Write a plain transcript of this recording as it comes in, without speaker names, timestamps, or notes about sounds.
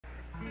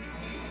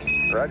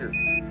Roger.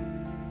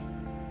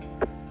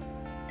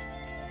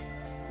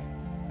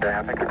 Yeah,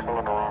 I think you're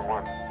pulling the wrong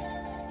one.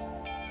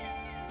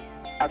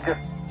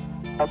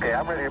 Okay,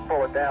 I'm ready to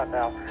pull it down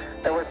now.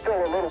 There was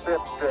still a little bit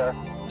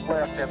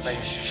left in me.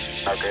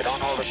 Okay,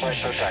 don't hold it quite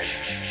so tight.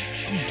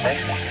 Okay.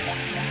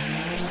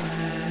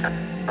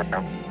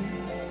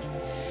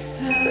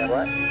 Stand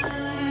by.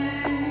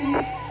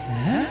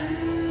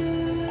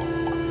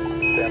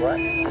 Stand by.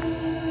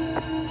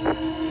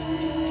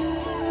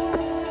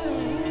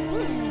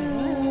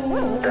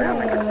 Okay, I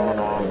think you're pulling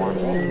the wrong one.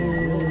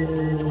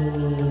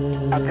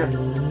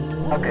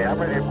 Okay, I'm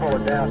ready to pull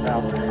it down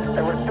now.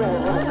 There was still a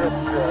little bit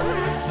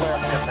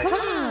left in me.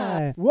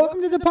 Hi,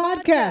 welcome to the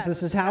podcast.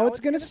 This is how it's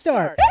going to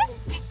start.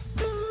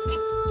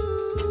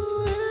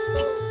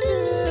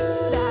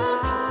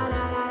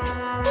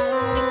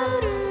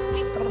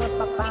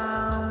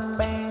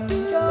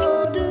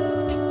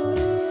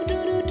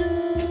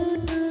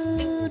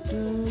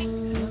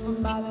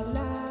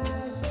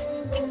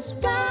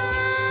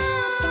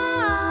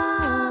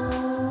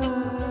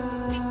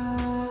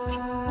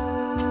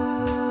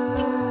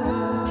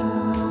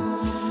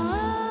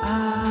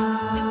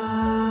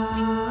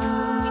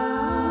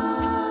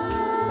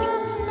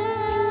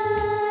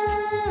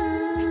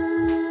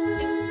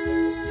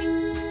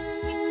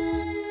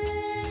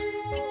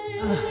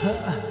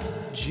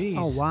 Jeez.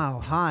 Oh, wow.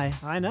 Hi.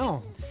 I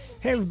know.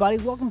 Hey, everybody.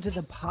 Welcome to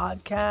the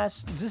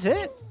podcast. Is this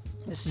it?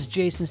 This is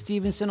Jason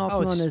Stevenson,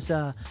 also known as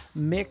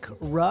Mick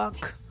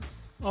Ruck,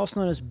 also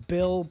known as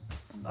Bill.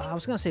 I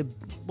was going to say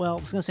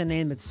a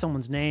name that's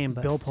someone's name,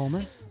 but Bill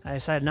Pullman? I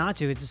decided not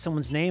to. It's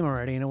someone's name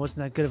already, and it wasn't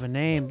that good of a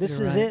name. This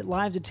You're is right. it,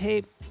 live to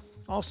tape,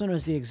 also known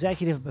as the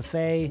Executive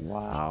Buffet.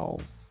 Wow.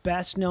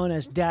 Best known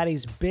as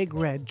Daddy's Big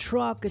Red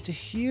Truck. It's a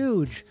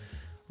huge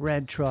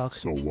red truck.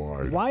 So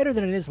wide. Wider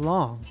than it is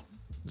long.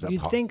 Is that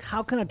You'd think,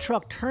 how can a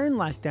truck turn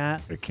like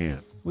that? It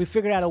can't. We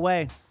figured out a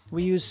way.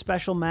 We use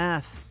special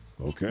math.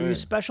 Okay. We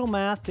use special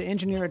math to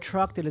engineer a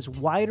truck that is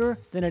wider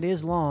than it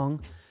is long.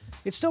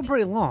 It's still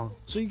pretty long.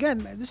 So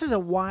again, this is a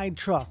wide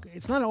truck.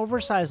 It's not an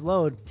oversized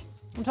load.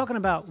 I'm talking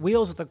about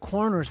wheels at the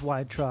corners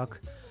wide truck.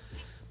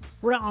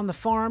 We're out on the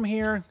farm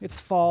here. It's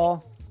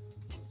fall.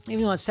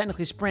 Even though it's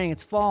technically spring,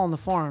 it's fall on the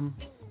farm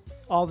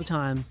all the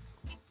time.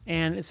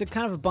 And it's a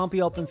kind of a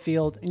bumpy open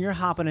field, and you're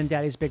hopping in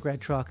Daddy's Big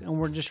Red Truck, and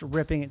we're just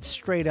ripping it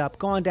straight up,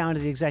 going down to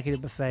the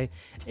Executive Buffet.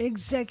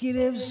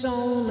 Executives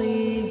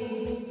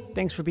only.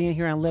 Thanks for being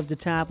here on Live to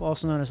Tap,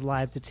 also known as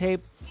Live to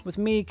Tape, with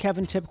me,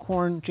 Kevin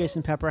Tipcorn,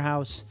 Jason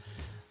Pepperhouse,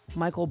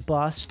 Michael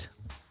Bust.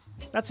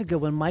 That's a good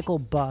one, Michael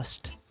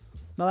Bust.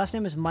 My last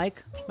name is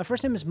Mike. My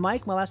first name is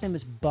Mike. My last name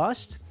is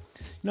Bust.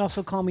 You can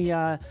also call me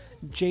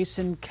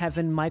Jason,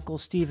 Kevin, Michael,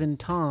 Stephen,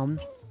 Tom.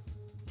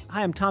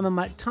 Hi, I'm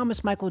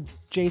Thomas Michael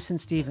Jason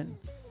Stephen.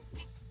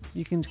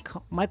 You can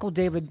call Michael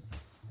David,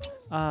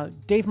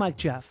 Dave Mike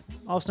Jeff,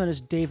 also known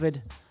as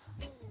David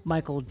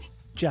Michael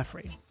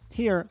Jeffrey.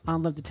 Here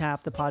on Live to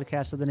Tap, the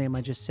podcast of the name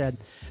I just said.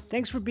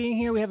 Thanks for being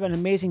here. We have an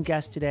amazing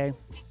guest today.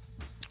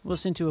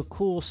 Listen to a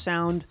cool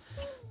sound.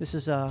 This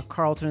is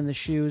Carlton in the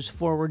Shoes,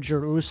 Forward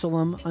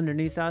Jerusalem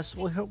underneath us.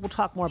 We'll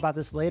talk more about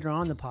this later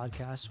on in the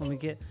podcast when we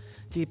get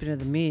deep into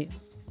the meat,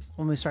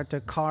 when we start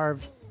to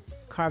carve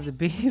the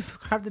beef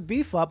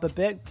up a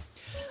bit.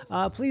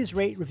 Please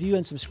rate, review,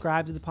 and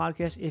subscribe to the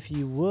podcast if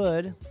you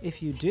would.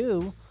 If you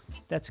do,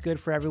 that's good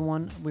for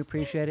everyone. We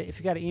appreciate it. If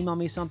you got to email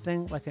me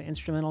something like an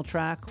instrumental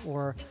track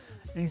or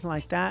anything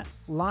like that,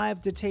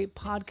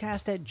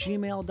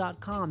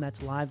 live2tapepodcast@gmail.com. That's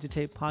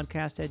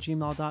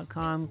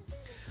live2tapepodcast@gmail.com.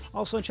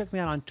 Also, check me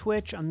out on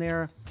Twitch. I'm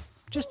there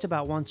just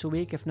about once a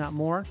week, if not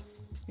more.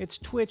 It's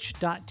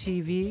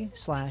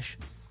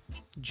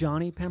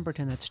twitch.tv/Johnny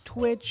Pemberton. That's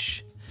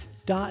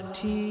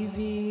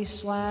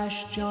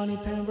twitch.tv/Johnny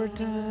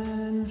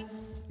Pemberton.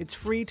 It's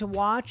free to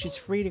watch. It's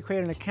free to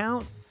create an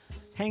account,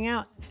 hang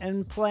out,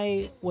 and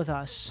play with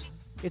us.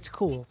 It's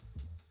cool.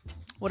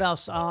 What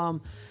else?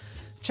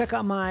 Check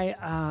out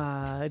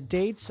my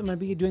dates. I'm going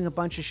to be doing a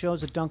bunch of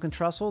shows with Duncan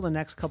Trussell the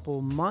next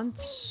couple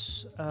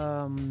months.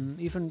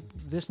 Even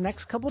this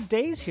next couple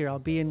days here, I'll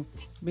be in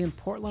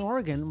Portland,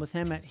 Oregon with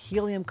him at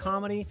Helium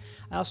Comedy.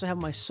 I also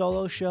have my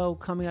solo show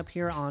coming up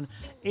here on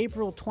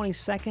April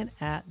 22nd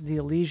at the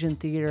Elysian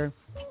Theater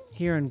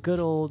here in good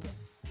old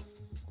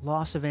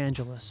Los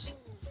Angeles.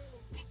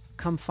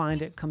 Come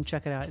find it. Come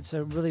check it out. It's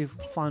a really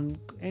fun,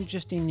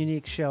 interesting,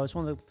 unique show. It's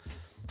one of the,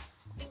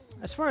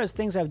 as far as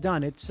things I've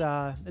done, it's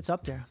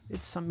up there.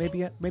 It's some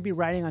maybe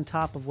riding on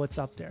top of what's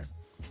up there.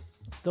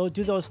 They'll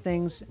do those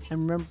things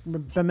and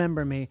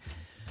remember me.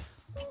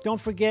 Don't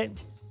forget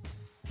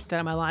that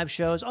at my live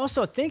shows.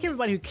 Also, thank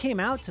everybody who came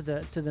out to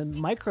the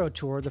micro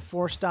tour, the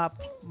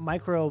 4-stop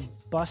micro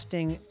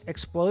busting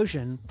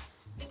explosion.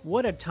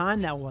 What a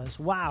time that was!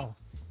 Wow,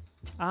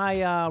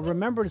 I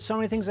remembered so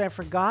many things I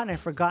forgot, and I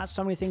forgot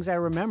so many things I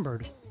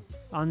remembered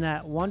on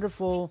that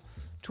wonderful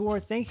tour.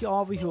 Thank you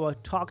all of you who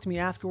talked to me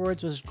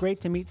afterwards. It was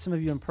great to meet some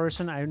of you in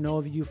person. I know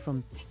of you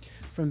from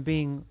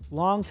being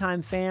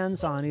longtime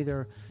fans on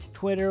either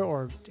Twitter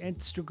or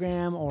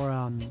Instagram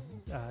or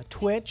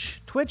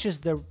Twitch. Twitch is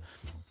the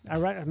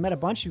I met a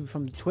bunch of you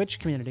from the Twitch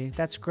community.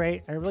 That's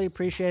great. I really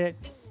appreciate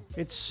it.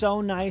 It's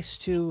so nice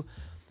to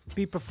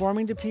be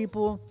performing to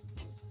people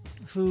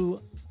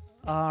who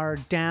are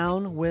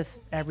down with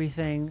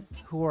everything,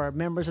 who are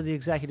members of the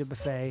Executive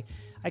Buffet.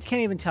 I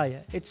can't even tell you.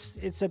 It's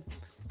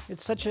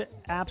such an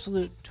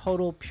absolute,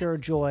 total, pure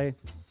joy.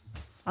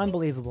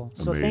 Unbelievable.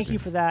 So thank you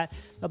for that.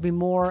 There'll be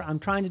more. I'm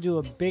trying to do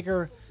a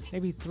bigger,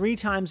 maybe 3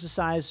 times the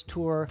size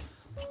tour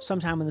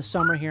sometime in the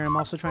summer here. I'm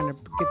also trying to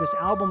get this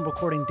album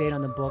recording date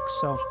on the books,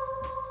 so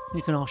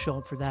you can all show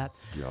up for that.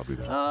 Yeah, I'll be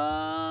there.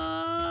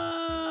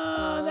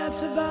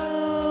 That's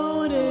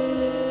about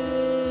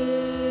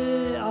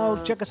it. Oh,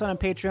 check us out on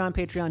Patreon,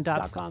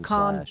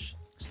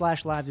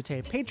 patreon.com/live to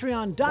tape.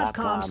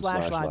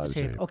 Patreon.com/live to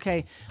tape.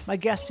 Okay, my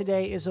guest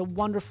today is a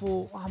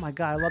wonderful, oh my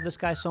God, I love this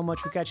guy so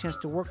much. We got a chance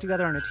to work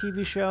together on a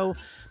TV show.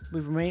 We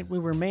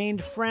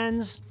remained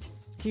friends.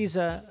 He's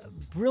a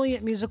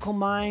brilliant musical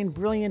mind,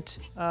 brilliant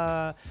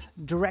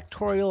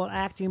directorial and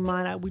acting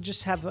mind. We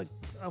just we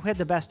had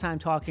the best time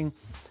talking.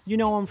 You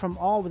know him from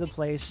all over the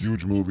place.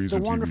 Huge movies the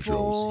and TV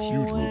shows. Huge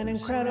wonderful and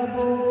movies.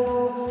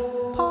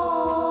 incredible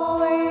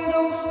Paul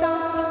Adelstein.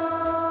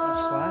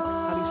 Slack?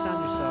 How do you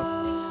sound yourself?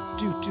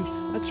 Dude.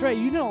 That's right.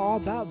 You know all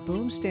about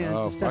boom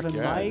stands and stuff fuck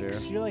and yeah,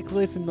 mics. dude. You're like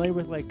really familiar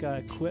with like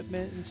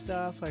equipment and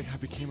stuff. Like, I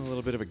became a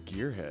little bit of a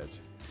gearhead.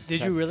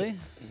 did you really?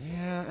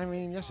 Yeah, I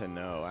mean, yes and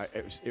no.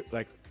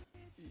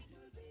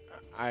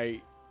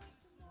 I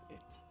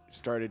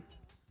started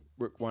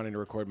wanting to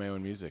record my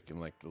own music in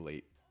like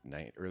the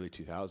early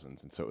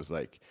 2000s, and so it was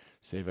like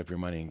save up your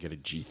money and get a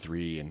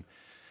G3 and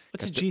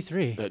What's a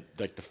G3?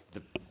 the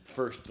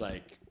first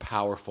like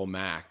powerful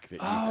Mac that you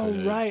Oh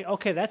could. right,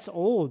 okay, that's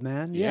old,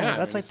 man. Yeah, Yeah, I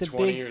that's mean, like it's the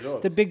 20 years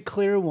old. big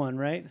clear one,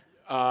 right?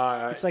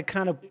 It's like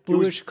kind of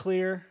bluish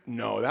clear.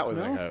 No, that was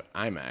like an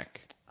iMac.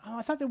 Oh,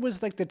 I thought there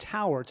was like the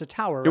tower. It's a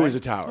tower, right? It was a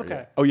tower. Okay.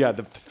 Yeah. Oh yeah,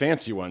 the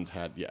fancy ones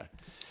had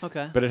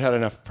Okay. but it had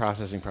enough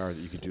processing power that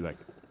you could do like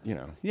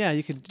yeah,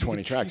 you could 20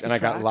 you tracks, could and I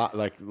track.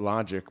 got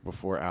Logic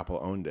before Apple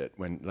owned it.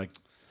 When like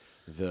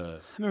the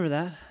I remember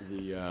that.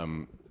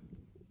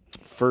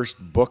 first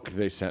book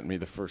they sent me,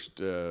 the first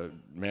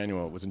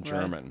manual was in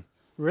German.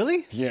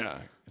 Really? Yeah,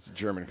 it's a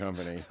German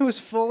company, It was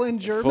full in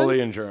German. fully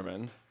in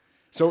German.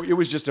 So it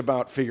was just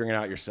about figuring it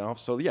out yourself.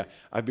 So yeah,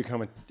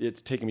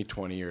 it's taken me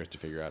 20 years to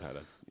figure out how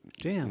to,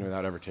 Damn.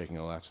 without ever taking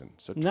a lesson.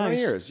 So 20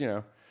 Nice.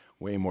 years,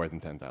 way more than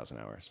 10,000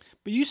 hours.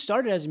 But you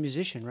started as a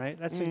musician, right?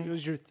 That's what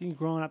was your thing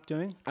growing up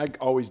doing. I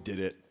always did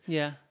it.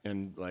 Yeah.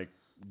 And like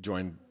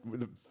joined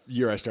the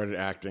year I started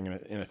acting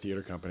in a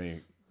theater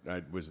company.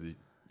 I was the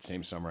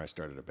same summer I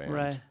started a band.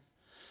 Right.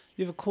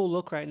 You have a cool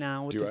look right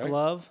now with Do the I?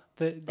 glove.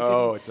 I I had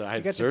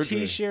got the surgery.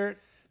 T-shirt.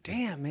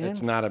 Damn, man.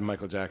 It's not a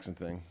Michael Jackson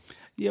thing.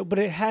 Yeah, but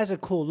it has a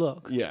cool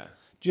look. Yeah.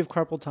 Do you have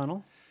carpal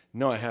tunnel?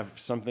 No, I have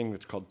something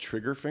that's called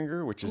trigger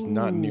finger, which is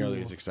not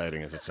nearly as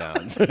exciting as it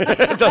sounds.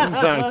 It doesn't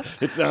sound.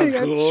 It sounds You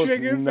got cool.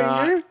 trigger It's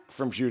not finger?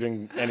 from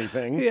shooting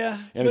anything. Yeah,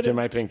 And but it's in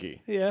my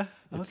pinky. Yeah.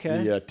 It's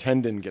Okay. The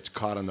tendon gets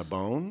caught on the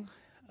bone.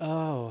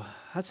 Oh,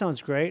 that sounds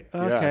great.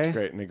 Okay. Yeah, it's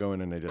great. And they go in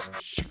and they just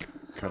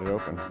cut it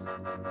open.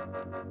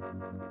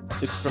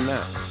 It's from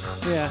that.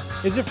 Yeah.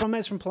 Is it from?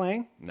 It's from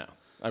playing. No,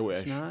 I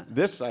wish. not?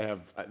 This I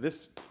have.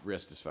 This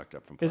wrist is fucked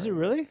up from playing. Is it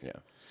really? Yeah.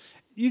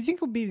 You think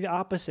it would be the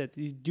opposite?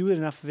 You do it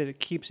enough of it, it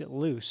keeps it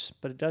loose,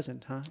 but it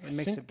doesn't, huh? It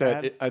makes it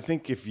bad. I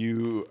think if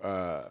you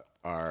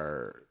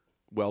are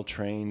well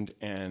trained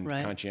and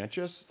Right.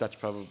 conscientious, that's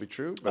probably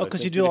true. Oh,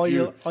 because you do all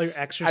your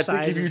exercises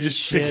I think if you and just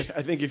shit.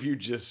 I think if you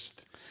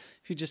just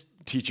If you just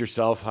teach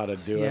yourself how to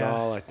do it Yeah.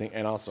 all, I think.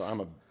 And also,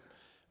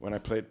 when I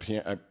played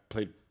piano,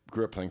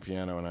 grew up playing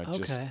piano, and I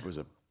just Okay. was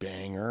a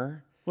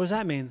banger. what does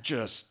that mean?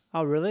 Just,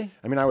 Oh, really?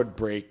 I mean, I would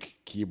break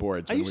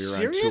keyboards when you we were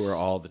serious? on tour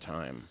all the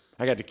time.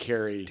 I got to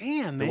carry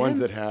Damn, the man. ones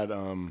that had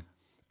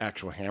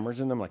actual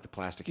hammers in them, like the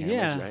plastic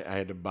hammers. Yeah. I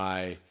had to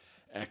buy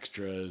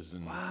extras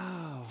and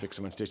fix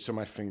them on stage, so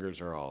my fingers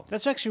are all.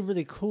 That's actually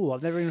really cool.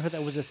 I've never even heard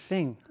that was a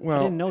thing. Well,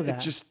 I didn't know that.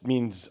 It just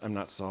means I'm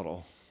not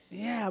subtle.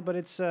 Yeah, but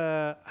it's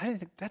I didn't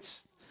think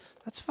that's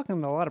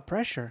fucking a lot of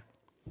pressure.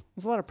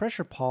 There's a lot of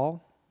pressure,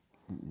 Paul.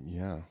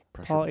 Yeah,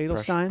 pressure, Paul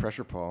Adelstein?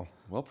 Pressure Paul.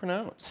 Well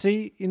pronounced.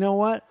 See, you know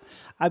what?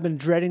 I've been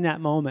dreading that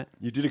moment.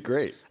 You did it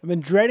great. I've been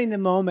dreading the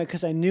moment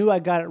because I knew I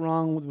got it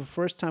wrong the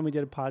first time we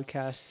did a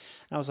podcast.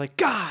 And I was like,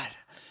 God.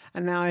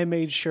 And now I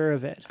made sure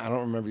of it. I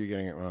don't remember you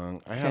getting it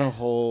wrong. I had a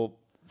whole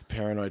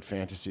paranoid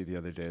fantasy the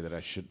other day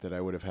that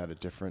I would have had a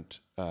different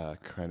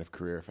kind of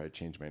career if I had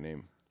changed my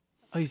name.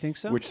 Oh, you think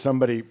so? Which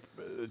somebody,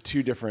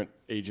 2 different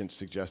agents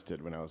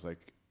suggested when I was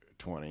like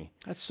 20.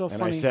 That's so and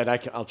funny. I said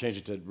I'll change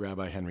it to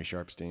Rabbi Henry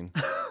Sharpstein.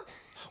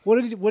 What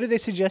did they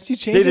suggest you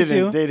change it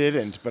to? They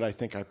didn't. But I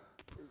think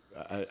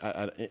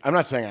I'm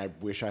not saying I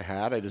wish I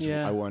had.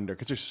 I wonder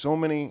because there's so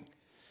many.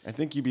 I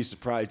think you'd be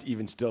surprised,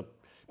 even still,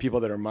 people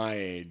that are my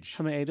age.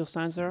 How many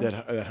Adelsteins there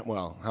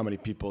are? How many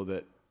people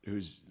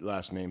whose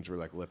last names were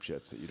like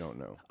Lipschitz that you don't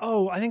know?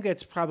 Oh, I think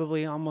that's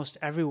probably almost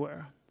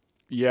everywhere.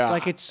 Yeah,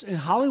 Like it's in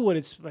Hollywood,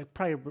 it's like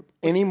probably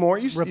anymore.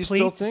 You replete.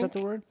 still Is think? that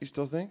the word? You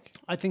still think?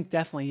 I think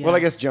definitely. Yeah. Well,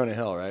 I guess Jonah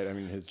Hill, right? I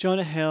mean, his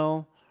Jonah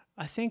Hill.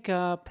 I think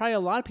probably a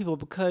lot of people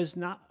because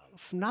not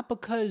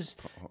because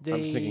they.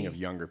 I'm thinking of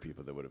younger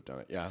people that would have done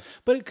it. Yeah.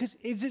 But because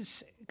it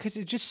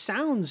just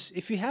sounds.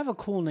 If you have a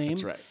cool name,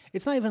 That's right.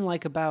 It's not even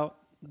like about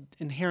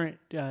inherent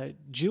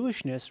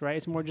Jewishness, right?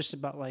 It's more just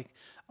about like,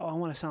 oh, I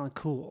want to sound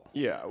cool.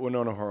 Yeah.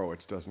 Winona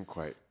Horowitz doesn't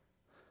quite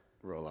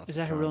roll off. Is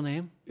that her real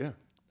name? Yeah.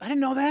 I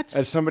didn't know that.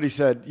 As somebody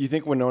said, you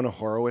think Winona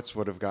Horowitz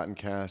would have gotten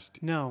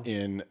cast No.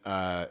 in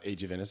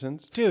Age of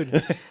Innocence?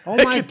 Dude, oh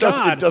my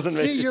God. It doesn't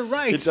make See, you're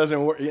right. It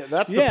doesn't work. Yeah,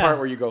 that's the Yeah. part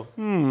where you go,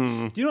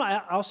 Do you know,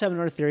 I also have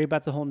another theory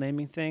about the whole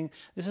naming thing.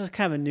 This is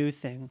kind of a new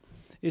thing,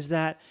 is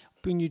that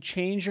when you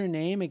change your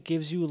name, it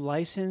gives you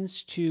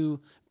license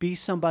to be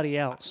somebody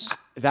else.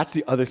 That's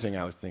the other thing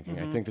I was thinking.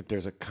 Mm-hmm. I think that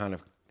there's a kind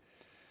of,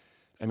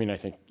 I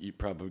think it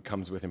probably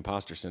comes with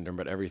imposter syndrome,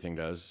 but everything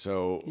does.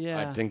 So Yeah.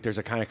 I think there's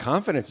a kind of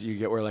confidence that you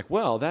get where like,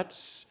 well,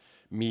 that's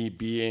me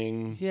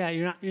being. Yeah,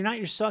 you're not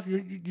yourself.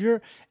 You're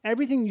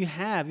everything you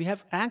have. You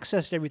have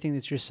access to everything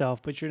that's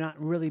yourself, but you're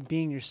not really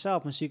being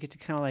yourself. And so you get to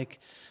kind of like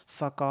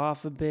fuck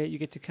off a bit. You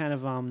get to kind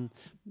of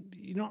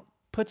you don't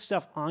put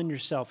stuff on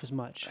yourself as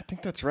much. I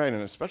think that's right.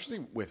 And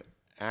especially with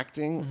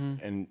acting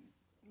Mm-hmm. and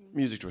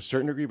music to a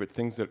certain degree, but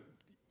things that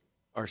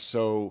are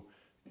so,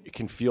 it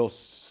can feel,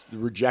 the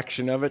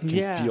rejection of it can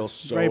Yeah, feel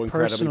so very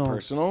incredibly personal.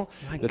 personal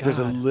My that there's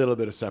a God. little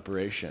bit of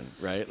separation,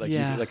 right? Like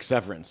Yeah. like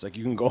severance. Like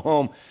you can go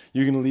home,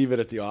 you can leave it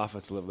at the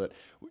office a little bit.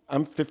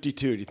 I'm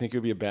 52. Do you think it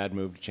would be a bad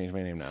move to change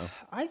my name now?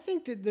 I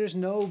think that there's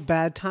no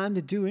bad time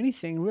to do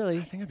anything, really.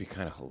 I think it'd be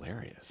kind of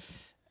hilarious.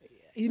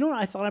 You know what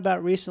I thought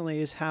about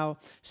recently is how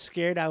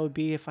scared I would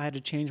be if I had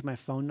to change my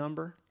phone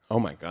number. Oh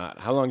my God.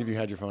 How long have you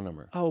had your phone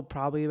number? Oh,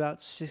 probably about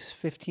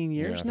 15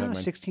 years I've now, had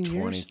mine 16 years.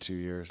 22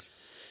 years.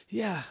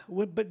 Yeah,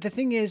 but the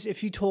thing is,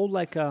 if you told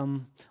like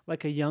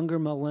a younger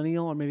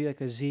millennial or maybe like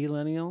a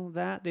Z-lennial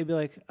that, they'd be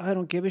like, I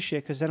don't give a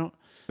shit because They don't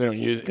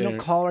use they don't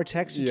call or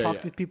text or Yeah, talk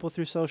yeah. to people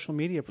through social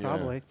media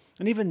probably.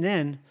 And even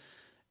then,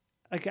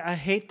 like I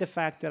hate the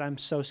fact that I'm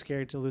so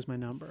scared to lose my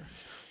number.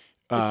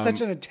 It's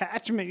such an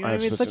attachment. You know what I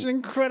mean? It's such an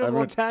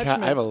incredible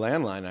attachment. I have a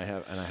landline. I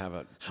have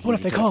a What if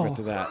huge they call? attachment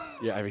to that.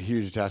 Yeah, I have a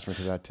huge attachment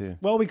to that too.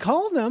 Well, we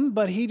called him,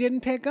 but he didn't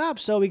pick up,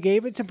 so we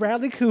gave it to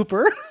Bradley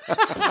Cooper.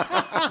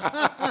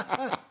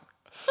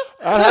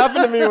 That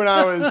happened to me when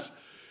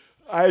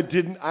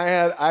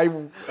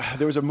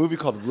there was a movie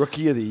called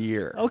Rookie of the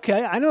Year.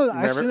 Okay, I know. I've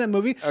Remember? seen that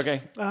movie.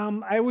 Okay.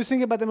 I was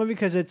thinking about that movie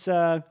because it's,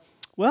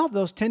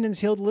 those tendons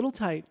healed a little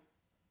tight.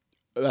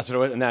 That's what it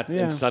was. And Yeah.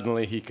 and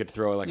suddenly he could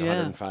throw like Yeah.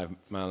 105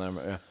 mile an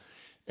hour. Yeah.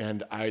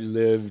 And I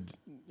lived,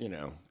 I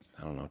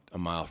don't know, a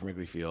mile from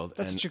Wrigley Field.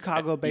 That's and, a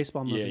Chicago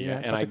baseball movie. Yeah.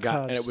 right? And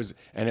About the Cubs.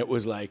 it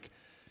was like,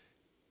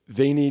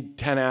 they need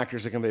 10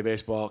 actors that can play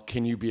baseball.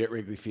 Can you be at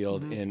Wrigley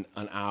Field Mm-hmm. in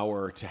an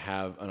hour to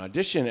have an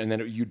audition? And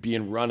then you'd be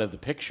in run of the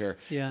picture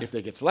Yeah. if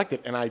they get selected.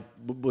 And I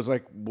was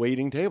like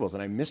waiting tables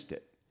and I missed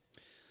it.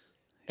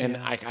 And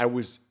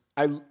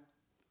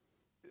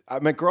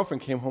my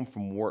girlfriend came home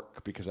from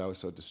work because I was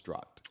so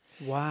distraught.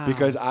 Wow.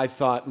 Because I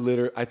thought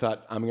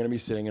I'm going to be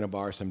sitting in a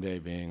bar someday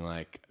being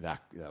like,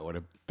 that would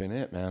have been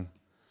it, man.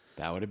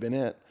 That would have been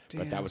it.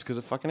 But that was because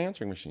of fucking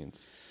answering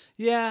machines.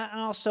 Yeah, and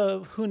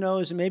also, who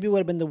knows? Maybe it would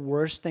have been the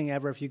worst thing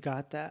ever if you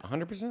got that.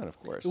 100%, of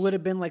course. It would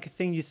have been like a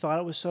thing you thought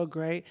it was so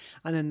great,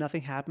 and then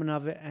nothing happened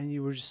of it, and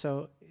you were just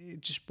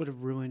it just would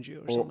have ruined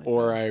you or something.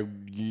 Or I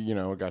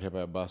got hit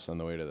by a bus on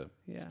the way to the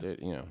Yeah. state,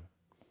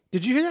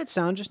 Did you hear that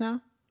sound just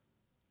now?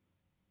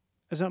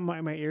 Is that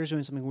my ears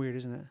doing something weird,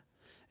 isn't it?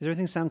 Does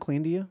everything sound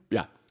clean to you?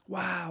 Yeah.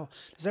 Wow.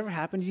 Does that ever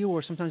happen to you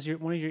where sometimes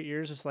one of your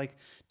ears is like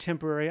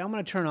temporary? I'm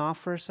going to turn off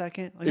for a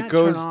second. Like, It not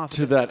goes turn off.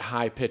 to that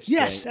high pitch.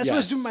 Yes, thing. that's what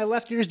it's doing. My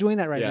left ear is doing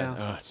that right Yeah. now.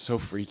 Oh, it's so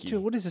freaky.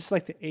 Dude, what is this,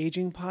 like the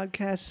aging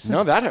podcast?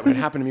 No, that it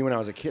happened to me when I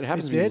was a kid. It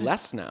happens It to me did?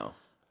 less now.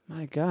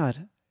 My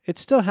God. It's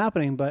still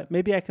happening, but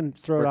maybe I can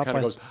throw Where it it off kind by...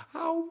 of goes,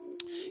 ow.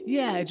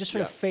 Yeah, it just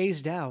sort of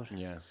phased out.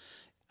 Yeah.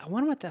 I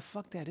wonder what the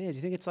fuck that is.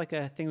 You think it's like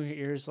a thing where your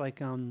ears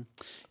like, you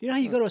know how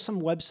you go to some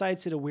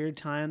websites at a weird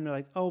time? They're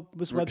like, oh,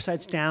 this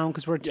website's down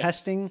because we're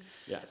testing.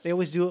 Yes. They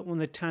always do it when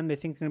the time they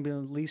think going to be the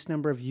least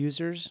number of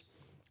users.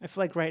 I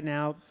feel like right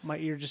now my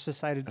ear just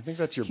decided. I think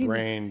that's your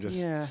brain just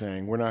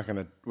saying we're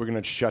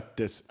gonna shut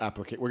this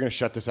application. We're gonna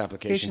shut this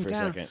application for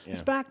down. a second. Yeah.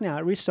 It's back now.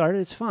 It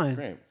restarted. It's fine.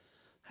 Great.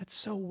 That's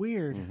so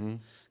weird.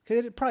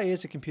 Because it probably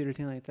is a computer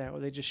thing like that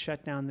where they just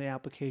shut down the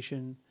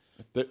application.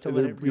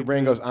 Your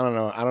brain goes, I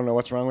don't know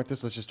what's wrong with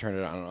this. Let's just turn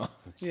it on and off.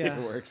 See if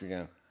it works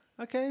again.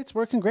 Okay, it's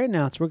working great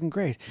now. It's working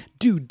great.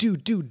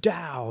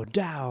 Dow.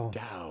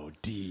 Dow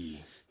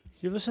D.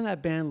 You ever listen to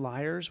that band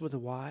Liars with a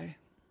Y?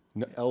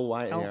 No,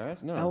 Lyars?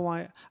 No.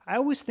 L-Y. I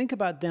always think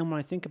about them when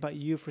I think about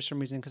you for some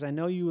reason because I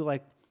know you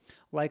like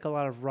a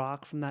lot of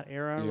rock from that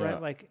era, Yeah.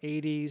 right? Like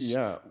 80s,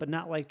 Yeah. but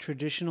not like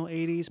traditional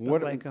 80s. But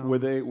What like, where were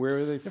they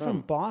they're from?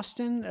 from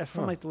Boston,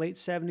 from like the late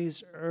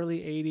 70s, early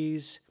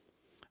 80s.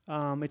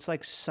 It's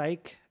like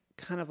psych,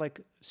 kind of like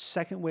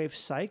second wave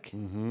psych.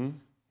 Mm-hmm.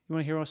 You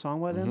want to hear a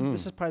song by them?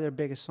 This is probably their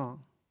biggest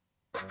song.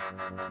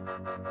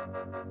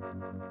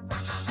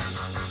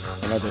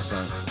 I know this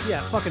song.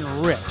 Yeah, fucking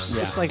rips.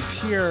 Yeah. It's like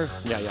pure,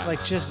 Yeah.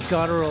 like just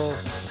guttural.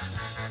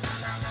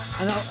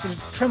 I know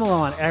there's tremolo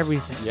on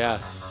everything. Yeah.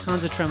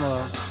 Tons of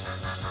tremolo.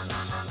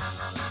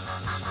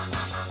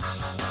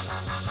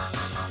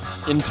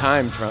 In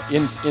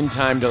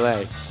time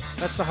delay.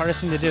 That's the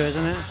hardest thing to do,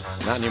 isn't it?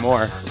 Not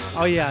anymore.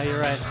 Oh yeah, you're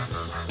right.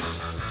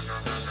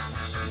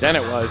 Then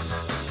it was.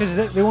 Because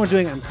they weren't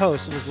doing it in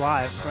post; it was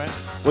live, right?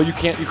 Well, you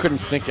couldn't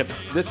sync it.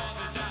 This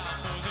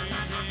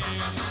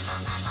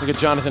like a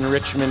Jonathan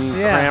Richman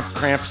Yeah.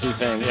 crampsy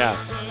thing. Yeah.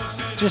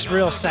 Just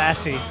real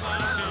sassy.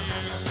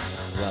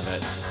 Love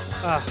it.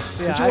 Yeah,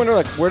 Don't you wonder,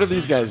 like, what are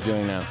these guys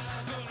doing now?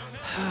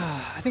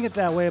 I think it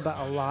that way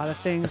about a lot of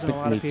things and a think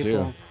lot of me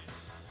people. too.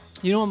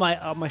 You know,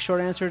 my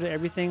short answer to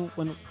everything,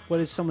 what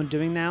is someone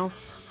doing now,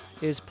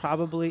 is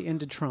probably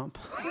into Trump.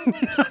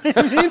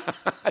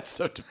 That's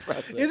so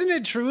depressing. Isn't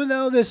it true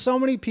though? There's so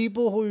many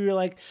people who you're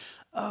like,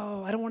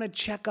 oh, I don't want to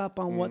check up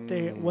on what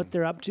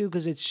they're up to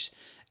because it's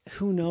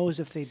who knows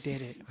if they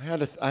did it.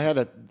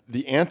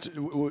 The answer.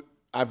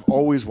 I've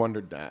always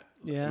wondered that.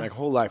 Yeah. My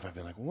whole life, I've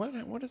been like,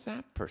 what does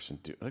that person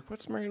do? Like,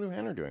 what's Mary Lou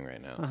Henner doing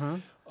right now? Uh-huh.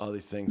 All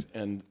these things.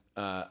 And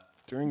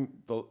during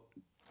the,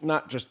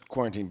 not just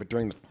quarantine, but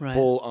during the Right.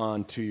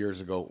 full-on 2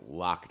 years ago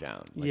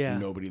lockdown, like Yeah.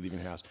 nobody leaving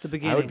the house, The I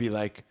beginning. would be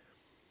like,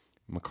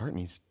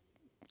 McCartney's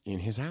in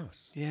his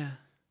house. Yeah.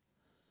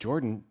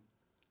 Jordan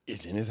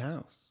is in his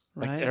house.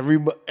 Right.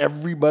 Like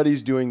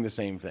everybody's doing the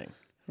same thing,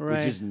 Right.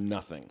 which is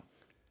nothing.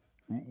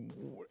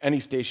 Any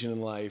station in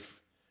life,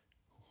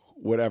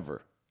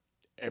 whatever,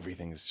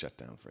 everything is shut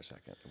down for a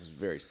second. It was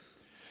very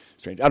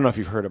strange. I don't know if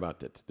you've heard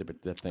about that,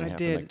 but that thing I happened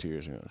did. like 2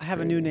 years ago. It's I have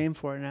a crazy. new name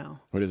for it now.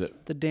 What is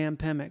it? The damn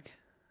Pemic.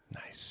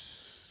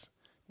 Nice.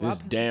 This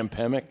damn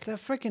Pemic. The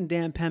freaking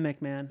damn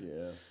Pemic, man.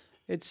 Yeah.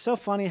 It's so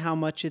funny how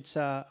much it's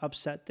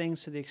upset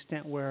things to the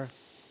extent where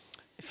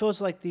it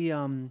feels like the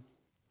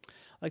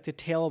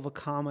tail of a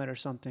comet or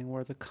something,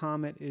 where the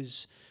comet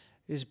is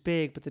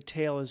big, but the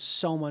tail is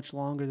so much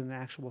longer than the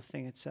actual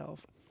thing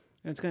itself.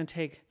 And it's going to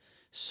take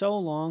so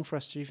long for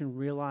us to even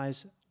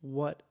realize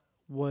what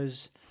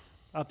was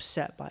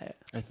upset by it.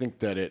 I think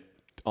that it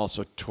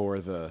also tore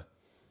the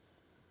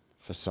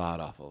facade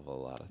off of a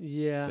lot of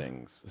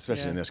things,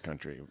 especially in Yeah. this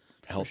country.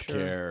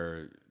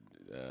 Healthcare,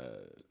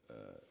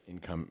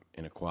 income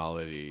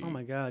inequality, Oh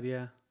my God,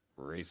 yeah.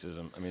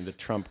 racism. I mean, the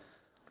Trump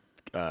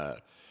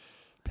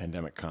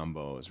pandemic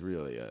combo is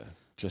really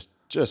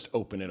just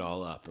open it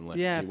all up and let's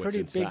see what's pretty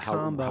inside. big How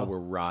combo. we're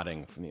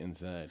rotting from the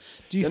inside.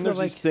 Do you then feel there's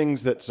these like-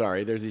 things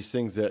that there's these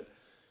things that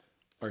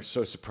are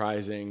so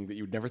surprising that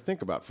you would never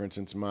think about. For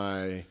instance,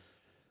 my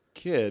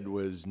kid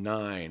was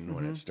 9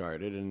 when Mm-hmm. it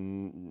started,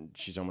 and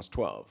she's almost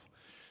 12.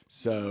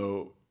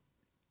 So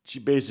she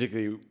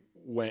basically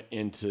went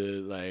into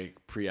like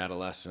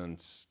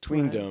pre-adolescence,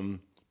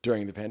 tweendom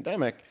during the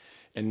pandemic,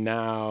 and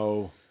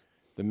now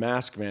the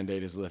mask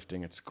mandate is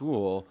lifting at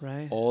school.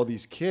 Right. All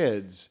these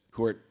kids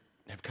who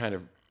have kind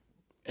of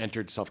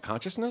entered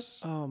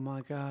self-consciousness Oh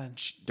my God.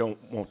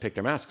 won't take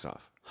their masks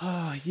off.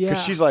 Oh yeah.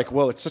 Because she's like,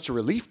 well, it's such a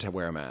relief to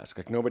wear a mask.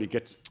 Like nobody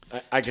gets.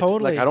 I get to,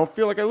 Totally. like I don't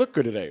feel like I look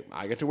good today.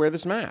 I get to wear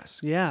this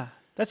mask. Yeah,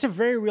 that's a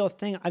very real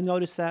thing. I've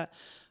noticed that.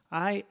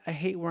 I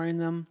hate wearing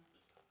them.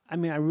 I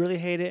mean, I really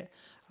hate it.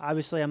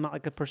 Obviously, I'm not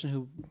like a person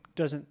who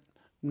doesn't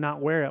not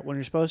wear it when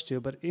you're supposed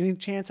to. But any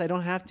chance I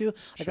don't have to,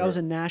 like I was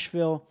in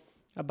Nashville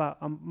about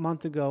a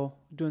month ago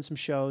doing some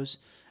shows,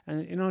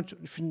 and you know,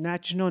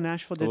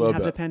 Nashville didn't little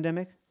have the bit.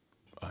 pandemic,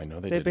 I know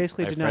they They didn't.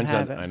 basically I have did not friends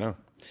have on- it. I know.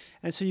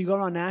 and so you go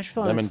around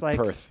Nashville Them and it's in like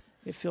Perth.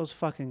 it feels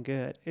fucking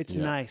good. It's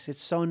Yeah. nice.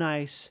 It's so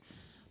nice,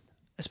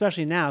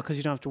 especially now because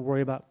you don't have to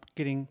worry about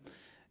getting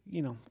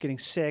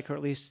sick, or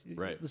at least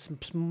Right.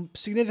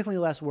 significantly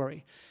less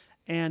worry.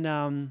 And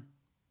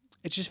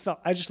I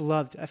just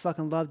loved it. I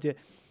fucking loved it.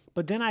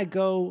 But then I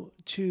go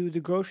to the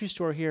grocery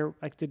store here,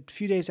 like the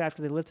few days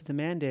after they lifted the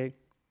mandate,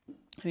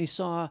 and he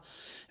saw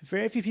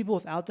very few people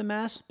without the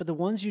mask, but the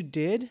ones you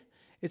did,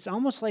 it's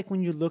almost like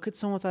when you look at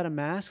someone without a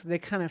mask, they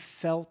kind of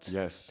felt,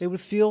 Yes. they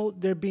would feel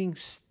them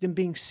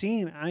being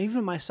seen. And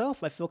even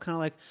myself, I feel kind of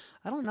like,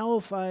 I don't know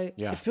if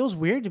Yeah. it feels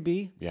weird to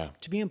be Yeah.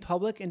 in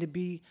public and to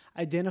be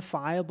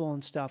identifiable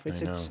and stuff.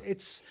 It's know.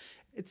 it's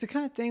the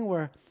kind of thing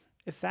where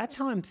if that's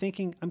how I'm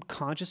thinking, I'm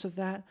conscious of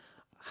that.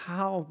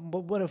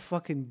 What a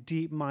fucking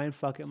deep mind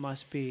fuck it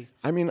must be.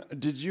 I mean,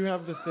 did you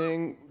have the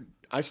thing?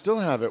 I still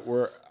have it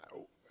where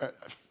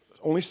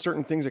only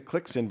certain things it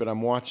clicks in, but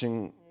I'm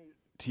watching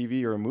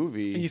TV or a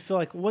movie, And you feel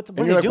like, what and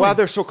are you're they like, doing? wow,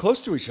 they're so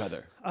close to each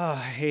other, Oh, I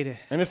hate it.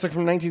 and it's like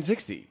from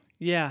 1960,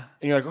 Yeah.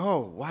 and you're like,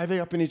 oh, why are they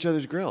up in each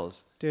other's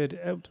grills? Dude,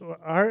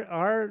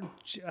 our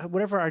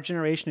whatever our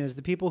generation is,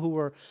 the people who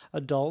were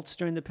adults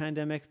during the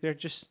pandemic, we're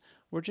just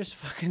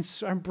fucking,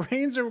 our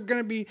brains are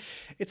gonna be.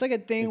 It's like a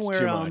thing It's where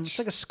too much. it's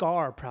like a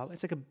scar, probably.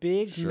 It's like a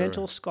big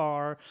mental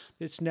scar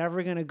that's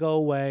never gonna go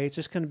away. It's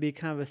just gonna be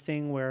kind of a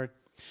thing where,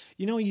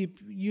 you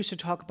used to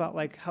talk about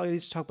like how they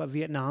used to talk about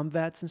Vietnam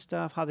vets and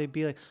stuff, how they'd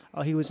be like,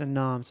 oh, he was in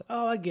Nam. So,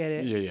 oh, I get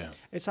it. Yeah.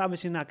 It's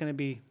obviously not gonna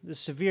be this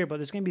severe, but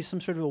there's gonna be some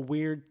sort of a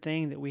weird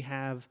thing that we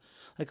have,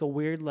 like a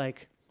weird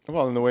like.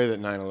 Well, in the way that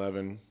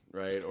 9/11,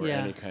 right, or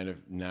Yeah. any kind of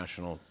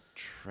national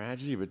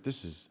tragedy, but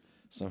this is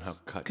somehow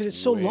cut Because it's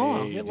so way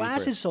long. It deeper.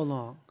 lasted so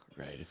long.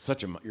 Right. It's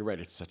such a. You're right.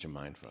 It's such a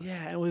mind fuck.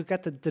 Yeah, and we've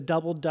got the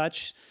double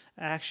Dutch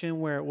action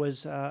where it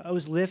was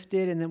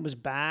lifted and then it was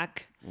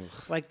back.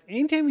 Like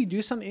anytime you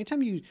do something,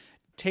 anytime you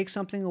take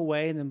something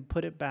away and then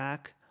put it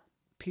back,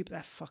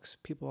 that fucks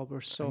people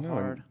over so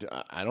hard.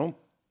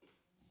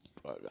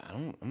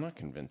 I'm not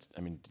convinced.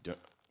 I mean,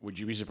 would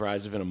you be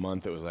surprised if in a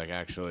month it was like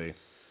actually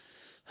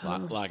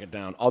lock it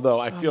down? Although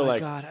I feel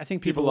like God. I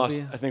think people people will lost.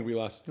 be- I think we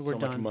lost so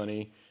much done.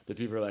 money that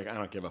people are like, I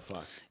don't give a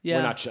fuck. Yeah.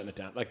 We're not shutting it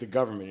down. Like the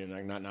government, you're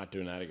like, not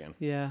doing that again.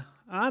 Yeah,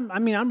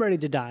 I'm ready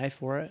to die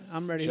for it.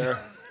 I'm ready. Sure.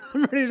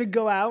 I'm ready to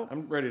go out.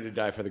 I'm ready to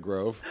die for the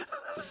Grove.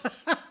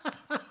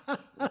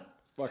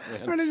 Fuck,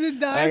 man. Ready to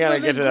die. I gotta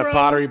for get the to that Grove.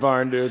 Pottery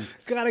Barn, dude.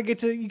 You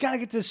gotta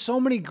get to so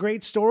many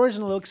great stores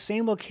in the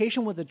same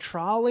location with a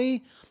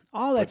trolley,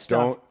 all that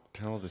stuff. Don't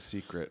tell the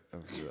secret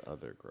of the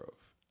other Grove.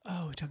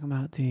 Oh, we're talking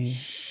about the.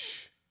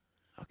 Shh.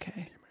 Okay.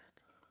 Yeah,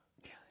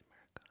 the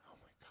America. Oh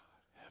my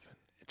God, heaven!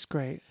 It's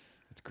great.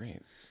 It's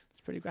great.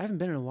 It's pretty great. I haven't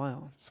been in a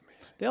while. It's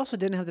amazing They also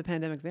didn't have the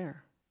pandemic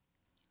there.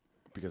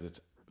 because it's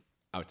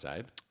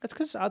outside. That's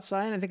because it's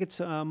outside. I think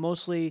it's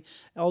mostly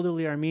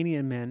elderly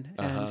Armenian men,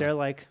 and they're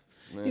like,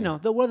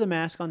 they'll wear the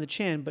mask on the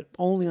chin, but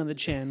only on the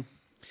chin.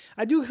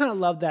 I do kind of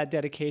love that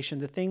dedication.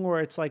 The thing where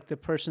it's like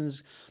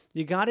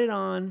you got it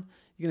on,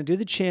 you're gonna do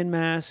the chin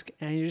mask,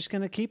 and you're just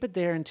gonna keep it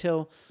there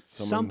until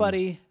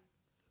somebody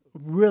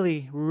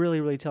really,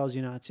 really, really tells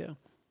you not to.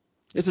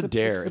 It's a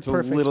dare. It's a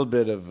perfect- little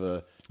bit of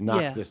a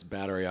knock Yeah. this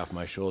battery off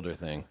my shoulder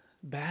thing.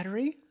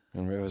 Battery?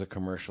 Remember, it was a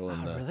commercial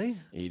in the really?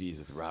 80s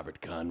with Robert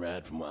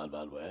Conrad from Wild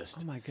Wild West.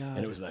 Oh my God.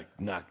 And it was like,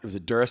 it was a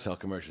Duracell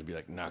commercial. It'd be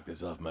like, knock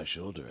this off my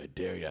shoulder. I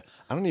dare you.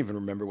 I don't even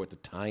remember what the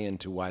tie-in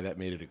to why that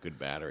made it a good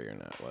battery or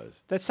not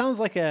was. That sounds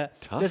like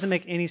Tough. doesn't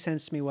make any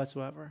sense to me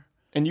whatsoever.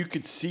 And you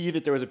could see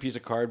that there was a piece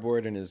of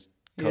cardboard in his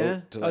coat Yeah?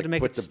 to To make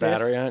put it the stiff?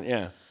 battery on.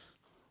 Yeah.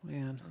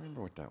 Man. I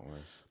remember what that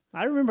was.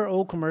 I remember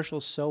old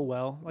commercials so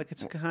well. Like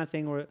it's the kind of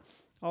thing where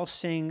I'll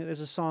sing. There's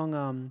a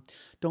song,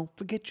 "Don't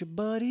Forget Your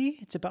Buddy."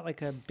 It's about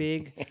like a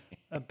big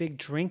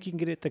drink you can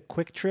get at the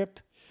Quick Trip.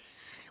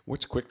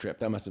 What's Quick Trip?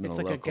 That must have been It's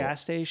a like local. a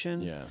gas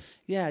station. Yeah.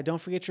 Yeah. Don't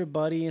forget your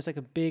buddy. It's like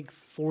a big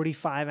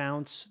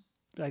 45-ounce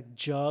like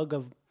jug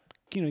of,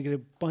 you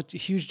get a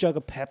huge jug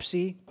of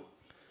Pepsi.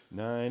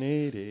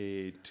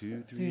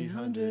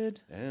 988-2300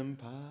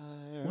 Empire.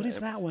 What is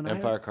that one?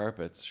 Empire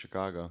Carpets,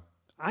 Chicago.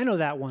 I know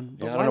that one,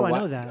 but Yeah, why do I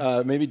know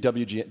that? Maybe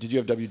WGN. Did you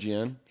have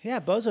WGN? Yeah,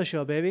 Bozo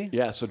Show, baby.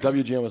 Yeah, so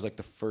WGN was like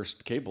the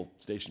first cable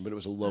station, but it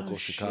was a local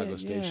Chicago shit,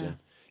 station.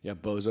 Yeah,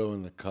 Bozo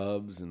and the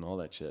Cubs and all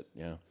that shit.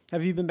 Yeah.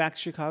 Have you been back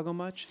to Chicago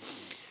much?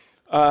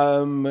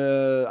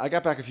 I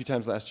got back a few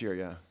times last year.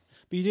 Yeah.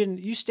 But you didn't.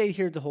 You stayed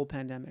here the whole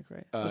pandemic,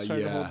 right? The whole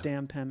yeah.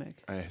 damn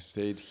pandemic. I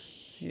stayed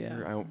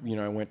here. Yeah.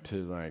 I went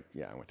to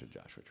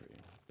Joshua Tree,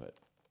 but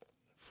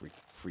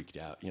freaked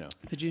out.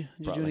 Did you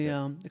Brought do any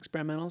like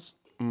experimentals?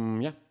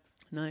 Yeah.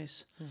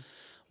 Nice.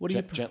 What do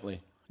you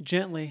Gently.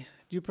 gently?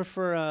 Do you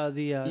prefer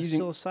the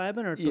Easing-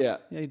 psilocybin or Yeah.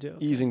 Yeah, you do.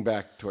 Easing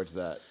back towards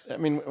that. I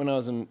mean, when I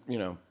was in,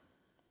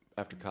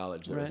 after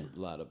college, there was Right. a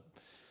lot of,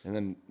 and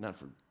then not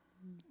for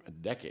a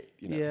decade,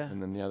 Yeah.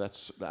 And then,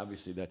 that's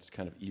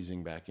kind of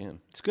easing back in.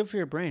 It's good for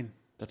your brain.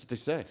 That's what they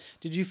say.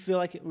 Did you feel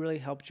like it really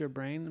helped your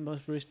brain?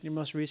 Your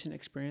most recent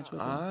experience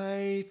with it?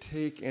 I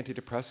take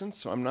antidepressants,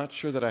 so I'm not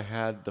sure that I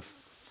had the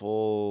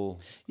full,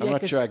 Yeah, I'm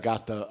not 'cause sure I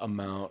got the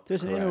amount.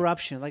 There's an correct.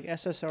 interruption, like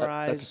That's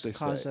SSRIs what they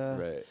cause say,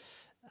 right.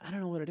 I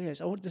don't know what it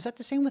is. Oh, is that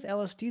the same with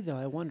LSD though?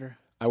 I wonder.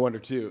 I wonder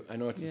too. I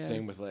know it's the Yeah.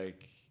 same with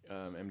like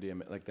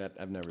MDMA, like that.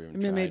 I've never even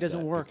MDMA tried doesn't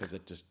that work. because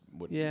it just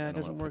wouldn't. Yeah, I it don't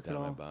doesn't wanna work put that at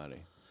in all. my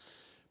body.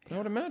 But I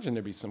would imagine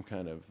there'd be some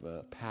kind of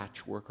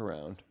patch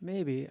workaround.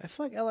 Maybe. I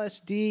feel like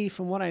LSD,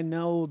 from what I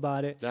know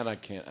about it. That I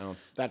can't. I don't.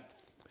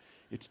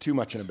 It's too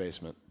much in a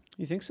basement.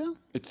 You think so?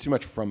 It's too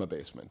much from a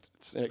basement.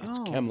 It's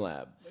chem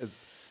lab.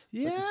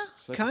 Yeah,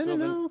 it's like a kind of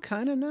Sylvan- no,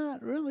 kind of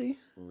not really.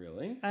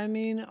 Really? I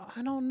mean,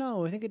 I don't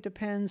know. I think it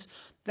depends.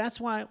 That's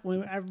why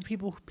whenever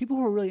people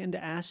who are really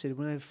into acid,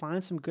 when they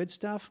find some good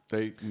stuff,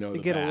 They know they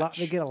the get batch. a lot.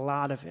 They get a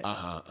lot of it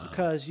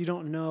because you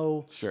don't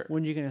know Sure.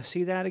 when you're going to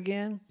see that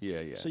again.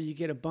 Yeah. So you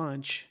get a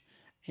bunch,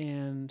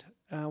 and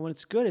when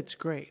it's good, it's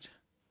great.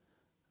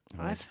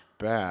 It's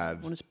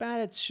bad. When it's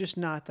bad, it's just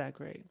not that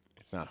great.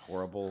 It's not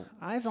horrible.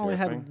 I've only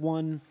had terrifying?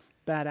 one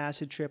bad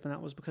acid trip, and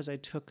that was because I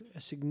took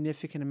a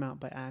significant amount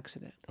by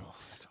accident. Oh,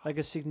 that's Like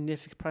a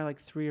significant, probably like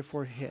 3 or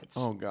 4 hits.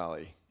 Oh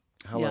golly.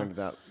 How Yeah. long did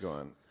that go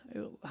on?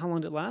 How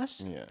long did it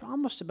last? Yeah.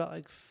 Almost about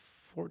like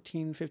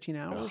 14, 15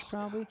 hours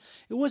probably.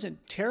 It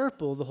wasn't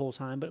terrible the whole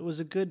time, but it was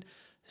a good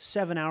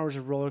 7 hours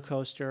of roller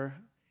coaster.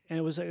 And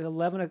it was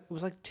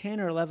like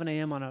 10 or 11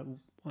 a.m. on a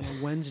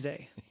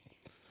Wednesday.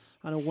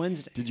 On a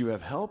Wednesday. Did you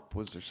have help?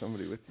 Was there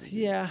somebody with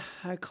you? Yeah,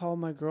 I called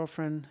my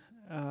girlfriend.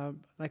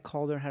 I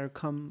called her and had her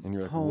come And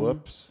you're like, home.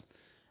 whoops.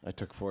 I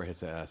took 4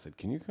 hits of acid.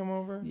 Can you come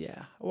over?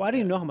 Yeah. Well, I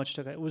didn't know how much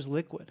I took. It was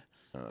liquid.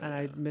 And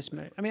I missed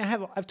my. I mean,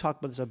 I've talked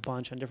about this a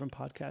bunch on different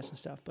podcasts and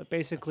stuff. But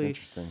basically,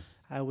 Interesting.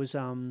 I was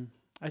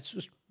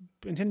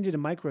intending to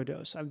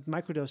microdose. I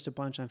microdosed a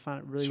bunch and I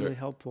found it really, Sure. really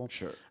helpful.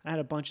 Sure. I had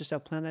a bunch of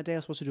stuff planned that day. I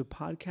was supposed to do a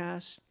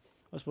podcast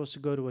was supposed to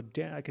go to a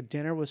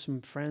dinner with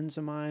some friends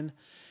of mine,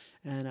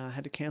 and I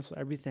had to cancel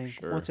everything.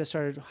 Sure. Once I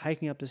started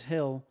hiking up this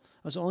hill,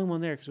 I was the only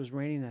one there because it was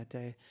raining that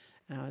day,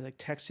 and I was like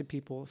texting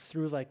people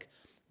through like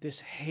this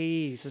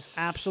haze, this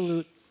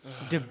absolute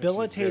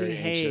debilitating very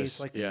haze.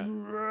 anxious. Like,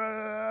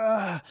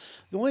 Yeah.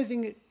 the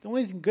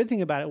only good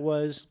thing about it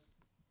was,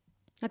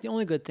 not the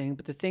only good thing,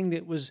 but the thing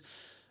that was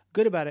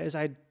good about it is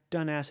I'd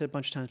done acid a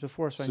bunch of times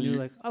before, so I knew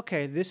like,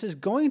 okay, this is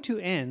going to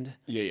end.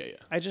 Yeah.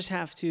 I just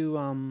have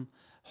to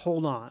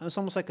hold on. It's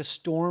almost like a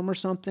storm or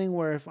something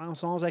where as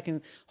long as I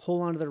can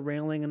hold on to the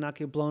railing and not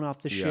get blown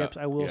off the ships,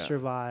 I will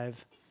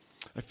survive.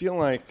 I feel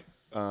like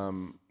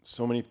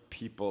so many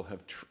people have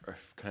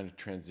kind of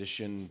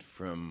transitioned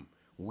from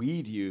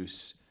weed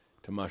use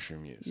to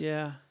mushroom use.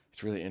 Yeah.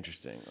 It's really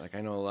interesting. Like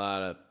I know a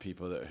lot of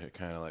people that are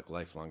kind of like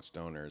lifelong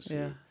stoners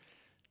who,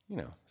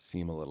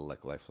 seem a little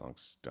like lifelong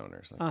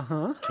stoners.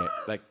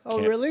 Like,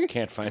 really?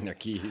 Can't find their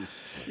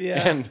keys.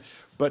 Yeah.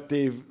 But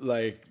they've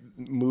like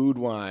mood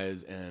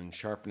wise and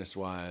sharpness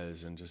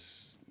wise and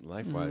just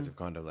life wise have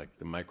gone to like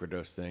the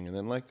microdose thing, and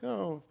then like,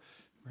 oh,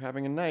 we're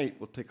having a night,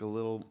 we'll take a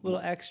little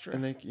extra.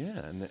 and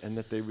and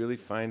that they really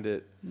find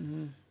it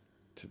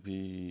to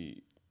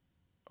be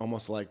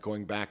almost like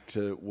going back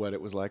to what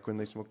it was like when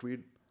they smoked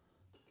weed,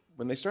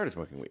 when they started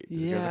smoking weed.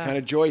 There's a kind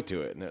of joy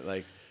to it, and it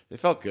like they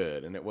felt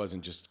good, and it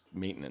wasn't just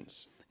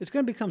maintenance. It's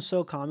going to become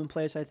so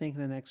commonplace, I think,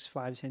 in the next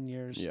 5-10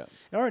 years. Yeah.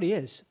 It already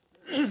is.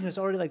 There's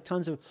already like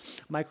tons of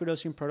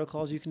microdosing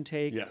protocols you can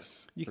take.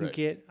 Yes. You can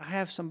get,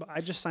 I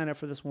just signed up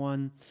for this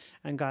one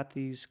and got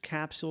these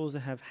capsules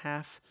that have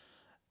half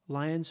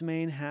lion's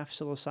mane, half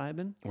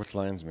psilocybin. What's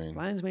lion's mane?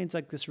 Lion's mane is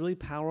like this really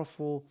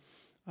powerful,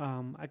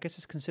 I guess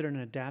it's considered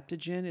an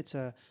adaptogen. It's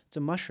a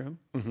mushroom.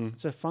 Mm-hmm.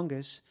 It's a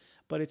fungus,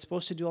 but it's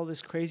supposed to do all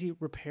this crazy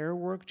repair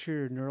work to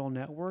your neural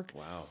network.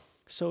 Wow.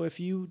 So if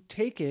you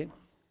take it,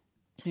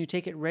 and you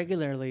take it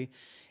regularly,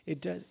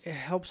 it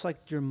helps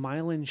like your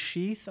myelin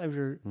sheath of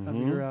your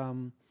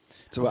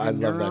So I love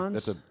that.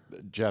 neurons. That's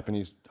a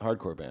Japanese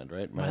hardcore band,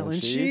 right?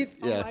 Myelin sheath?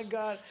 Yes. Oh my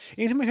god!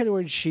 Anytime I hear the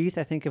word sheath,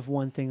 I think of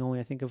one thing only.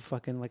 I think of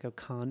fucking like a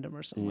condom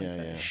or something like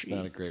that. Yeah. It's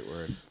not a great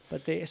word.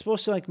 But it's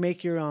supposed to like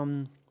make your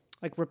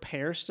like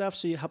repair stuff,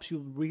 so it helps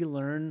you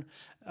relearn,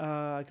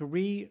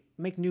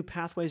 make new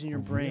pathways in your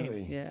brain.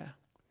 Really? Yeah.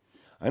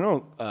 I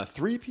know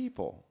 3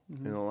 people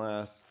in the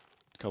last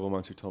couple of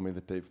months who told me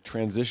that they've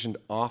transitioned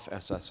off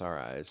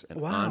SSRIs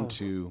and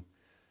onto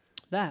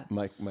That.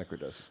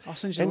 microdoses. I'll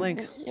send you the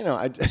link. You know,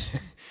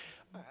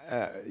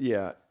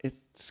 it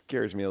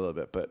scares me a little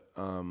bit, but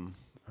I'm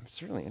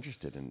certainly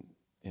interested in.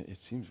 It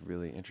seems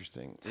really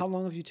interesting. How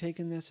long have you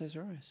taken the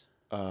SSRIs?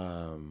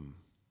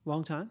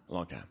 Long time. A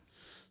long time.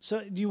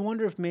 So do you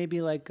wonder if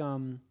maybe like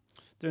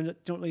they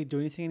don't really do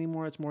anything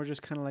anymore? It's more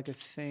just kind of like a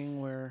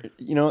thing where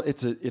You know,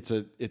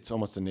 it's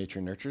almost a nature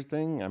nurture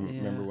thing. I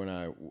remember when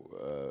I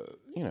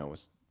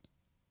was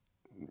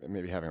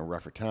maybe having a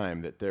rougher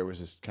time, that there was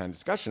this kind of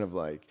discussion of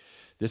like,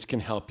 this can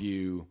help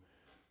you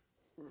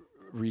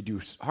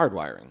reduce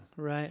hardwiring.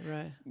 right.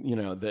 You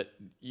know, that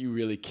you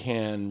really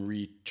can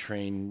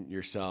retrain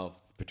yourself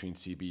between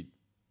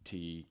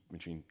CBT,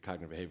 between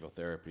cognitive behavioral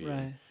therapy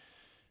Right.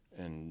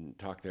 and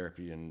talk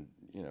therapy and,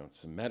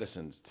 some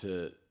medicines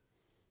to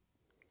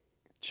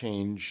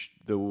change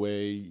the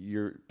way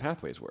your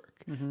pathways work.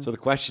 Mm-hmm. So the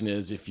question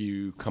is, if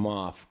you come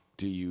off,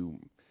 can you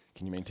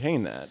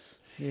maintain that?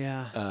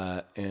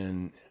 Yeah.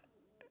 And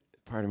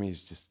part of me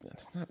is just,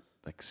 it's not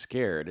like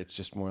scared. It's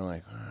just more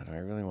like, do I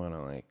really want to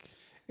like,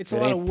 It's a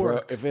lot of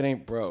work. if it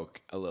ain't broke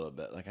a little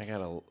bit, like I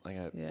got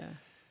Yeah.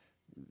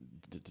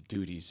 the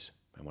duties.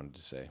 I wanted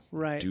to say,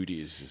 Right.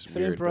 Duties is If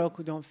weird. it ain't broke,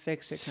 we don't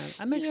fix it.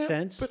 That makes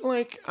sense. But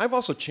like, I've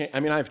also changed. I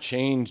mean, I've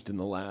changed in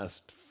the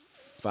last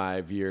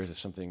 5 years. If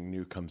something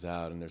new comes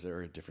out and there's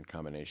a different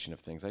combination of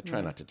things, I try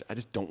not to. I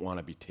just don't want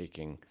to be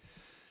taking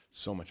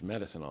so much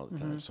medicine all the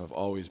time. So I've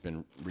always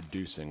been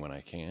reducing when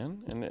I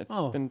can, and it's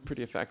been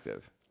pretty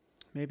effective.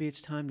 Maybe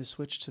it's time to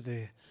switch to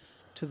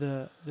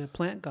the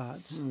plant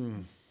gods.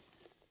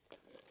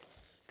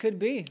 Could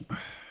be.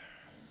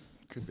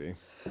 Could be.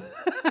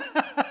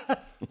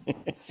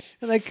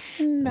 Like,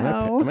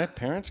 no. Are my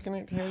parents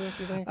going to hear this,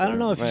 you think? I don't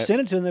know. If you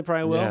send it to them, they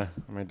probably will. Yeah,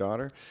 my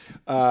daughter.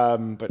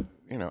 But,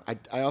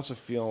 I also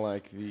feel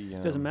like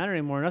It doesn't matter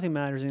anymore. Nothing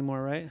matters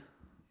anymore, right?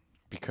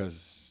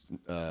 Because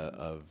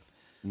of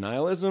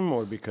nihilism,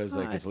 or because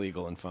it's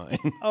legal and fine?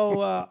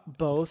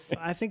 Both.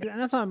 I think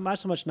that's not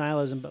so much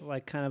nihilism, but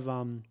like kind of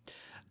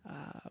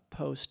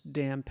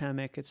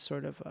post-pandemic. It's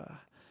sort of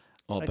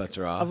All bets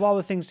are off. Of all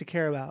the things to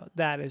care about,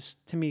 that is,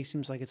 to me,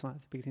 seems like it's not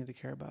the big thing to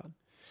care about.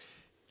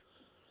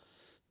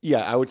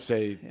 Yeah, I would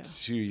say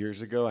 2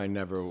 years ago, I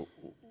never,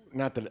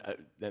 not that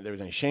there was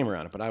any shame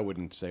around it, but I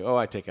wouldn't say,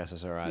 I take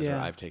SSRIs or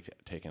I've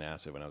taken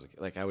acid when I was a kid.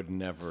 Like, I would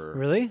never.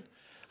 Really?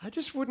 I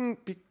just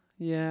wouldn't be.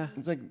 Yeah.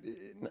 It's like,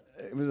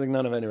 it was like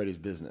none of anybody's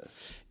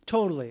business.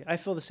 Totally. I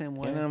feel the same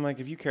way. And I'm like,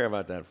 if you care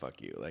about that,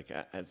 fuck you. Like,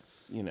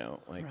 it's,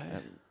 like.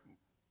 Right.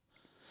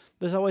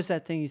 There's always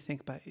that thing you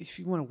think about. If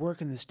you want to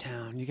work in this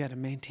town, you got to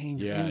maintain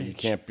your Yeah,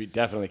 image. you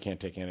definitely can't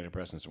take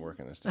antidepressants and work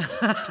in this town.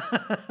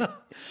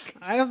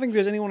 I don't think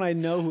there's anyone I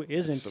know who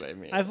isn't. That's what I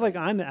mean. I feel like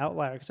I'm the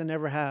outlier because I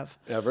never have.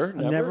 Ever? I've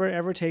never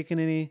ever taken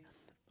any.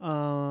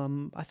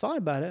 I thought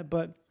about it,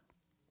 but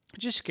it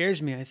just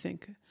scares me, I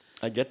think.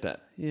 I get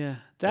that. Yeah,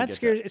 get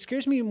scares. It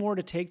scares me more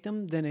to take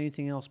them than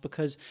anything else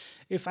because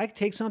if I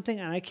take something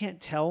and I can't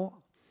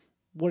tell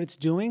what it's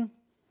doing,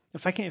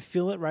 if I can't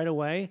feel it right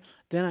away,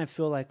 then I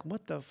feel like,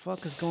 what the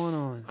fuck is going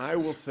on? I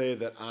will say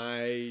that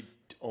I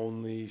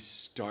only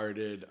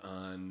started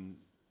on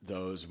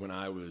those when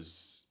I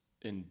was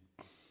in.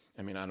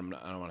 I mean, I don't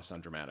want to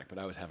sound dramatic, but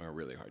I was having a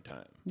really hard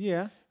time,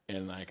 Yeah,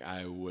 and like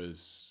I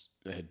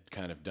had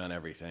kind of done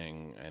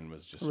everything and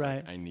was just Right.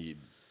 like, I need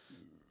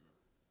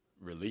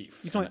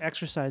relief. you can only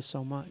exercise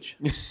so much.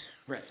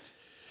 Right.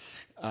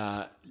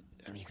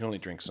 I mean, you can only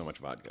drink so much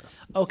vodka.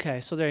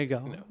 Okay, so there you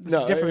go. It's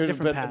No, a different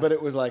but, path. but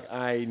it was like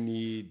I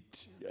need,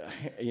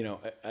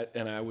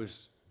 and I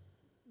was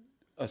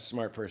a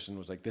smart person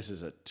was like, this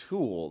is a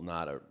tool,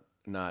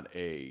 not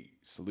a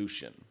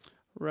solution.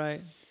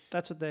 Right.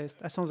 That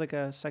sounds like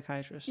a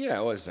psychiatrist. Yeah,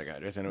 I was a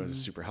psychiatrist, and it was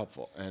super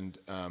helpful, and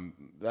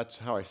that's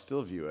how I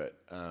still view it.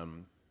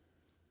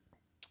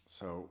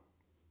 So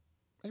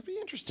it'd be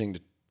interesting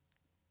to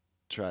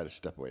try to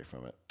step away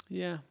from it.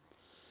 Yeah.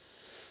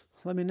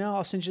 Let me know.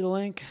 I'll send you the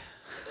link.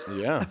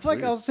 Yeah, I feel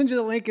like I'll send you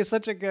the link. It's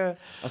such a good.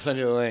 I'll send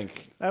you the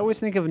link. I always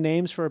think of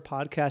names for a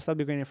podcast. That'd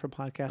be great name for a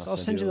podcast. I'll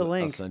send you the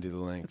link. I'll send you the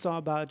link. It's all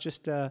about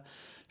just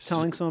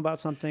telling someone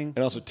about something.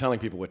 And also telling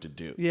people what to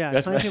do. Yeah,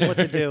 telling people what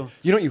to do.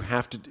 You know what you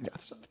have to do?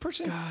 The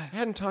person I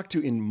hadn't talked to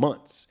in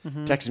months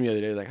texted me the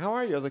other day, like, how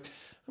are you? I was like,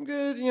 I'm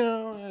good,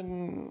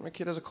 and my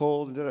kid has a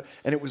cold.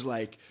 And it was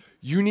like,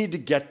 you need to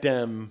get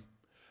them.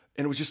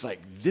 And it was just like,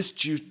 this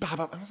juice, blah,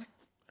 blah. I was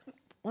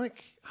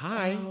like,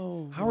 hi,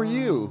 how are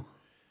you?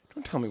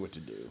 Don't tell me what to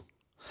do.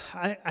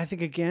 I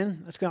think,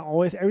 again, it's going to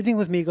always, everything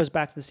with me goes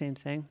back to the same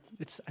thing.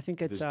 I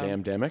think it's This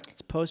damn-demic?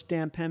 It's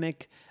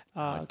post-dampemic.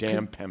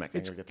 Damn-pemic. I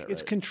gotta get that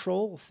It's right.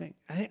 control thing.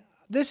 I think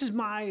this is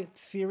my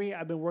theory.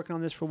 I've been working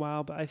on this for a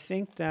while, but I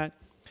think that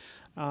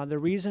the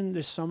reason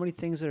there's so many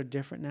things that are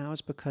different now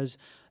is because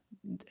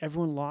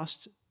everyone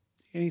lost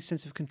any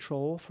sense of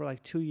control for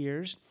like 2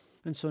 years.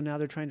 And so now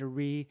they're trying to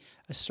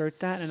reassert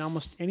that in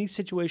almost any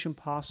situation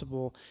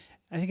possible.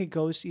 I think it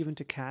goes even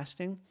to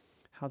casting,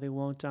 how they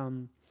won't,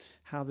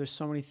 how there's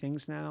so many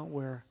things now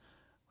where,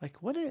 like,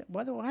 why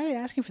are they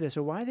asking for this,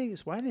 or why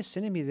are they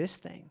sending me this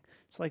thing?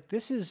 It's like,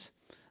 this is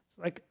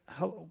like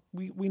how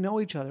we know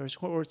each other,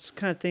 or it's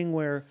kind of thing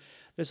where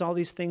there's all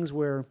these things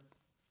where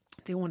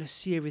they want to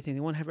see everything. They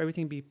want to have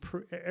everything be.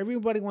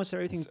 Everybody wants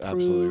everything That's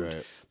proved absolutely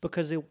right.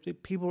 because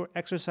people are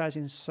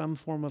exercising some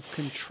form of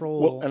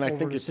control Well, and I over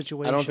think the it's.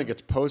 situation. I don't think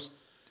it's post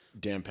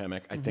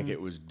damn-pemic. I think it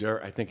was.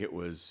 I think it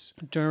was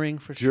during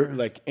for sure.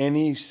 like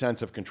any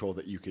sense of control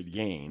that you could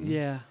gain.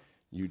 Yeah.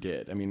 You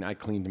did. I mean, I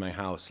cleaned my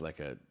house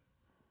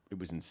it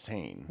was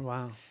insane.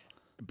 Wow.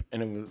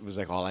 And it was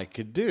like all I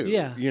could do.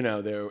 Yeah.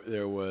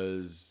 There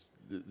was,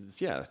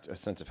 a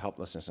sense of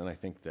helplessness. And I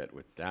think that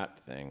with that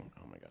thing,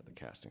 oh my God, the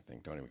casting thing,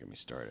 don't even get me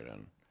started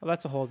on Well,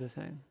 that's a whole other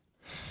thing.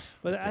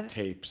 But the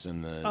tapes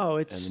and the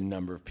it's- and the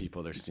number of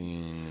people they're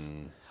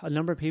seeing. a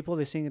number of people,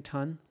 they're seeing a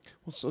ton.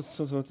 Well,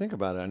 so think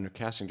about it. A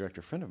casting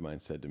director friend of mine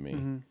said to me,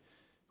 Mm-hmm.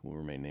 who will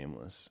remain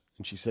nameless,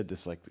 and she said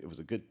this like it was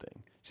a good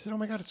thing. She said, "Oh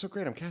my God, it's so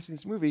great! I'm casting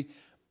this movie.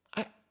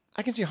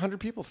 I can see 100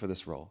 people for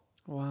this role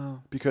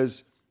Wow.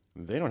 because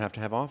they don't have to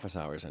have office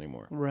hours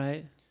anymore.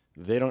 Right.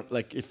 They don't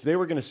like if they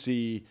were going to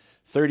see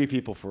 30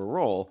 people for a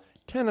role,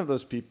 10 of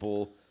those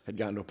people had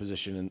gotten to a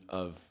position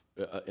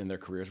in their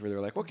careers where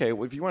they're like, okay,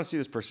 well, if you want to see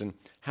this person,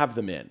 have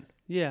them in.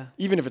 Yeah.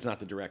 Even if it's not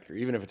the director,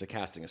 even if it's a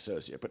casting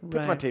associate, but put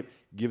them on Right. tape,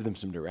 give them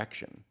some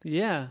direction.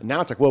 Yeah. And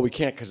now it's like, well, we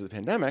can't because of the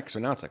pandemic. So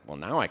now it's like, well,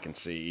 now I can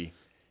see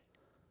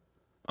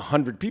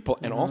 100 people.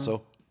 And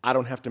also, I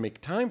don't have to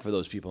make time for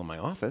those people in my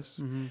office.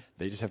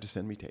 They just have to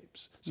send me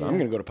tapes. So I'm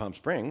going to go to Palm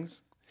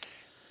Springs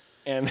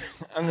and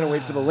I'm going to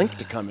wait for the link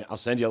to come in. I'll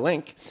send you a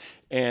link.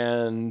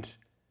 And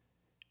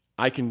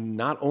I can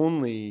not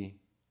only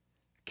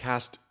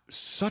cast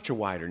such a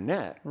wider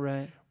net,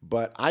 Right.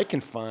 but I can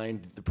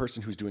find the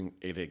person who's doing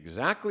it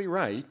exactly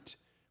right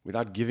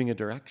without giving a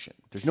direction.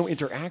 There's no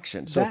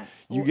interaction. So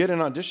you get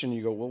an audition,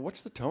 you go, well,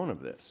 what's the tone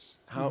of this?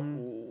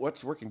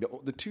 What's working?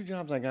 The 2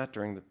 jobs I got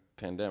during the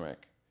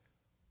pandemic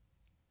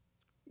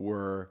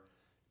were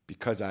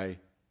because I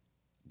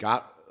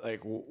got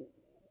like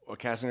a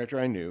casting director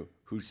I knew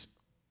who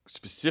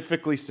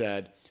specifically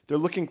said, they're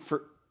looking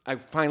for, I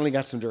finally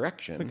got some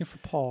direction. Looking for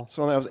Paul.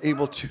 So I was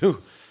able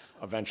to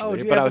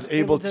eventually, Oh, but I was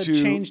able able to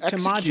to change, to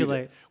execute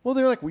modulate. it. Well,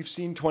 they're like, we've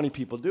seen 20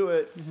 people do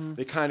it.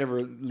 They kind of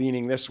are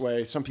leaning this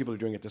way. Some people are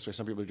doing it this way.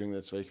 Some people are doing it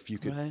this way. If you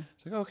could, Right.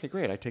 it's like, okay,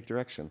 great. I take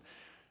direction.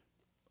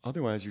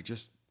 Otherwise, you're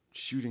just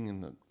shooting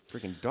in the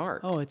freaking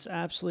dark. Oh, it's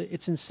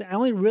insane. I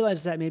only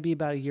realized that maybe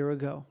about a year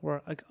ago,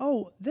 where like,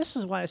 oh, this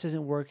is why this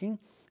isn't working.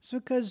 It's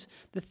because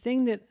the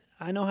thing that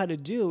I know how to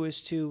do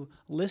is to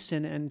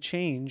listen and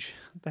change.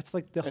 That's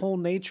like the whole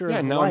nature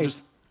of now life. I'm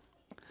just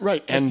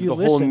Right, and you the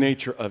whole listen.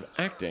 nature of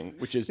acting,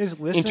 which is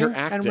listening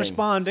interacting and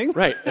responding.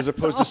 right, as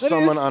opposed to all it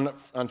someone is.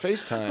 on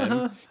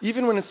FaceTime.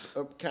 Even when it's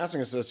a casting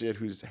associate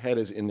whose head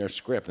is in their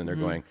script and they're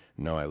going,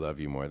 "No, I love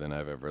you more than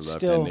I've ever loved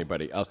Still.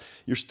 anybody else."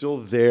 You're still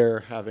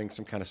there having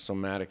some kind of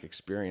somatic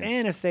experience.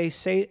 And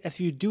if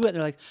you do it,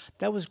 they're like,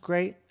 "That was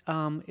great.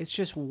 It's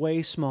just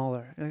way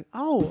smaller." And like,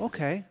 oh,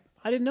 okay.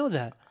 I didn't know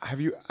that.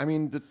 I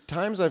mean, the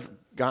times I've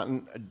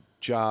gotten a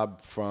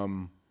job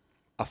from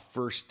a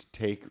first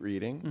take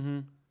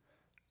reading,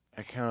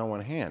 I count on one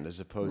hand as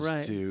opposed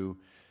Right. to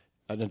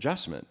an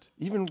adjustment,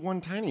 even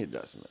one tiny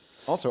adjustment.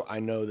 Also,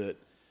 I know that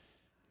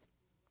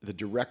the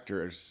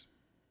directors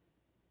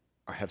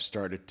have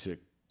started to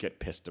get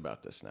pissed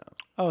about this now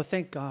Oh,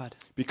 thank God.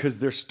 because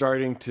they're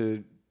starting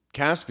to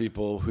cast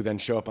people who then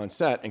show up on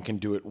set and can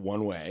do it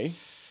one way,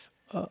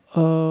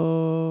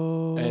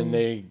 Oh. and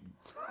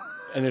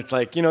it's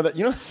like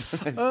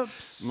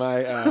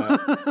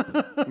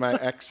my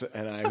ex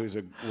and I, who's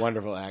a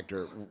wonderful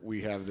actor,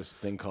 we have this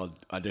thing called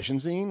audition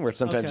scene where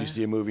sometimes Okay. you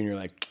see a movie and you're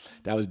like,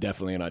 that was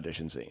definitely an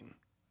audition scene.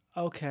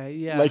 Okay,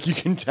 yeah. Like you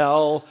can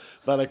tell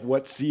by like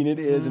what scene it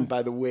is and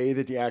by the way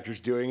that the actor's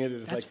doing it.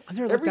 It's That's- like I've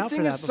never looked out for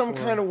everything that is some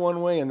before. kind of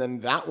one way, and then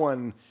that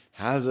one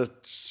has a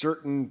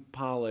certain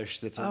polish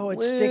that's Oh, a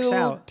it sticks little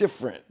out.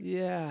 different.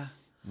 yeah.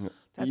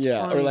 That's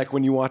Yeah, funny. or like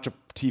when you watch a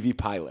TV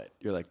pilot,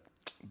 you're like,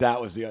 that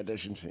was the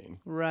audition scene.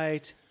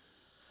 Right.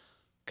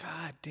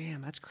 God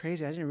damn, that's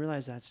crazy. I didn't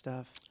realize that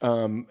stuff.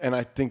 And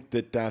I think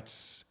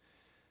that's,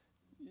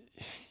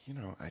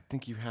 I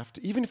think you have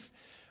to, even if,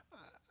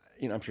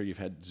 I'm sure you've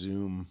had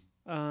Zoom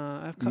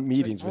I've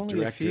meetings with only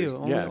directors. A few.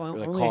 Only, yeah, only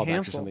like a callbacks or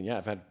handful. something. Yeah,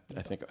 I've had,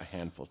 I think, a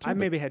handful too. I but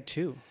maybe had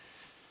two.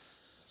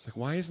 it's like,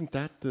 why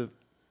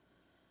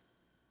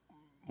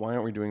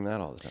aren't we doing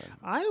that all the time?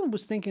 I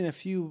was thinking a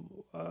few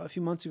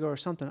months ago or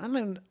something. I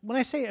mean, when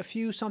I say a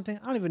few something,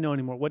 I don't even know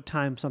anymore what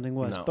time something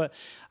was. No. But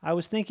I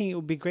was thinking it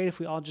would be great if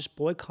we all just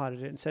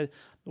boycotted it and said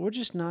we're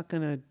just not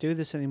going to do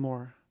this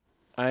anymore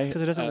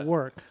because it doesn't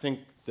work. I think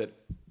that,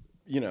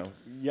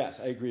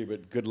 yes, I agree,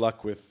 but good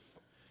luck with.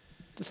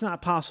 It's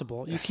not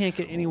possible. You can't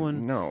get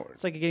anyone. No.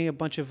 It's like getting a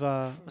bunch of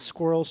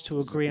squirrels to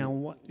agree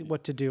on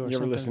what to do or You ever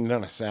something. listened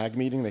on a SAG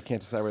meeting? They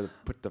can't decide where to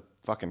put the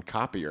fucking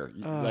copier.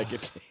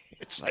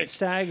 It's like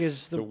SAG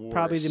is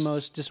probably the worst.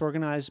 most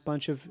disorganized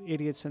bunch of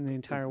idiots in the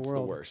entire it's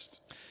world. the worst.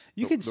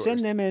 You could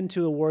send them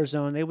into a war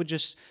zone. They would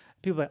just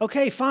people would be like,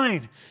 okay,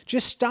 fine,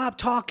 just stop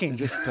talking.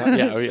 Just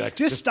like,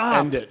 Just stop.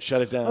 End it.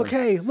 Shut it down.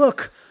 Okay,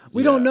 look,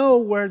 we don't Yeah. know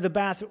where the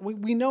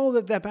bathroom. We know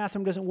that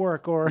bathroom doesn't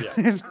work, or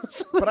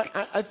But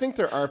I think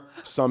there are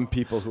some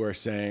people who are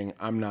saying,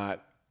 I'm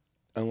not,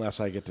 unless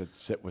I get to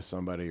sit with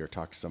somebody or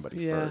talk to somebody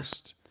Yeah.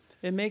 first.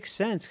 it makes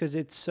sense because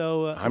it's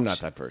so. I'm not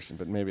that person,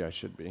 but maybe I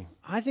should be.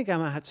 I think I'm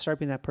gonna have to start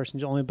being that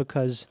person only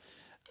because,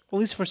 at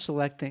least for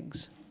select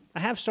things, I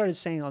have started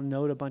saying I'll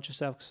no to a bunch of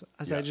stuff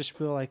 'cause I Yeah. just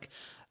feel like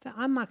that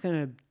I'm not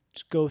gonna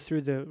just go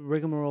through the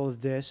rigmarole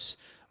of this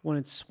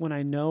when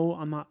I know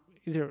I'm not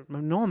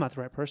I'm not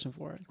the right person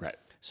for it. Right.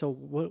 So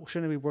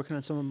shouldn't I be working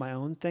on some of my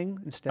own thing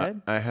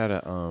instead? I had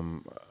a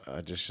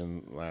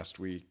audition last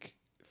week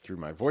through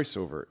my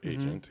voiceover Mm-hmm.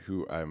 agent,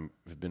 who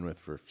I've been with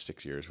for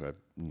 6 years, who I've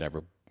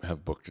never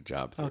have booked a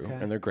job through, Okay.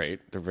 and they're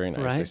great. They're very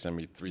nice. Right. They send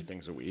me 3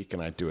 things a week,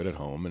 and I do it at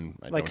home, and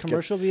I Like don't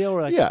commercial VO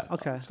or like yeah,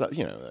 okay. stuff,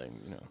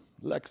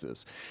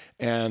 Lexus,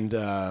 and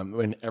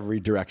when every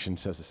direction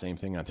says the same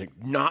thing, I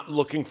think not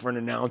looking for an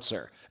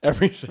announcer.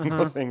 Every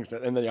single thing,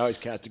 and then you always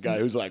cast a guy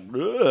who's like,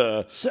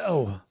 ugh.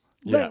 So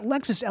Yeah.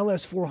 Lexus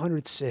LS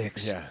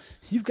 406. Yeah.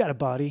 You've got a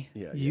body.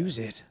 Yeah, Use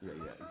it. Yeah,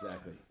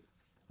 exactly.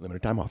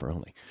 Limited time offer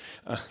only.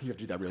 You have to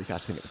do that really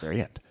fast thing at the very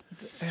end.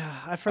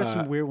 Yeah, I've heard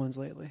some weird ones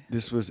lately.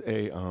 This was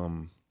a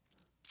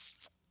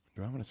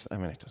do I want to say? I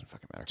mean, it doesn't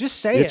fucking matter. Just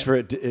say it's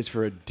it. It's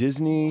for a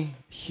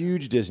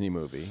huge Disney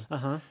movie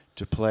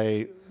to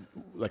play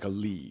like a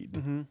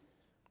lead,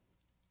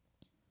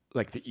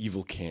 like the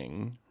evil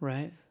king,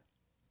 Right.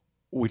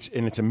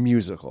 and it's a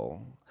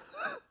musical.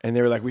 And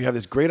they were like, "We have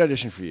this great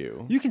audition for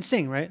you." You can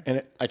sing, right?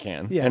 And I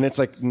can. Yeah. And it's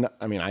like,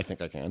 I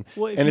think I can.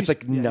 Well, if and you- it's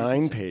like yeah, you can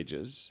 9 sing.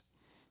 pages,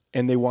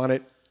 and they want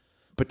it,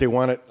 but they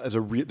want it as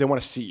they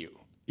want to see you,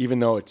 even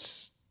though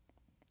it's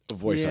a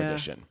voice Yeah.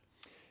 audition.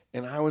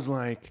 And I was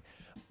like,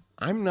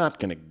 I'm not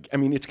gonna. I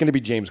mean, it's gonna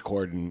be James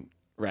Corden,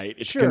 right?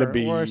 It's Sure, gonna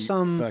be or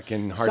some-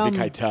 fucking Harvey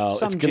Keitel.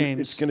 some James.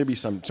 It's gonna be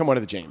some one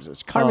of the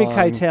Jameses. Harvey Khan.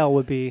 Keitel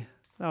would be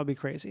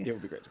crazy. It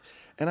would be great.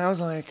 And I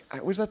was like,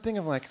 it was that thing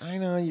of like, I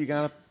know you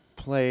gotta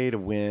play to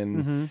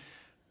win,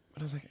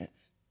 but I was like,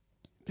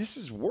 this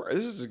is work.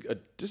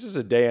 This is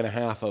a day and a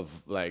half of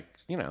like,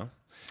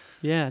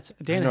 Yeah, it's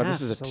a day and a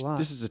half. It's a lot.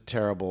 This is a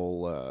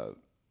terrible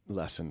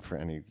lesson for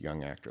any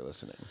young actor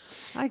listening.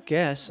 I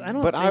guess. I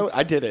don't But think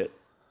I did it.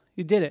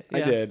 you did it. I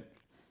yeah. did.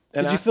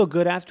 And Did you feel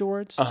good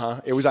afterwards?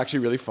 It was actually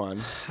really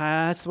fun.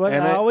 That's what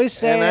And I always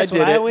say. And That's I did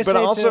what I it. always But say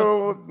too.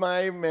 also,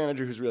 my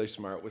manager, who's really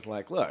smart, was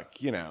like, "Look,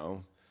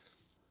 no,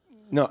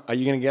 are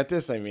you going to get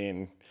this? I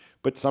mean,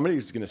 but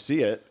somebody's going to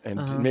see it,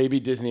 and maybe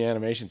Disney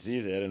Animation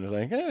sees it, and is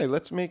like, hey,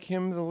 let's make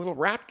him the little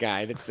rat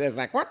guy that says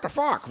like, what the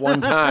fuck, one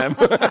time."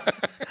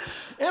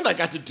 And I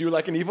got to do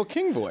like an evil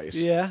king voice.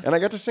 Yeah. And I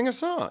got to sing a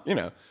song, you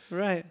know.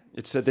 Right.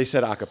 They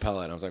said a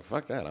cappella, and I was like,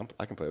 fuck that.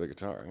 I can play the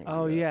guitar. I can do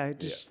Oh, that. yeah.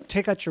 Just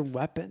take out your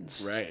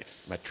weapons. Right.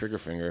 My trigger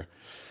finger.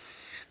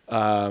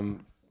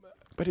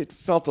 But it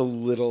felt a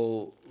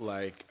little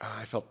like,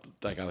 I felt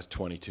like I was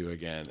 22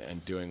 again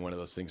and doing one of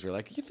those things where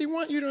like, if they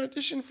want you to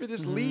audition for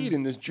this lead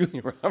in this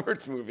Julia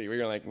Roberts movie, where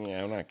you're like,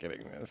 yeah, I'm not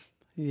getting this.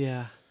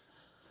 Yeah.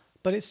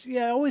 But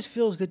it always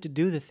feels good to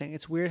do the thing.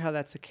 It's weird how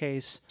that's the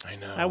case. I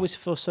know. I always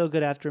feel so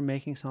good after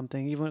making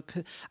something.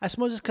 I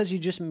suppose it's because you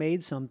just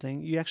made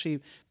something.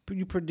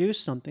 You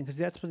produced something, because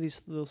that's what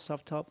these little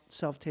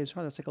self-tapes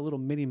are. That's like a little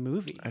mini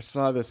movie. I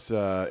saw this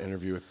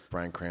interview with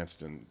Bryan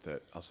Cranston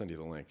that I'll send you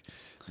the link.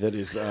 That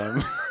is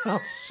I'll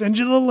send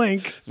you the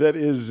link. that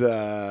is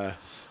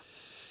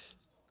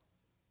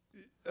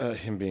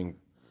him being,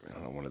 I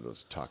don't know, one of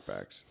those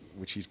talkbacks,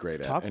 which he's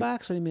great at.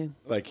 Talkbacks? What do you mean?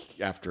 Like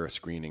after a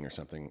screening or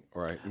something,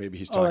 or maybe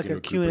he's Oh, talking like to a a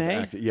group Q&A?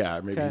 of actors. Yeah,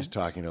 maybe Okay. he's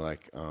talking to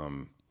like a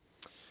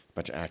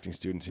bunch of acting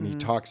students, and he Mm-hmm.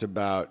 talks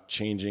about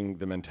changing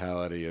the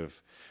mentality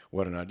of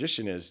what an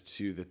audition is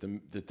to that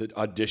the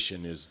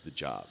audition is the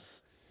job,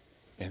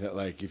 and that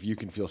like if you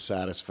can feel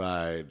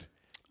satisfied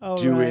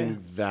doing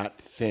right. that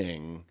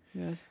thing,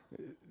 Yeah.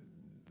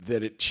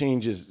 that it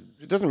changes.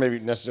 It doesn't maybe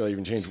necessarily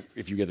even change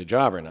if you get the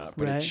job or not,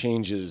 but Right. it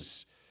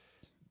changes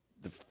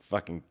the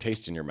fucking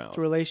taste in your mouth.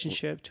 The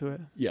relationship to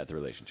it. Yeah, the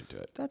relationship to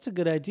it. That's a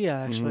good idea,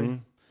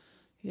 actually.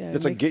 Yeah.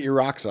 It's like get your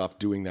rocks off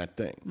doing that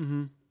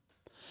thing.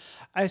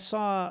 I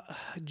saw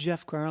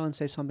Jeff Garland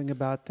say something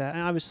about that.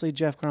 And obviously,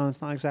 Jeff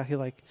Garland's not exactly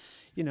like,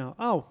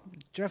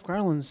 Jeff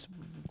Garland's,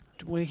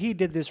 when he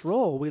did this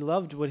role, we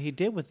loved what he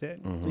did with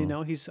it. You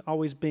know, he's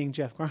always being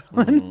Jeff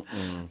Garland.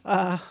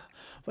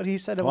 But he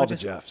said All the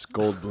Jeffs,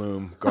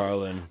 Goldblum,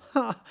 Garland,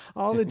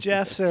 all the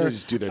Jeffs they are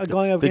just do their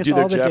going up they against do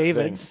their all the Jeff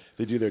Davids. thing.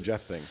 They do their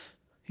Jeff thing.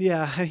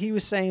 Yeah, and he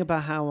was saying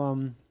about how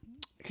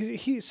because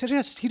he said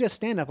he does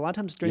stand up a lot of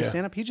times during Yeah.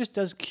 stand up. He just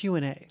does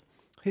Q&A.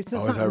 It's Oh,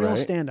 not is that real right?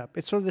 stand up.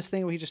 It's sort of this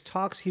thing where he just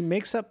talks. He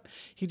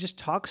just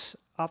talks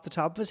off the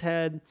top of his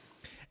head,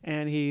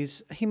 and he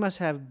must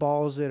have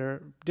balls that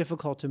are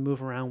difficult to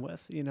move around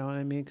with. You know what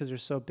I mean? Because they're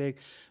so big.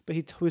 But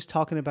he was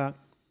talking about.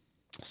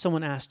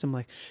 Someone asked him,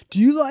 like, do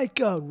you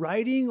like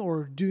writing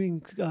or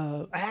doing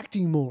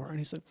acting more? And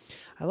he said,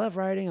 I love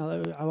writing.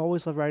 I've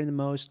always loved writing the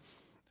most.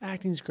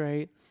 Acting's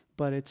great,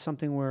 but it's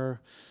something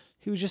where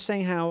he was just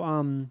saying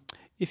how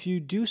if you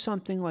do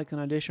something like an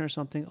audition or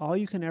something, all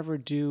you can ever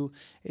do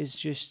is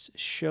just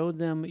show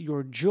them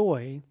your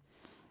joy,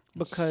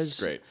 because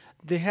great.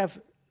 they have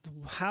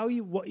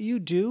what you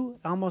do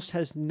almost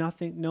has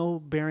no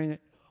bearing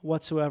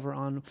whatsoever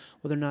on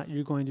whether or not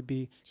you're going to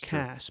be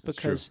cast,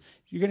 because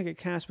you're going to get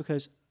cast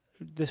because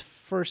the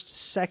first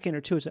second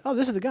or two is, oh,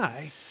 this is the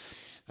guy.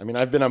 I mean,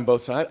 I've been on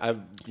both sides.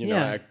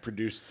 Yeah. I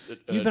produced.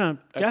 You've been on,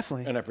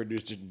 definitely. And I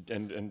produced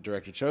and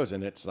directed shows,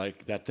 and it's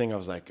like that thing. I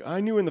was like, I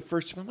knew in the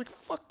first. I'm like,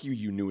 fuck you.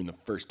 You knew in the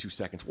first 2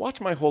 seconds.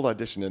 Watch my whole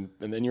audition,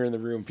 and then you're in the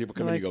room. People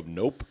come in, and you go,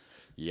 nope,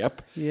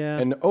 yep, Yeah.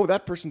 And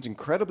that person's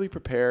incredibly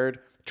prepared,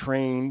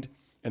 trained,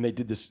 and they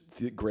did this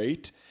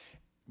great.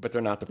 But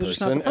they're not the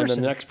just not person. the And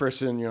person. the next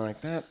person, you're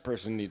like, that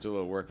person needs a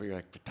little work. But you're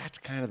like, but that's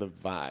kind of the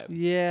vibe.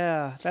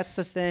 Yeah, that's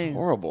the thing.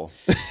 Horrible.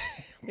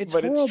 It's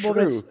but horrible, it's true.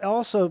 but it's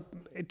also,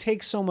 it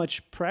takes so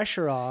much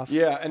pressure off.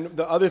 Yeah, and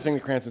the other thing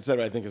that Cranston said,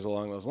 I think, is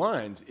along those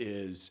lines,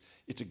 is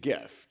it's a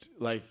gift,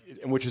 like,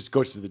 which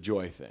goes to the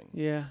joy thing.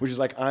 Yeah. Which is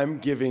like, I'm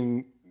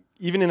giving,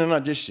 even in an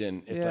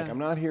audition, it's Yeah. like, I'm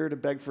not here to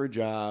beg for a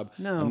job.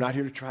 No. I'm not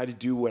here to try to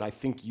do what I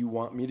think you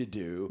want me to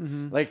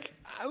do. Like,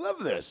 I love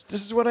this.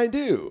 This is what I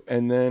do.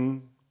 And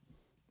then,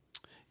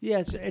 Yeah,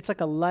 it's like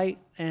a light,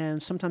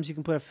 and sometimes you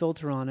can put a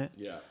filter on it.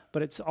 Yeah.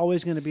 But it's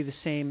always going to be the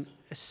same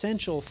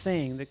essential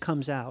thing that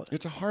comes out.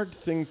 it's a hard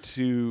thing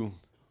to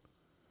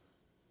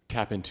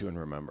tap into and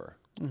remember.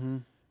 Mm-hmm.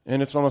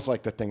 And it's almost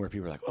like that thing where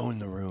people are like, own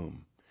the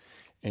room.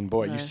 And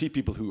boy, you Right. see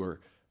people who are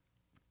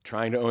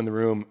trying to own the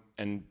room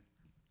and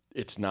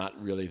it's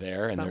not really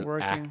there, and Not they're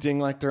working. acting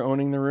like they're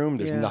owning the room.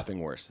 There's Yeah. nothing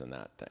worse than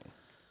that thing,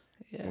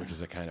 Yeah. which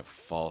is a kind of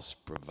false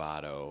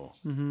bravado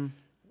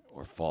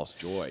or false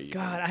joy. even.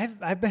 God,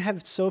 I've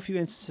had so few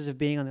instances of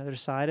being on the other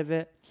side of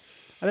it.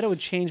 I bet it would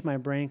change my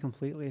brain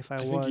completely if I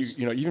I was. think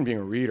even being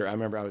a reader. I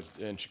remember I was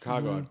in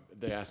Chicago.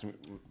 They asked me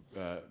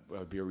I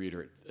would be a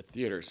reader at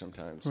theaters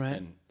sometimes, Right.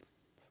 and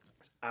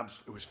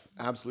it was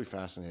absolutely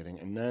fascinating.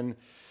 And then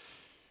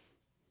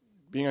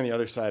being on the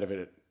other side of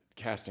it,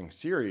 casting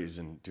series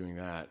and doing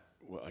that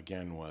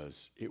again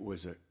as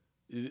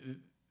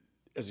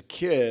a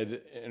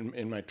kid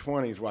in my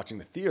 20s, watching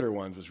the theater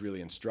ones was really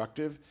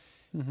instructive.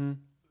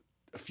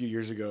 A few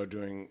years ago,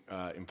 doing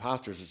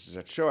Imposters, which is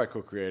that show I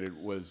co-created,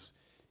 it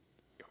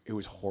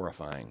was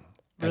horrifying.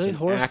 As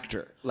Really? an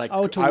actor, like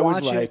Oh, to I was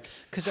watch it, like,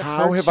 'cause it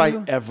how hurts have you?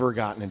 I ever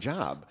gotten a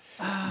job?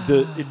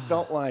 It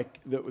felt like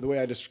the way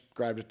I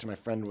described it to my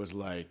friend was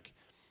like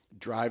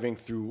driving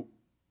through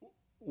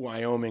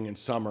Wyoming in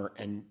summer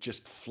and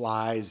just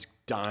flies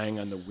dying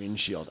on the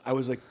windshield. I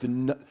was like,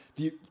 the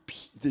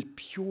the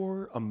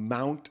pure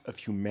amount of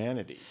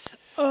humanity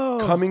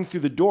coming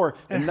through the door,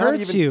 and not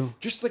hurts even you.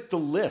 just like the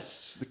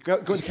lists. The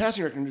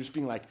casting director just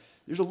being like,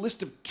 "There's a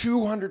list of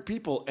 200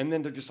 people," and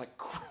then they're just like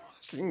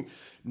crossing.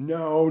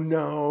 No.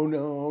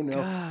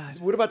 God.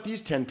 What about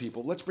these 10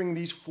 people? Let's bring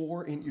these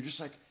 4 in. You're just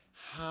like,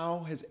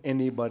 how has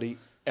anybody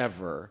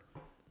ever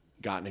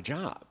gotten a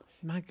job?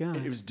 My God.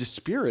 It was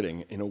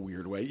dispiriting in a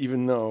weird way,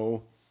 even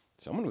though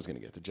someone was going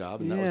to get the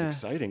job, and that was Yeah.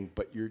 exciting.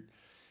 But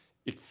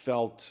it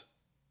felt,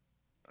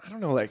 I don't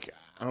know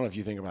if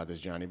you think about this,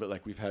 Johnny, but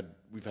like we've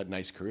had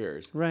nice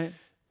careers. Right.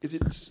 Is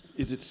it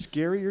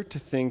scarier to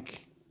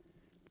think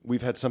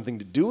we've had something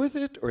to do with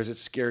it, or is it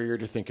scarier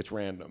to think it's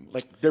random?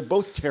 Like, they're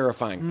both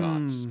terrifying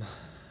thoughts.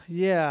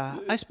 Yeah.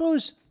 I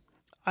suppose,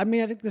 I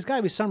think there's got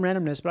to be some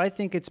randomness, but I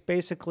think it's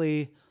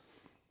basically,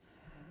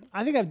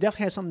 I think I've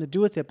definitely had something to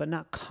do with it, but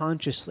not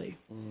consciously.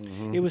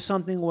 It was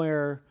something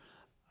where,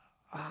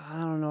 I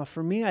don't know,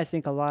 for me, I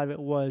think a lot of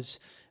it was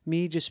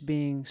me just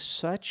being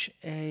such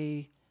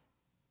a,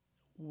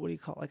 what do you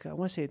call it? Like, I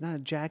want to say not a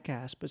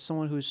jackass, but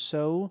someone who's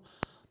so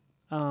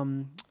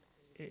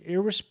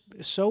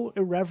so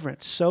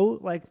irreverent, so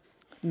like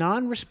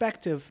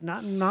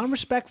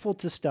non-respectful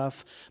to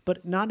stuff,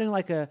 but not in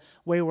like a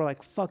way where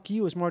like fuck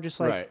you. It's more just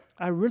like Right.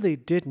 I really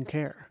didn't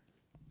care.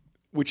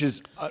 Which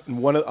is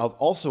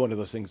also one of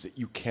those things that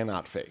you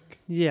cannot fake.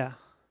 Yeah,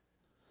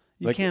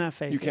 you cannot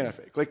fake. You it. cannot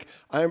fake. Like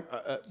I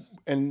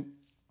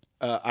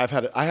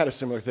had a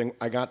similar thing.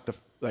 I got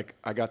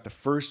the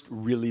first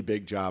really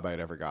big job I'd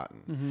ever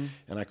gotten,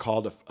 and I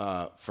called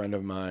a friend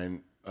of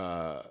mine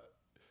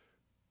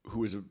who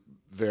was a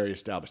very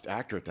established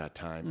actor at that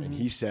time, and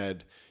he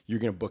said, "You're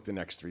going to book the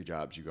next 3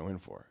 jobs you go in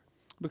for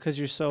because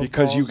you're so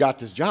because you balls- got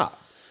this job.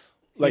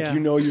 Like Yeah.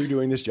 you're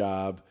doing this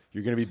job.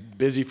 You're going to be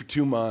busy for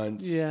 2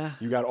 months. Yeah.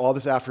 You got all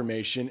this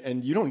affirmation,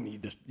 and you don't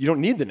need this. You don't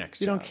need the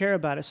next You job. don't care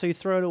about it, so you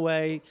throw it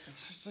away.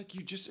 It's just like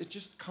it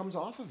just comes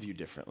off of you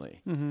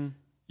differently.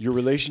 Your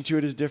relation to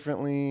it is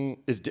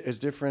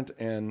different,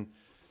 and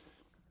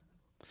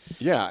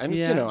yeah, and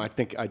Yeah.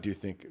 It's, I do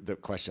think the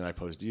question I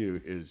posed to you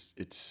is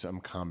it's some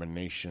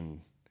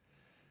combination.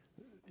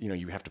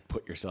 You have to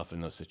put yourself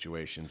in those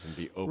situations and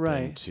be open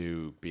Right.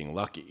 to being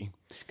lucky.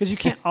 Because you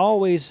can't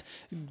always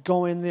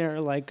go in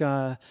there like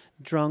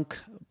drunk,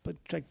 but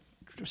like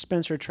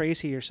Spencer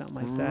Tracy or something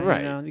like that.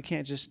 Right. You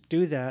can't just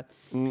do that.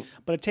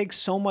 But it takes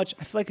so much.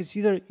 I feel like it's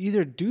either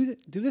do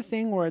the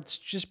thing where it's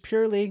just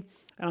purely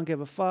I don't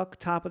give a fuck,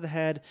 top of the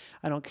head.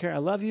 I don't care. I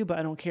love you, but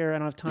I don't care. I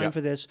don't have time Yeah.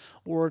 for this.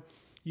 Or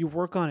you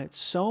work on it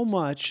so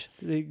much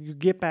that you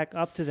get back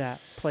up to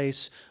that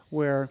place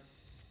where.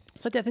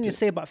 It's like that thing they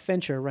say about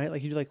Fincher, right?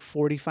 Like you do like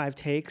 45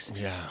 takes.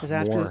 Yeah, Because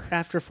more.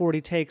 after 40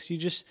 takes,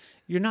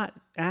 you're not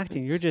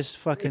acting. You're just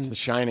fucking. It's the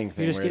Shining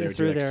thing just where they getting would do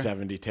through like there.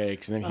 70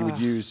 takes, and then he would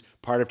use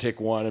part of take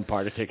 1 and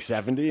part of take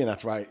 70, and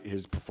that's why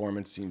his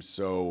performance seems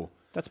so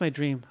That's my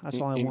dream. That's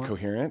all I want.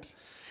 incoherent.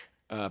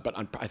 But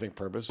I think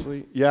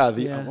purposefully. Yeah.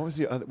 Yeah. What was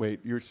the other? Wait,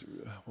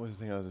 what was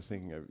the thing I was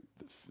thinking of?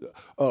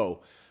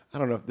 I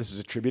don't know if this is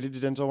attributed to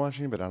Denzel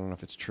Washington, but I don't know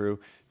if it's true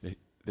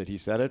that he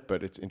said it.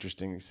 But it's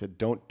interesting. He said,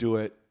 "Don't do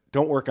it.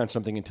 Don't work on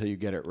something until you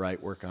get it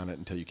right. Work on it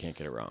until you can't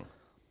get it wrong."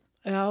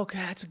 Yeah, okay,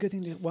 that's a good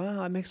thing to.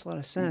 Wow, that makes a lot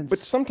of sense. But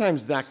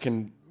sometimes that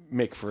can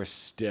make for a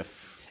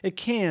stiff. It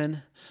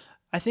can.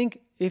 I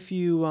think if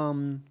you,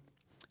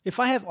 if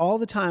I have all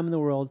the time in the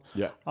world,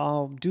 Yeah.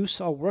 I'll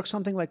work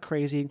something like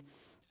crazy,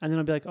 and then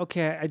I'll be like,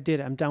 okay, I did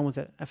it. I'm done with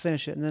it. I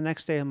finished it. And the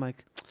next day, I'm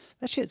like,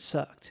 that shit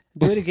sucked.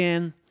 Do it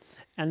again.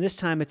 And this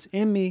time, it's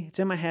in me. It's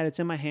in my head. It's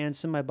in my hands.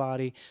 It's in my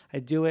body. I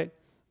do it.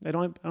 I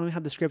don't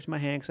have the script in my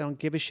hand because I don't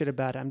give a shit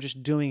about it. I'm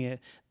just doing it.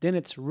 Then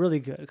it's really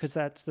good because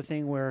that's the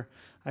thing where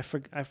I've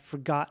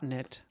forgotten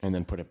it. And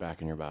then put it back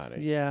in your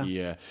body. Yeah.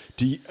 Yeah.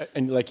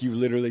 And like you've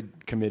literally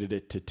committed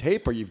it to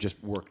tape, or you've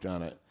just worked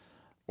on it,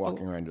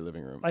 walking around your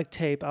living room. Like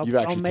tape. You've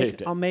actually make,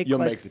 taped it. I'll make. You'll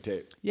like, make the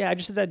tape. Yeah, I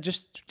just did that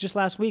just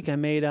last week. I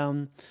made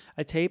a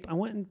tape. I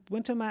went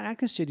to my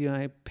acting studio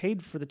and I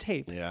paid for the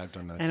tape. Yeah, I've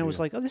done that. And too. it was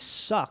like, oh, this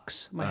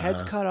sucks. My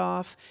head's cut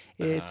off.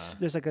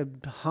 There's like a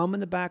hum in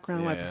the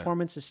background. My Yeah.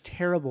 performance is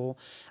terrible.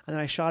 And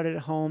then I shot it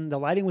at home. The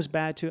lighting was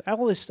bad too.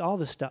 All this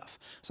stuff.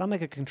 So I'm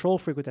like a control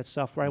freak with that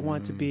stuff where I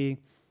want it to be.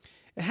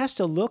 It has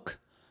to look.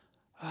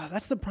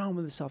 That's the problem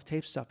with the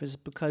self-tape stuff is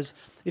because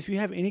if you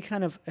have any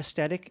kind of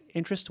aesthetic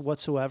interest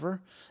whatsoever,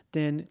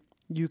 then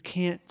you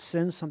can't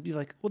send something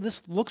like, well,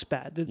 this looks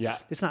bad. Yeah.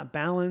 It's not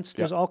balanced.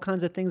 Yeah. There's all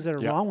kinds of things that are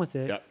Yeah. wrong with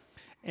it. Yeah.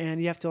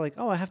 And you have to like,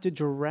 oh, I have to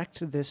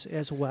direct this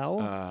as well.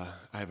 I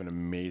have an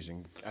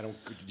amazing. I don't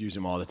use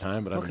him all the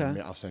time, but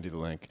Okay. I'll send you the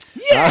link.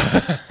 Yeah, I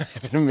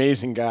have an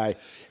amazing guy,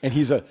 and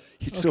he's so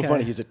Okay.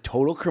 funny. He's a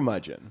total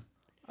curmudgeon,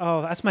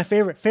 Oh, that's my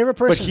favorite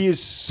person. but he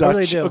is I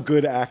really such do. a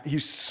good act.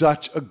 He's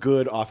such a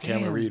good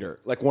off-camera Damn. reader,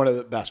 like one of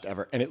the best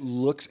ever, and it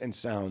looks and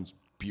sounds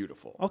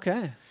beautiful.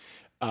 Okay.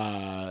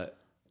 Do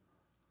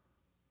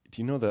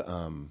you know the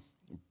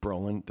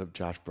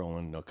Josh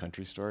Brolin No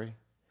Country Story?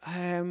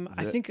 I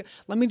think.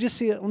 Let me just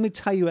see. Let me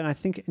tell you, and I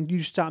think, and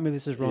you stop me. If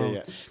this is wrong.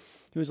 yeah.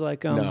 He was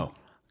like, No.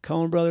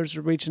 Coen Brothers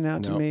are reaching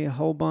out to No. me a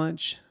whole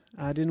bunch.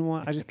 I didn't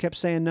want. I just kept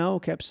saying no.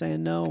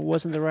 It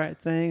wasn't the right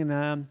thing,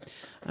 and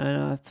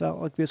I felt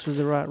like this was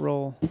the right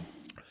role.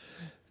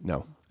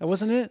 No, That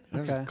wasn't it.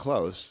 that Okay. was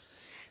close.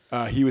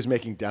 He was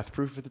making Death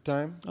Proof at the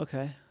time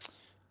Okay.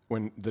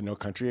 when the No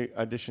Country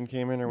audition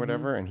came in or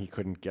whatever, and he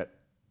couldn't get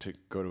to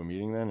go to a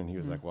meeting then, and he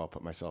was like, "Well, I'll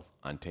put myself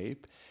on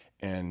tape,"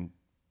 and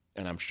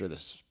I'm sure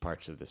this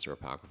parts of this are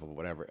apocryphal, but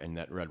whatever. And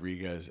that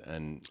Rodriguez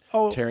and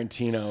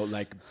Tarantino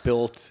like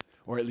built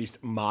or at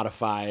least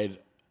modified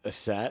a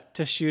set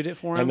To shoot it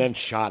for him. and then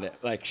shot it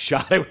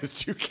with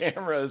 2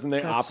 cameras, and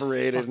they That's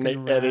operated and they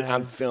fucking edited rad.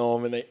 on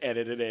film and they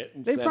edited it.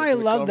 And They sent it probably to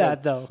the love Coen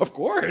that, Brothers. though. Of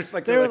course,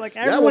 like They they're were like, like,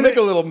 yeah, we'll everyone- make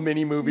a little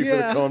mini movie for the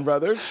Yeah. Coen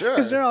Brothers, sure.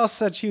 Because they're all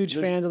such huge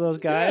fans of those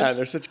guys. Yeah,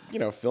 they're such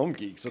film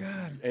geeks. So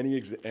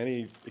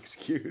any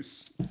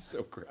excuse, it's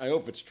so great. I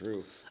hope it's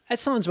true. That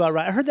sounds about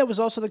right. I heard that was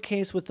also the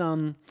case with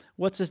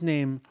what's his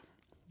name,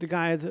 the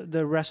guy,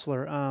 the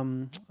wrestler,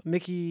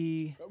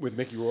 Mickey. With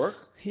Mickey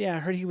Rourke. Yeah, I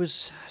heard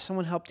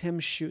someone helped him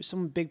shoot.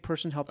 Some big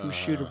person helped him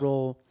shoot a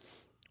role.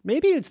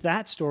 Maybe it's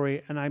that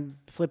story, and I'm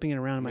flipping it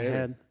around in my Maybe.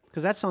 head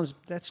because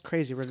that's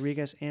crazy.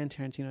 Rodriguez and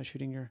Tarantino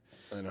shooting your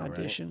I know, right?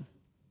 audition.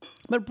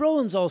 But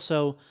Brolin's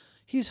also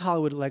he's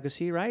Hollywood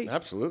legacy, right?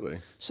 Absolutely.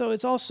 So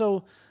it's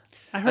also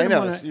I heard I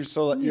know. him on You're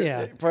so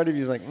yeah. Part of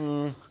you is like,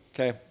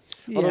 okay.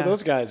 Although Yeah.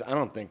 those guys, I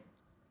don't think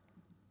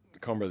the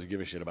Coen Brothers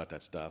give a shit about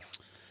that stuff.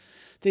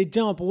 They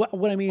don't. But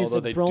what I mean Although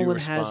is they that do Brolin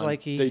respond, has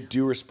like they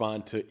do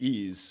respond to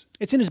ease,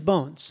 it's in his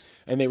bones.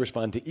 and they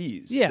respond to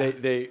ease. Yeah.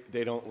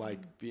 They don't like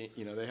being.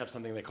 They have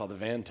something they call the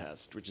van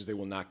test, which is they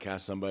will not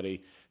cast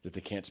somebody that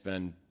they can't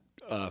spend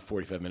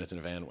 45 minutes in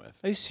a van with.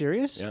 Are you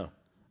serious? Yeah.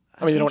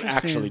 I mean, they don't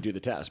interesting. actually do the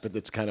test, but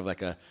it's kind of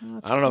like I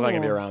don't know if I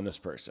can be cool. around this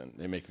person.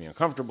 They make me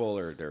uncomfortable,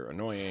 or they're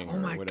annoying, Oh or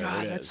my whatever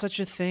god, it that's is. such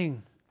a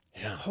thing.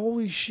 Yeah.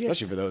 Holy shit.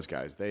 Especially for those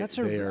guys, they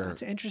are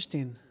That's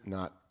interesting.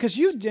 not. Because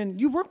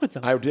you worked with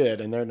them. I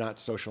did, and they're not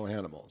social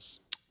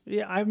animals.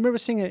 Yeah, I remember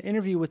seeing an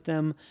interview with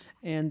them,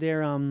 and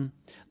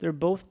they're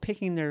both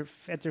picking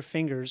at their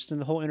fingers in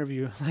the whole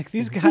interview. Like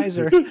these guys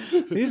are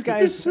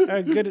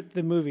good at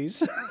the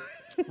movies,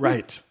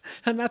 Right.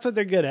 and that's what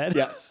they're good at.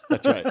 Yes,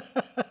 that's right.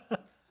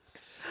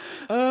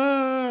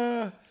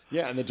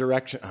 Yeah, and the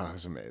direction. Oh, it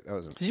was amazing. That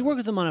was Because you worked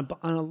with them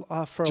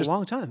for a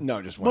long time.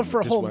 No, just Well, one.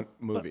 for a just whole one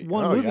movie.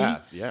 One oh, movie.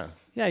 Yeah.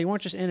 Yeah, you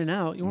weren't just in and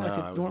out. You weren't No,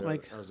 like I you was weren't there.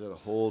 like. I was there the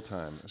whole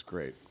time. It was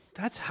great.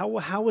 That's how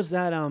was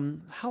that?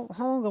 How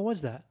long ago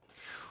was that?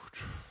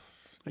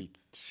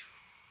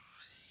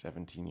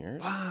 17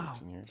 years. Wow.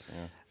 18 years.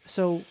 Yeah.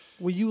 So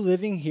were you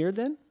living here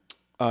then?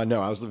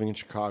 No, I was living in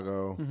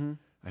Chicago. Mm-hmm.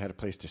 I had a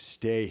place to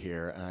stay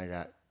here, and I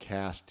got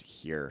cast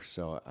here.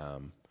 So,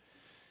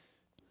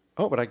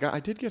 but I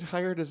did get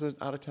hired as an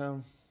out of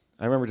town.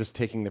 I remember just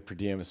taking the per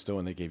diem still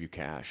when they gave you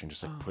cash and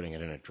just like putting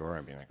it in a drawer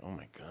and being like, "Oh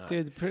my god,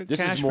 Dude, this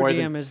cash is per more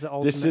diem than is the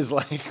this ultimate. is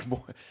like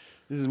more.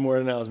 This is more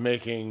than I was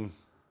making.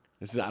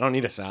 I don't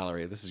need a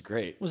salary. This is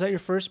great." Was that your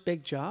first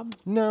big job?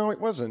 No, it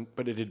wasn't.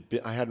 But it had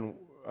been, I hadn't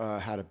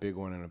had a big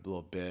one in a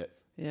little bit.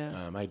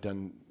 Yeah. I'd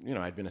done,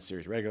 I'd been a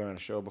series regular on a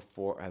show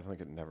before. I think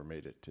it never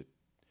made it to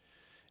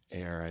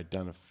air. I'd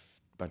done a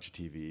bunch of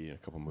TV and a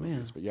couple movies.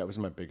 Man. But yeah, it was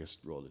my biggest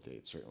role to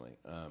date, certainly.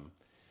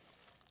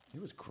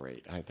 It was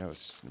great. That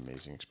was an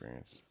amazing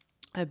experience.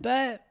 I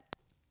bet.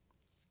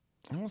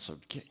 And also,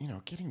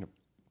 getting to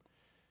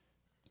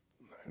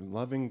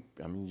loving.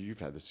 I mean,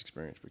 you've had this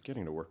experience, but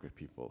getting to work with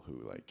people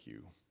who like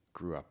you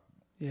grew up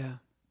Yeah.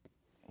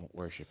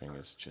 worshiping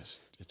is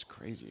it's a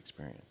crazy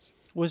experience.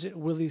 Was it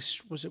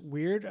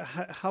weird?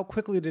 How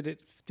quickly did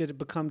it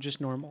become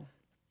just normal?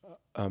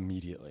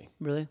 Immediately,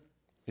 Really?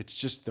 it's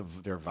just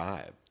their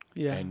vibe.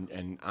 Yeah.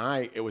 And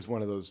it was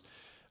one of those.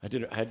 I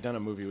had done a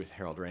movie with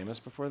Harold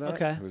Ramis before that.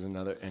 Okay. It was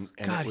another, and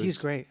God, it was, he's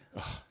great.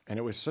 And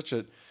it was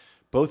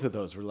both of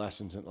those were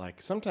lessons in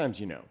like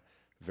sometimes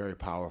very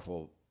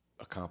powerful,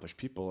 accomplished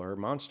people are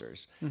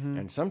monsters, Mm-hmm.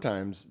 and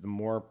sometimes the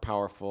more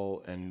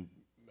powerful and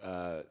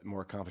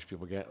more accomplished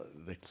people get,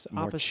 the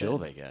more opposite. chill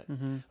they get.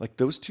 Mm-hmm. Like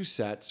those two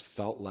sets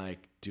felt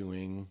like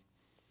doing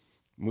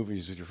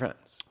movies with your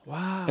friends.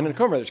 Wow. And in the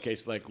Coen Brothers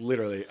case, like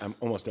literally,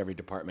 almost every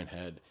department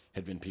head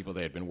had been people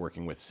they had been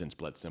working with since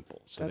Blood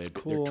Simple. So That's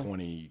they're cool.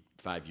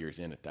 25 years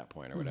in at that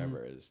point or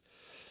whatever it is.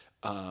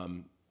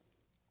 And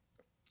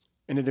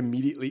it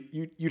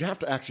immediately, you'd have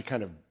to actually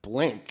kind of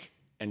blink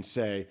and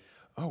say,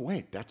 oh,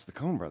 wait, that's the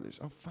Coen Brothers.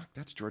 Oh, fuck,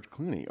 that's George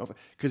Clooney. Oh,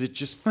 because it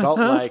just felt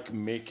like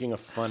making a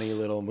funny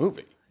little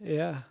movie.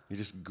 Yeah. You're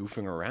just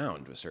goofing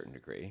around to a certain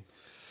degree.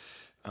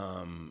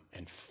 And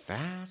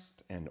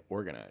fast and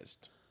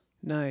organized.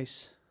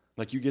 Nice.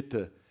 Like you get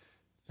to,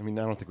 I mean,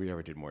 I don't think we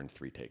ever did more than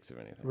 3 takes of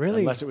anything.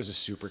 Really? Unless it was a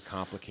super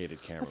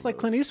complicated camera That's like move.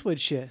 Clint Eastwood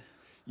shit.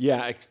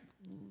 Yeah,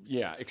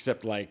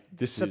 except like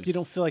this Except is you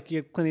don't feel like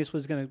Clint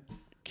Eastwood's gonna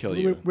kill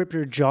you. rip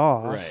your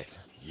jaw off. Right.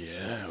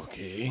 Yeah,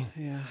 okay.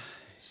 Yeah.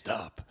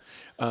 Stop.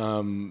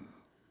 Everything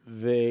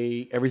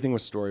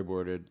was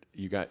storyboarded.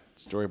 You got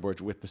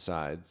storyboards with the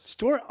sides.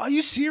 Are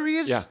you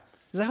serious? Yeah.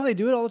 Is that how they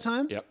do it all the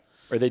time? Yep.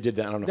 Or they did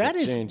that. I don't know That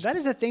if it is changed. that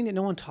is the thing that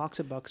no one talks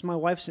about. Because my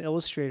wife's an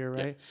illustrator,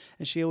 right? Yeah.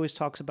 And she always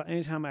talks about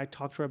anytime I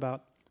talk to her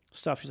about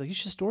stuff, she's like, "You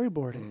should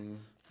storyboard it."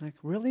 Like,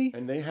 really?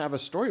 And they have a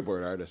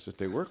storyboard artist that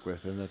they work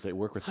with and that they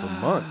work with for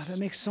months. That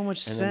makes so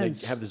much and sense. then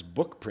they have this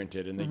book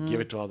printed and they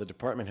give it to all the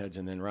department heads,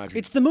 and then Roger.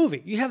 It's the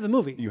movie. You have the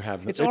movie. You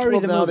have It's already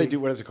the now movie. they do,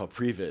 what is it called?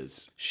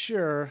 Previs.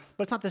 Sure,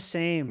 but it's not the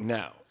same.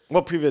 No.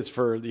 Well, previs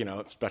for,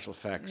 special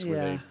effects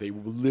where Yeah. they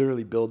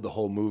literally build the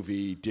whole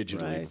movie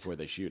digitally Right. before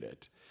they shoot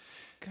it.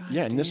 God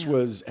Yeah, and this damn.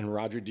 was, and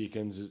Roger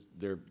Deakins,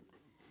 who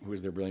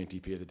was their brilliant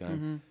DP at the time.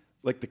 Mm-hmm.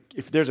 Like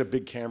if there's a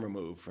big camera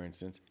move, for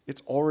instance,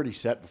 it's already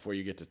set before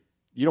you get to.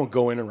 You don't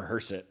go in and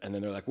rehearse it, and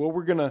then they're like, "Well,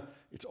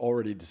 it's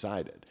already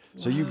decided."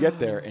 So you get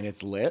there and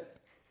it's lit,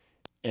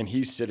 and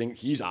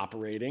he's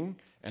operating,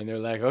 and they're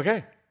like,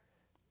 "Okay,"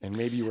 and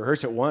maybe you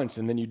rehearse it once,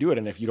 and then you do it,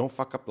 and if you don't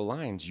fuck up the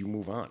lines, you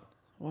move on.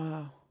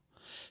 Wow.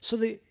 So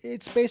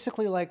it's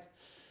basically like,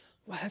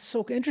 wow, that's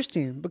so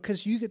interesting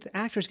because the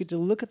actors get to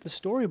look at the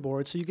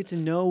storyboard, so you get to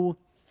know.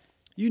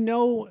 You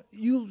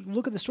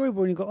look at the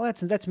storyboard and you go, "Oh,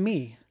 that's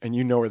me." And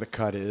you know where the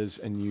cut is,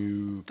 and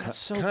you That's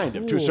so kind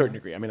of to cool. a certain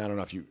degree. I mean, I don't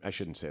know if I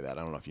shouldn't say that.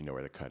 I don't know if you know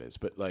where the cut is,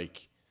 but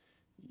like,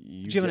 Do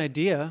you have an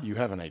idea? You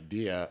have an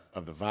idea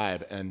of the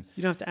vibe, and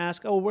You don't have to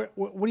ask, "Oh, what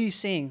are you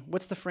seeing?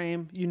 What's the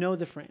frame?" You know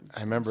the frame. I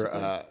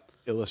remember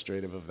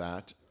illustrative of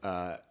that.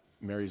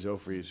 Mary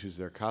Zofries, who's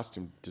their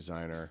costume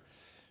designer,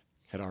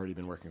 had already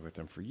been working with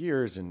them for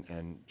years,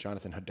 and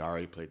Jonathan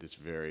Hadari played this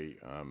very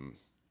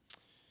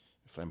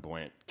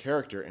flamboyant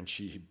character, and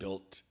she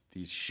built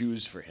these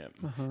shoes for him.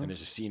 And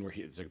there's a scene where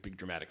it's like a big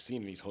dramatic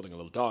scene, and he's holding a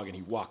little dog, and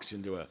he walks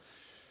into a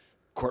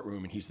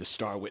courtroom, and he's the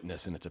star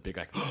witness, and it's a big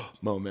like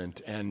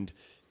moment. And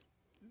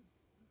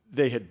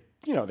they had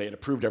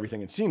approved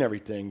everything and seen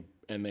everything,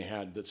 and they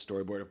had the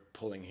storyboard of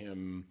pulling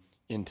him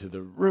into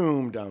the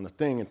room, down the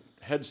thing, and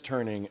heads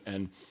turning,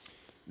 and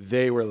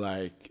they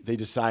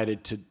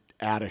decided to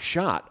add a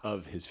shot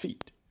of his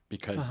feet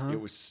because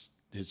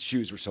his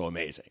shoes were so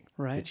amazing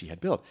Right. that she had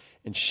built,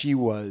 and she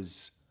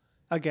was.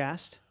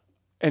 Aghast.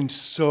 And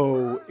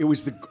so it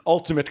was the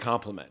ultimate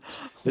compliment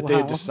that they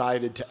had Wow.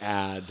 decided to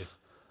add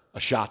a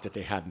shot that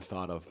they hadn't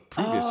thought of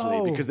previously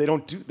Oh. because they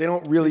don't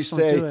really just don't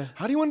say, do it.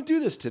 "How do you want to do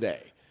this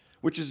today?"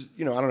 Which is,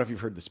 I don't know if you've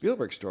heard the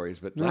Spielberg stories,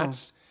 but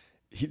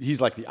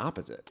he's like the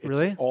opposite. It's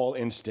Really? all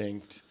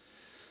instinct.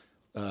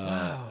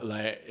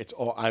 Like it's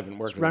all. I haven't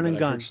worked with run him, and but I've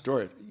gun. heard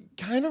stories.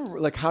 Kind of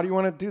like, how do you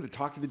want to do that?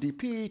 Talk to the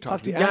DP,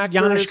 talk to the Janusz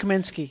actors,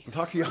 Kaminski.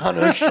 talk to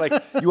Janusz. Like,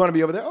 you want to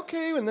be over there,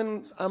 okay? And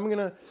then I'm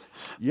gonna,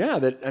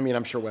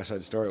 I'm sure West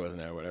Side Story wasn't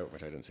there, whatever,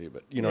 which I didn't see,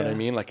 but you know what I Yeah.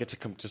 mean? Like, it's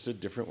just a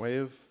different way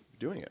of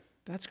doing it.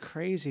 That's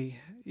crazy.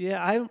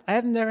 Yeah, I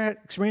have never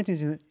experienced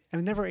anything.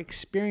 I've never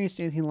experienced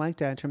anything like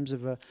that in terms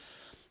of a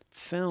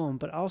film.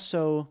 But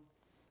also,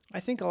 I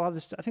think a lot of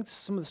this. I think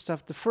some of the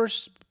stuff. The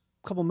first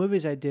couple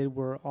movies I did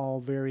were all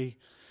very,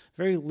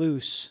 very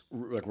loose.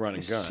 Like run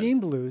and It gun.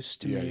 seemed loose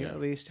to Yeah, me, yeah. at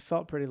least. It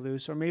felt pretty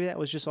loose. Or maybe that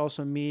was just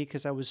also me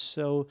because I was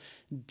so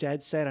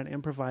dead set on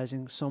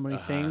improvising so many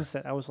things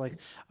that I was like,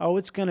 "Oh,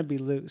 it's gonna be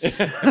loose. it's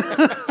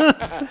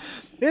Yeah,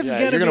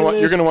 gonna you're be gonna want,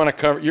 loose." you're gonna want to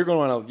cover. You're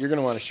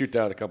gonna want to shoot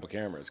down a couple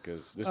cameras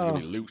because this is gonna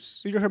be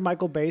loose. You ever heard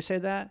Michael Bay say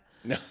that?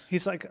 No.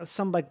 He's like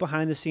some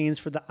behind the scenes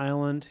for The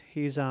Island.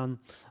 He's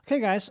okay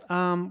guys,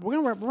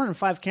 we're running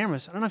 5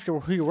 cameras. I don't know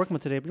who you're working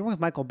with today, but you're working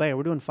with Michael Bay.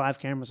 We're doing 5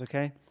 cameras,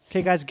 okay?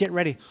 Okay guys, get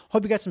ready.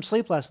 Hope you got some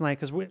sleep last night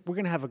because we're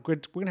gonna have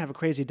a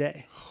crazy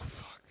day.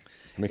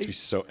 It makes me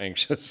so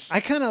anxious. I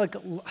kind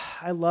of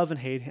I love and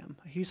hate him.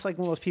 He's like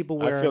one of those people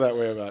where I feel that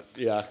way about.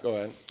 Yeah, go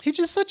ahead. he's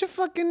just such a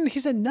fucking.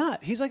 He's a nut.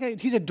 He's like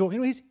he's a dork.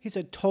 He's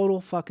a total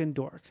fucking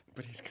dork.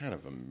 But he's kind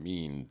of a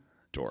mean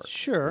dork.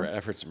 Sure.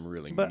 I've heard some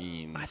really But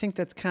mean. I think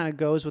that kind of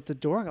goes with the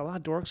dork. A lot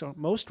of dorks are.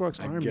 Most dorks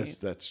I are mean. guess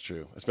that's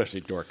true, especially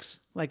dorks.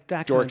 Like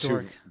that kind Dorks of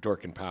dork. who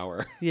dork in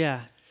power.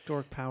 Yeah,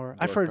 dork power.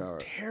 I've heard power.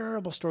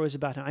 terrible stories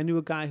about him. I knew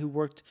a guy who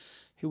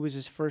was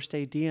his first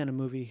AD on a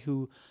movie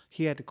who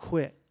he had to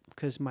quit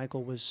because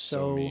Michael was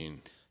so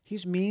mean.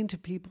 He's mean to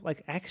people,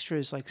 like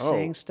extras, like Oh.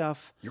 saying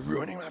stuff, You're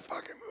ruining my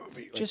fucking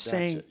movie. Like, just that's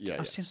saying, it. Yeah,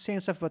 yeah. saying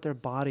stuff about their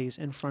bodies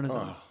in front of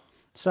them,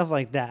 stuff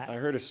like that. I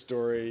heard a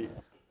story.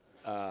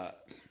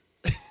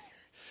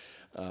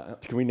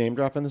 Can we name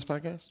drop on this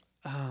podcast?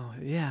 Oh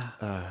yeah,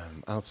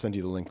 I'll send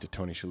you the link to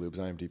Tony Shalhoub's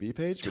IMDb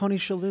page. but Tony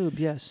Shalhoub.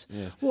 Yes.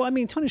 Well, I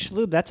mean, Tony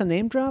Shalhoub. That's a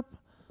name drop.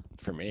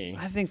 for me,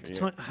 I think. for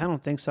you, I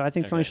don't think so. I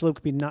think Tony Shalhoub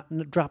could be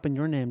not dropping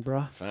your name,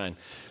 bro. fine.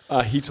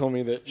 He told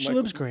me that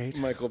Shalhoub's great.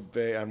 Michael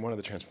Bay on one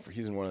of the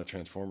he's in one of the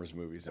Transformers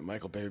movies. That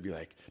Michael Bay would be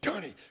like,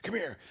 Tony, come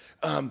here.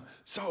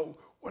 So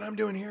what I'm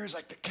doing here is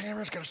like the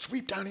camera's gonna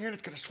sweep down here and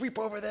it's gonna sweep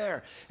over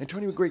there. And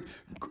Tony would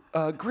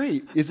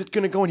great. Is it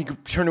gonna go? And he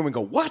could turn to him and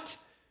go, what?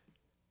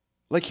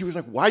 Like he was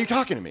like, why are you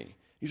talking to me?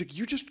 He's like,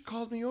 you just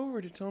called me over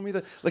to tell me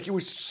that. Like it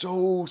was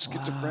so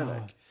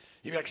schizophrenic.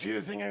 He'd be like, see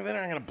the thing over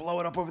there? I'm gonna blow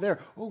it up over there.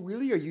 Oh,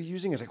 really? Are you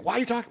using it? It's like, why are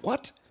you talking?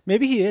 What?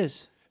 Maybe he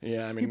is.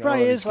 Yeah, I mean, He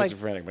probably he's is, like-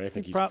 schizophrenic, but I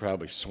think he he's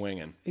probably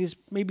swinging. He's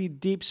maybe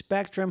deep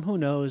spectrum. Who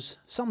knows?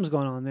 Something's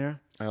going on there.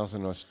 I also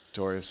know a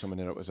story of someone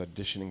that was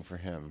auditioning for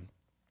him,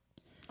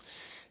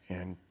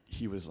 and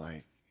he was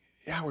like,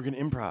 "Yeah, we're gonna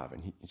improv,"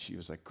 and she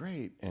was like,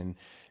 "Great," and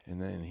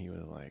then he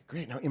was like,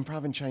 "Great, now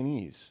improv in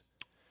Chinese."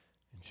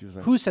 And she was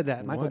like, Who said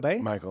that? Michael "What?" Bay?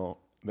 Michael.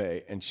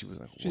 Bay, and she was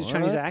like, She's what? a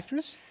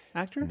Chinese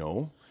actor?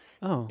 No.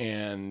 Oh.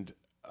 And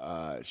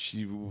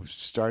she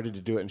started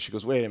to do it, and she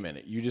goes, wait a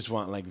minute, you just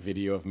want like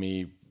video of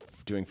me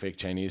doing fake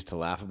Chinese to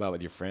laugh about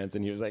with your friends?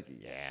 And he was like,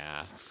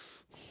 yeah.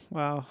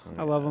 Wow.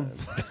 I love him.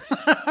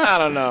 I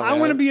don't know, I man.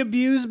 want to be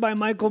abused by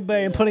Michael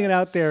Bay and putting it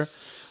out there.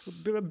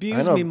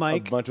 Abuse I know me,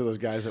 Mike. a bunch of those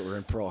guys that were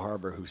in Pearl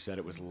Harbor who said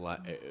it was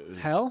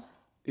Hell?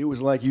 It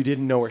was like you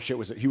didn't know where shit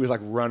was. He was like,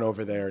 run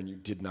over there, and you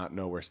did not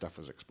know where stuff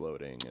was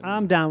exploding. And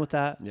I'm down with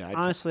that. Yeah,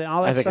 honestly,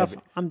 all that stuff,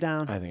 I'm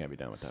down. I think I'd be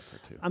down with that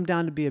part too. I'm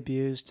down to be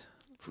abused.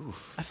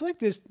 Oof. I feel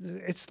like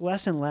it's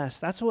less and less.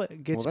 That's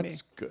what gets Well, me.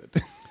 that's good.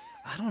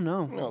 I don't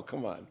know. No,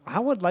 come on. I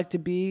would like to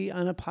be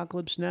an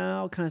Apocalypse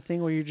Now kind of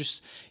thing where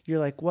you're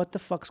like, what the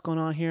fuck's going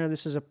on here?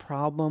 This is a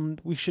problem.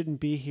 We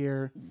shouldn't be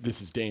here.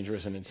 This is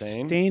dangerous and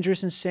insane.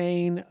 Dangerous,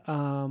 insane.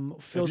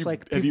 Feels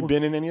like Have you people-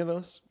 been in any of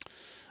those?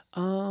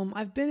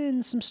 I've been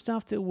in some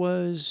stuff that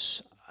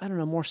was, I don't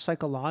know, more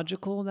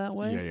psychological that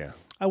way. Yeah.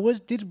 I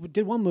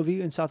did one movie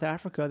in South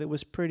Africa that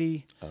was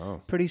pretty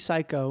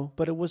psycho,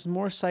 but it was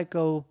more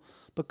psycho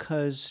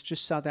because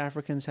just South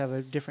Africans have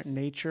a different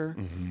nature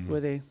where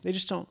they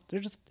just don't,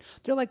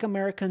 they're like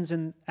Americans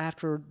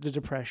after the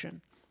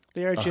Depression.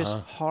 They are just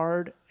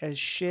hard as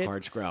shit.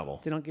 Hard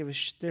scrabble. They don't give a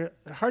shit. They're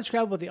hard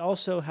scrabble, but they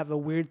also have a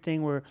weird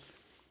thing where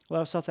a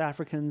lot of South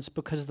Africans,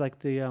 because of like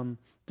the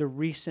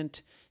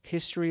recent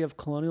history of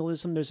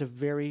colonialism, there's a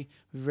very,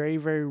 very,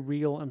 very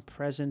real and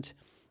present,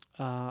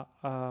 what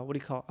do you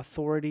call it?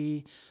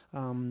 Authority,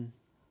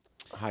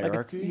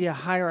 Hierarchy?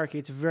 hierarchy.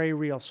 It's very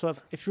real. So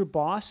if your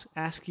boss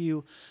asks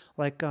you,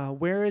 like,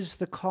 where is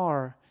the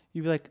car?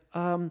 You'd be like,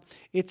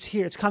 it's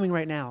here. It's coming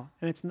right now.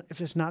 And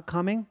if it's not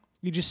coming,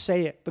 you just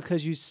say it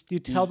because you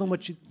tell them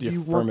what you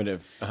want.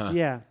 Affirmative.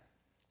 Yeah.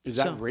 Is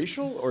that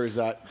racial or is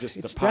that just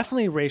It's the pop?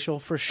 definitely racial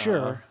for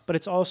sure, but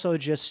it's also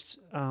just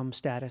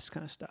status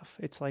kind of stuff.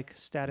 It's like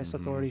status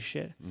authority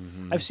shit.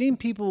 I've seen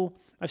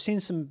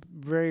some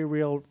very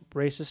real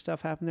racist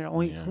stuff happen there.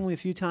 Only a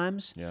few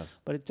times. Yeah.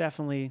 But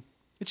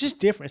it's just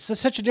different. It's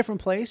such a different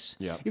place.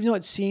 Yeah. Even though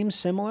it seems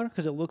similar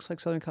because it looks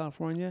like Southern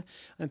California,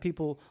 and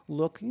people they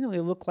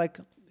look like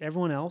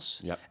everyone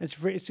else. Yep.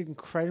 It's an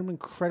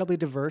incredibly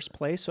diverse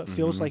place, so it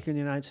feels like you're in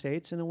the United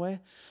States in a way.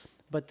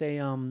 But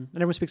and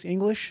everyone speaks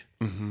English,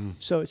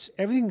 so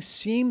everything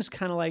seems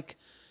kind of like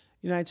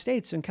United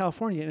States and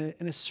California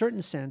in a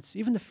certain sense.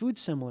 Even the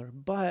food's similar,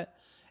 but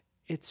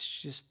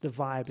it's just the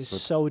vibe is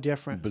so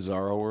different.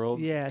 Bizarro world?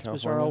 Yeah, it's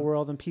California? bizarro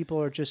world, and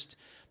people are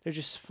they're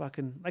just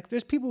fucking like.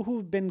 There's people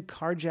who've been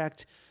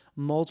carjacked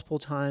multiple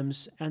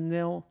times, and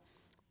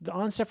the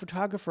on-set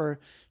photographer,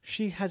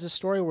 she has a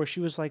story where she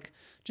was like,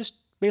 just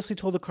basically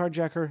told the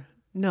carjacker,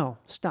 "No,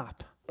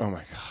 stop." Oh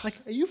my God.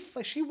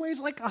 Like, she weighs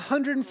like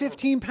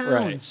 115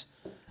 pounds.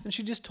 And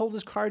she just told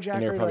this carjacker,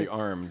 And they're probably like,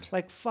 armed.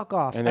 like, fuck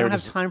off. And I don't they're have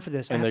just- time for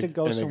this. I And have they to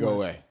go and somewhere. they go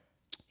away.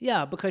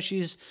 Yeah, because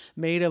she's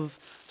made of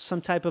some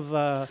type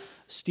of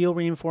steel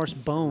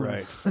reinforced bone.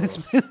 Right. It's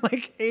been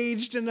like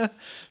aged in a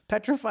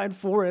petrified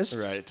forest.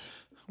 Right.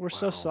 We're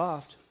so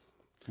soft.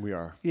 We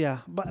are. Yeah,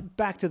 but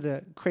back to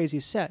the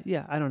crazy set.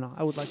 Yeah, I don't know.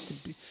 I would like to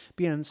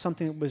be on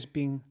something that was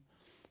being.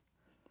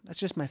 That's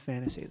just my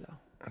fantasy, though.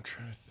 I'm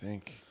trying to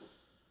think.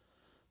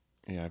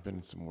 Yeah, I've been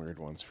in some weird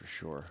ones for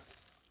sure.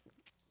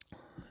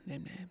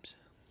 Name names.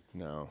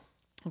 No.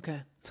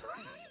 Okay.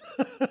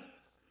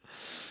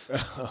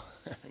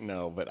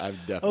 No, but I've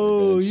definitely been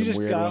Oh, in you some just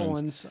weird got ones.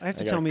 ones. I have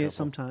to got tell a me it couple.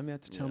 sometime. You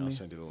have to tell Yeah, me. I'll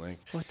send you the link.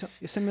 Well,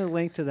 send me a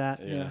link to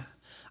that. Yeah.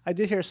 I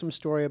did hear some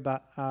story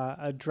about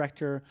a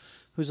director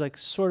who's like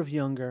sort of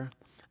younger,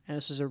 and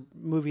this is a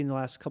movie in the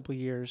last couple of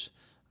years,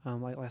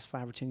 like last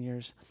 5 or 10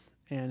 years,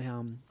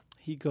 and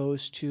he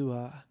goes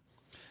to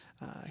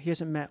he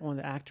hasn't met one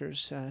of the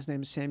actors. His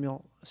name is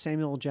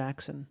Samuel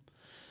Jackson.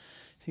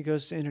 He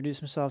goes to introduce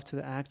himself to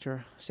the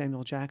actor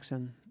Samuel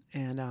Jackson,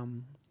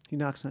 and he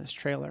knocks on his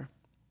trailer,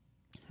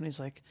 and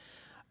he's like,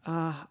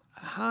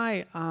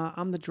 "Hi,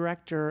 I'm the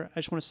director. I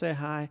just want to say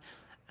hi."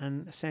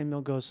 And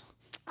Samuel goes,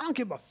 "I don't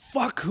give a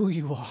fuck who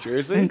you are."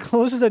 Seriously? And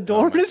closes the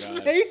door in my his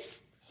God.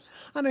 face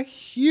on a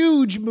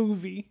huge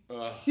movie.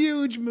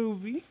 Huge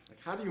movie. Like,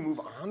 how do you move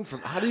on from?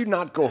 How do you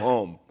not go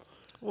home?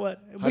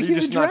 What? How But do you he's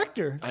a just not-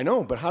 director. I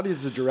know, but how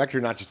does the director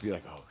not just be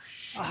like, "Oh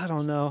shit"? I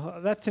don't know.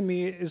 That to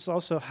me is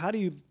also, how do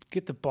you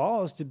get the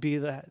balls to be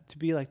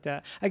like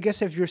that? I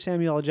guess if you're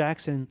Samuel L.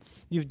 Jackson,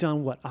 you've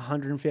done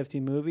 150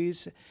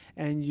 movies,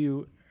 and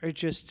you are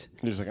just.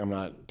 You're just like, I'm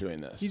not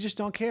doing this. You just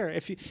don't care.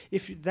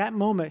 If that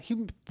moment,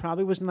 he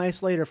probably was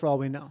nice later for all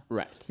we know.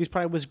 Right. He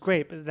probably was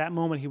great, but at that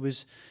moment he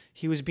was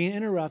being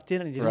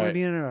interrupted, and he didn't want to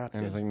be interrupted.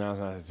 And it's like, now's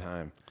not the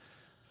time.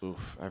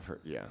 Oof, I've heard.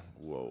 Yeah,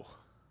 whoa,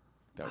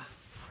 that would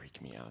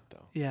freak me out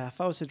though. Yeah, if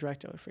I was the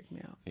director, it would freak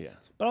me out. Yeah,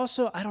 But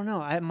also, I don't know.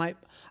 I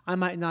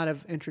might not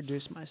have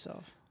introduced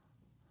myself.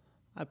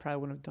 I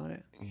probably wouldn't have done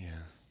it. yeah,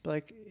 But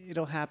like,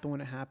 it'll happen when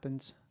it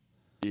happens.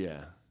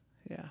 yeah.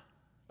 Yeah.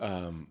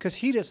 Because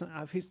he doesn't.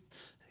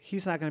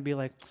 He's not going to be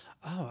like,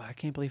 "Oh, I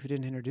can't believe he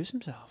didn't introduce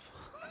himself."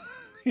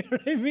 You know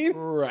what I mean?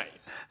 Right.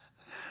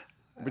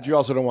 But you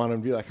also don't want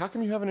him to be like, "How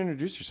come you haven't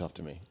introduced yourself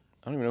to me?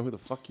 I don't even know who the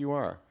fuck you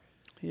are."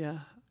 Yeah.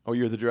 Oh,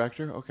 you're the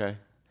director? Okay.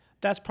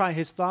 That's probably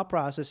his thought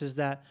process is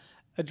that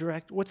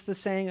what's the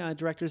saying? A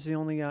director is the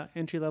only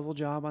entry-level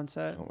job on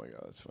set. Oh my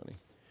God, that's funny.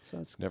 So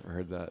it's, Never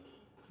heard that.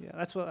 yeah,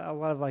 that's what a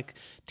lot of like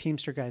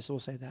Teamster guys will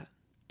say that.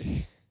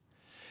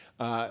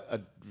 A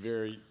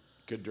very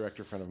good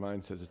director friend of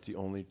mine says it's the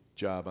only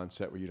job on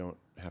set where you don't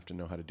have to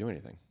know how to do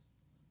anything.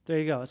 There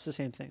you go. It's the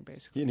same thing,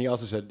 basically. And he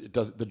also said it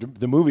does.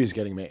 The movie is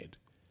getting made,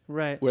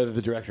 Right. whether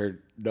the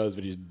director knows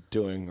what he's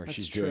doing or That's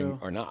she's true. doing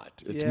or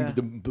not. It's Yeah.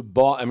 the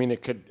ball. I mean,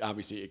 it could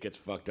obviously it gets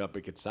fucked up,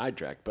 it gets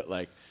sidetracked, but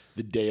like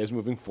the day is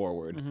moving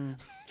forward. Mm-hmm.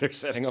 They're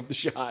setting up the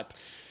shot.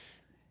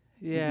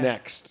 Yeah.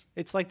 Next,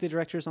 It's like the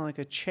director's on like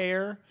a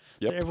chair.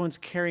 Yep. That everyone's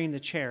carrying the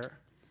chair.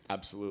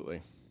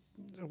 absolutely.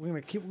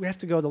 We have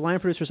to go. The line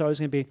producer's always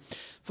going to be,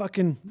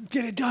 fucking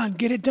get it done. We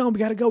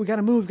got to go. We got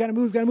to move.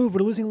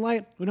 We're losing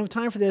light. We don't have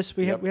time for this.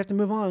 We Yep. have to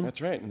move on.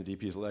 That's right. And the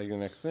DP is legging the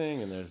next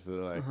thing, and there's the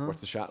like,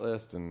 what's the shot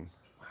list? And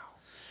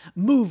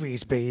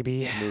Movies,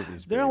 baby.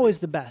 Movies, They're baby. always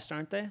the best,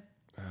 aren't they?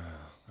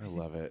 I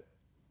love it.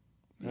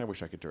 I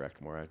wish I could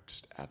direct more. I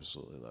just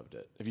absolutely loved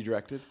it. Have you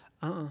directed?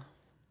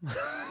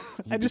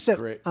 I just said,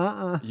 great.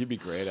 You'd be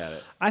great at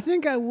it. I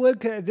think I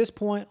would at this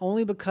point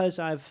only because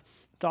I've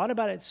thought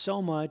about it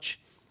so much.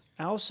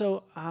 I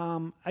also,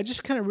 I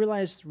just kind of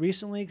realized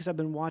recently because I've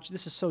been watching.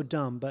 This is so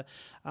dumb, but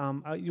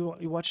you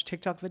watch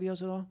TikTok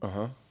videos at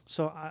all?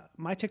 So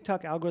my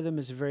TikTok algorithm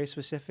is very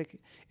specific.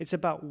 It's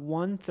about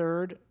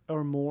 1/3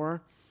 or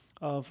more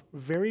of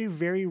very,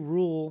 very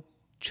rural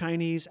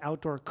Chinese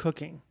outdoor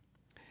cooking.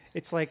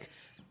 It's like,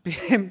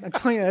 I'm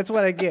telling you, that's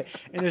what I get.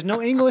 And there's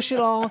no English at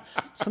all.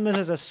 Sometimes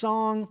there's a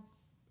song.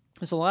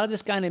 There's a lot of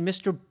this guy named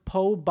Mr.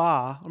 Po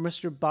Ba, or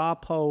Mr. Ba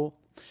Po,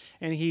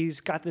 and he's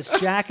got this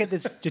jacket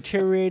that's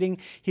deteriorating.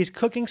 He's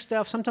cooking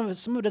stuff. Sometimes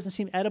some of it doesn't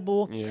seem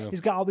edible. Yeah.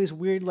 He's got all these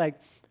weird, like,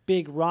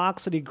 big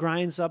rocks that he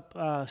grinds up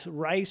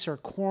rice or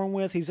corn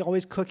with. He's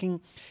always cooking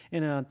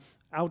in a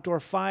outdoor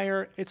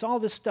fire. It's all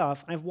this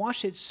stuff. I've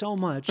watched it so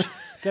much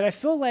that I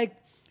feel like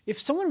if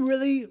someone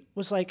really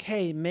was like,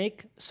 hey,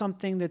 make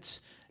something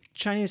that's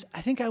Chinese,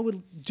 I think I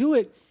would do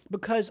it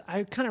because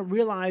I kind of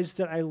realized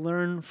that I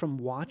learn from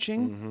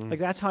watching. Like,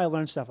 that's how I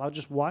learn stuff. I'll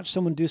just watch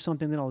someone do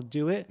something, then I'll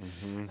do it.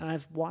 And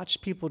I've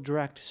watched people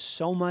direct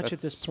so much at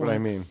this That's point. what I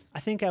mean. I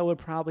think I would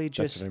probably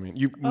just... That's what I mean.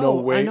 You know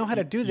way. I know how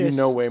to do this. You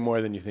know way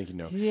more than you think you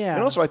know. Yeah.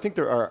 And also, I think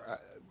there are.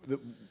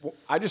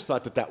 I just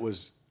thought that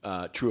was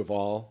true of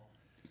all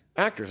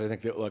actors. I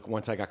think that like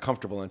once I got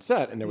comfortable on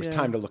set and there was Yeah.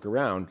 time to look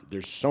around.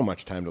 There's so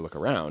much time to look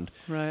around.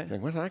 Right.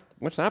 Like,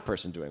 what's that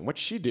person doing? What's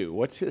she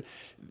do?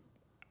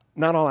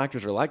 Not all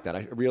actors are like that.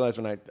 I realized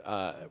when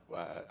I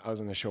was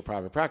in the show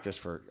Private Practice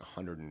for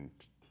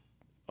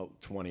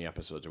 120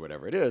 episodes or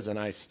whatever it is, and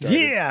I started.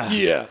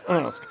 Yeah.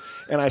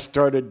 And I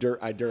started.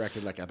 I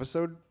directed like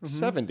episode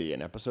 70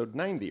 and episode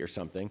 90 or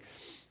something,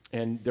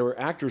 and there were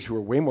actors who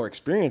were way more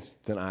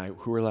experienced than I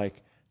who were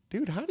like,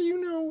 "Dude, how do you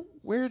know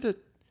where to?"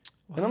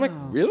 And I'm like,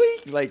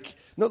 "Really?" Like,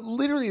 no,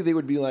 literally, they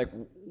would be like,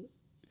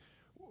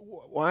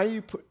 "Why are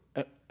you put?"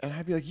 And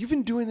I'd be like, "You've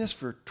been doing this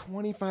for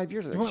 25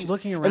 years." You weren't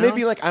looking And they'd around?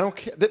 be like, "I don't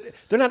care."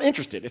 They're not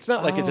interested. It's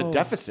not like it's a Oh.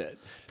 deficit.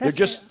 That's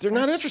They're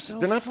not that's interested. so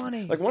They're not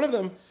funny. Like one of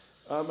them,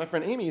 my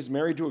friend Amy is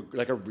married to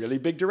a really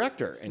big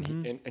director,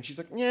 and and she's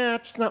like, "Yeah,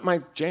 it's not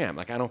my jam.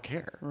 Like I don't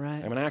care.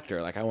 Right. I'm an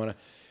actor. Like I want to."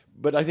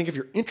 But I think if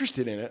you're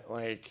interested in it,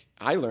 like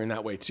I learned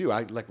that way too.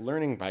 I like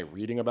learning by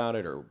reading about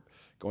it or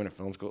going to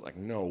film school. Like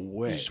no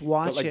way. just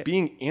watch but like it.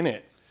 being in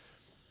it.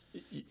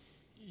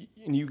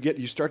 And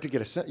you start to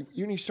get a sense.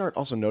 You start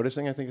also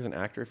noticing. I think as an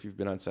actor, if you've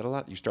been on set a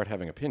lot, you start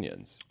having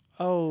opinions.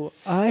 Oh,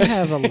 I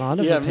have a lot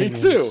of Yeah,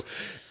 opinions. me too.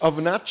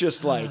 Of not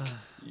just like,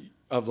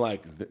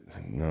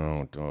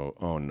 no,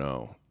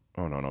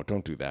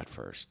 don't do that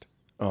first.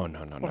 Oh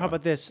no. Well, how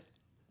about this?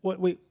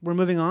 Wait, we're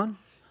moving on?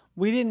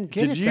 We didn't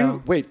get Did it, you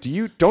though.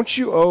 wait? Don't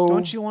you owe?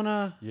 Don't you want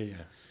to... Yeah.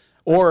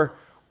 Or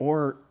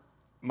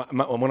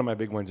one of my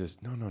big ones is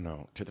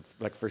no to the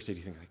like first date.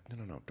 You think like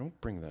no, don't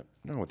bring that.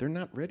 No, they're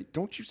not ready.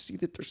 Don't you see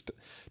that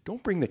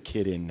don't bring the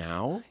kid in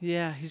now.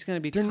 Yeah, he's going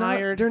to be They're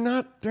tired.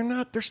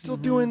 not. They're still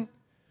doing.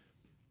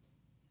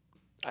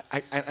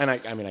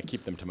 I mean, I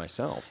keep them to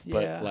myself, Yeah.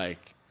 but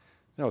like,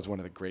 that was one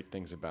of the great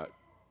things about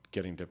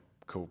getting to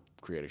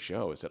co-create a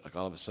show is that like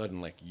all of a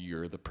sudden like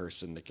you're the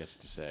person that gets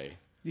to say,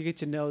 You get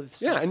to know...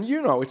 This yeah, and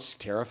it's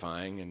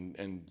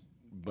terrifying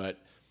but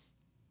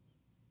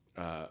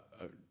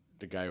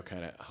the guy who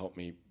kind of helped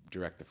me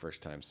direct the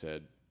first time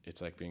said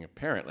it's like being a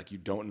parent. Like you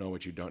don't know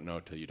what you don't know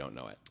till you don't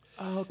know it.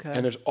 Oh, okay.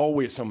 And there's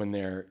always someone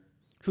there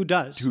Who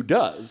does? who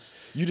does.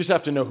 You just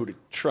have to know who to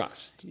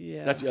trust.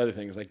 Yeah. That's the other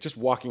thing is like just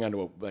walking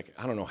onto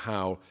I don't know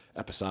how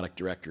episodic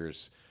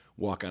directors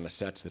walk onto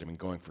sets that have been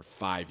going for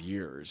 5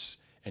 years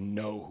and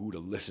know who to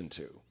listen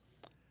to.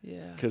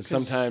 Yeah. Because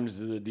sometimes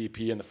the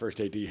DP and the first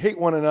AD hate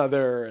one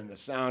another and the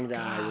sound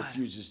guy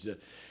refuses to.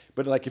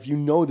 But like if you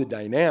know the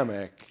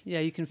dynamic, Yeah,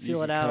 you can feel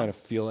you it can out. kind of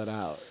feel it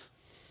out.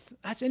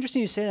 That's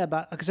interesting you say that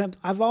about... Because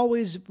I've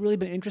always really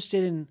been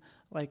interested in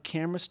like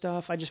camera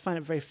stuff. I just find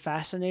it very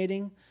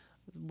fascinating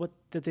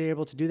that they're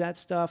able to do that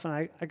stuff. And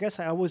I guess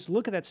I always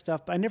look at that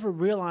stuff, but I never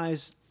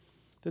realized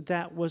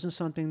that wasn't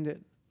something that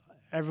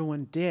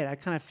everyone did. I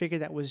kind of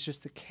figured that was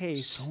just the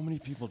case. So many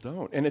people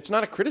don't. And it's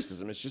not a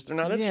criticism. It's just they're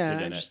not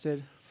interested in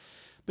it.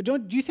 But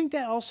do you think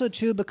that also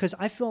too? Because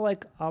I feel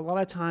like a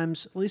lot of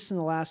times, at least in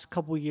the last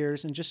couple of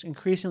years, and just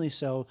increasingly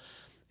so,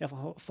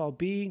 if I'll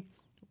be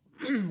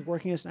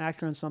working as an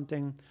actor on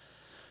something,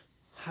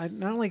 I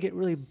not only get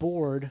really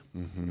bored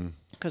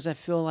because I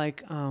feel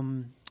like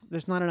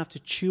there's not enough to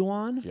chew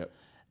on. Yep.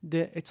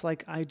 That it's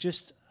like I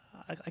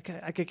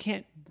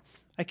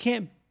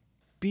can't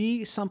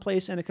be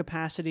someplace in a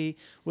capacity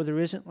where there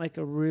isn't like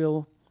a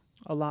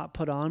lot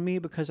put on me,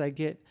 because I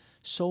get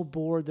so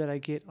bored that I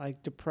get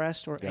like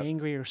depressed or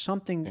angry or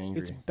something.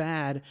 It's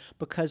bad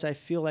because I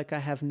feel like I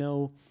have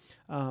no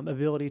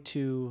ability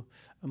to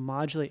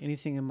modulate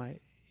anything in my.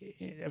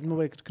 I have no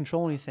way to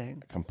control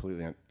anything.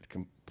 Completely,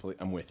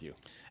 I'm with you.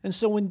 And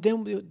so when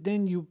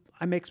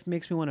makes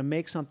me want to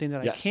make something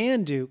that I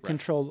can do,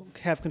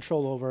 have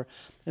control over.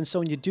 And so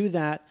when you do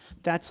that,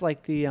 that's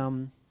like the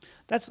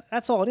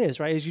that's all it is,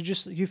 right? Is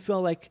you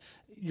feel like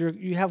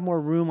you have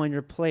more room on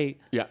your plate.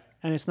 Yeah.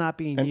 And it's not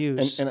being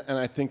used. And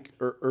I think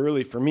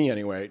early for me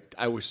anyway,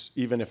 I was,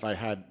 even if I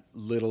had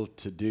little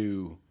to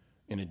do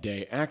in a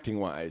day acting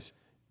wise,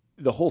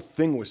 the whole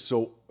thing was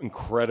so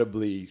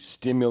incredibly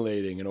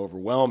stimulating and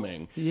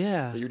overwhelming.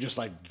 Yeah. That you're just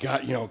like,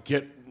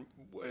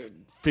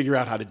 figure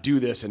out how to do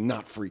this and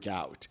not freak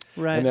out.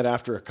 Right. And then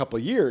after a couple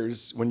of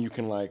years, when you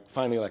can like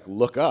finally like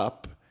look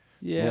up,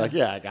 you're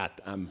like,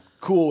 I'm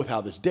cool with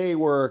how this day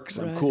works.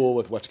 I'm cool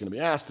with what's going to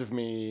be asked of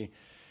me.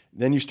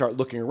 Then you start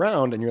looking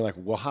around and you're like,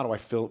 well, how do I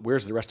feel?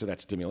 Where's the rest of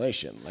that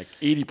stimulation? Like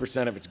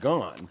 80% of it's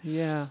gone.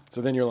 Yeah. So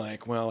then you're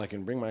like, well, I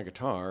can bring my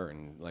guitar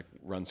and like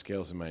run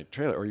scales in my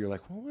trailer. Or you're like,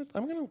 well,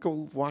 I'm going to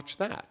go watch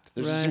that.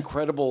 There's this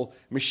incredible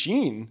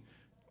machine,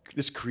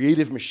 this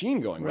creative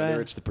machine going, whether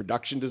it's the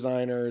production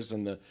designers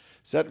and the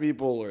set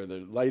people or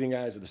the lighting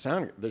guys or the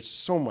sound. There's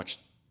so much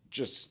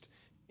just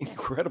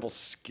incredible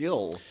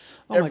skill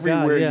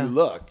everywhere you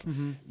look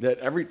that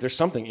there's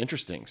something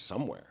interesting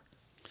somewhere.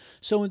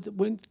 So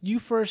when you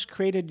first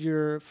created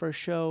your first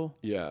show,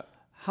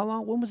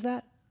 when was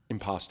that?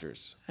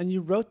 Imposters. And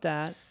you wrote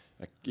that.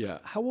 Yeah.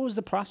 What was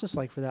the process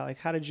like for that? Like,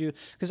 how did you?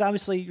 Because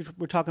obviously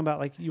we're talking about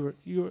like you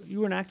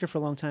were an actor for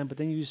a long time, but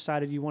then you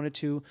decided you wanted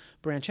to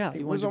branch out.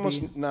 It was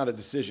almost not a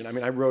decision. I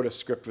mean, I wrote a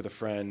script with a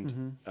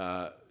friend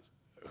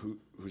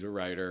who's a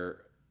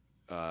writer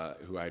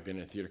who I had been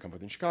in a theater company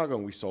with in Chicago,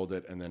 and we sold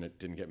it, and then it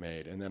didn't get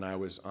made. And then I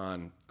was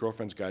on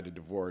Girlfriend's Guide to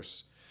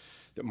Divorce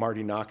that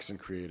Marty Noxon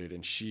created,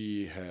 and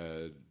she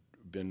had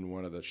been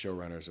one of the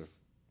showrunners of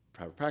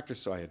Private Practice,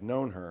 so I had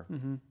known her.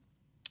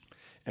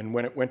 And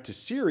when it went to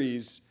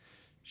series,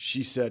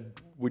 she said,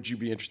 would you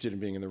be interested in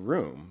being in the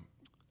room?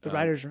 The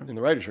writer's room. In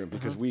the writer's room,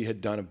 because we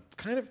had done a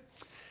kind of,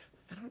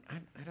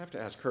 I'd have to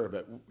ask her,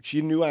 but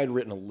she knew I had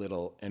written a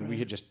little, and we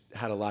had just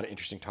had a lot of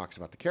interesting talks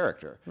about the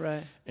character.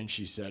 Right. And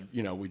she said,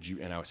 would you?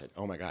 And I said,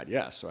 oh my God,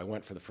 yes. So I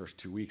went for the first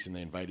 2 weeks, and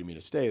they invited me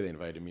to stay. They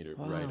invited me to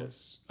write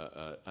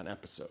an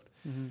episode.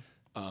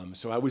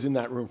 So I was in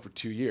that room for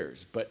 2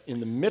 years. But in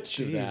the midst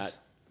of that,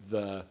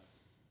 the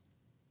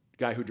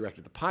guy who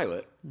directed the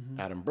pilot,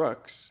 Adam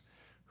Brooks,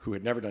 who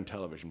had never done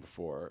television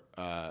before,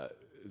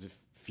 is a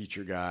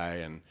feature guy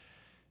and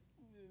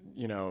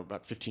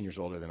about 15 years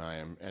older than I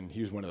am, and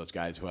he was one of those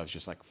guys who I was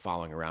just like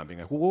following around, being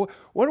like, "Well,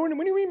 when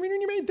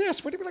you made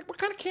this, what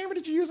kind of camera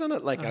did you use on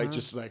it?" Like I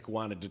just like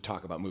wanted to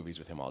talk about movies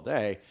with him all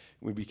day.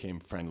 We became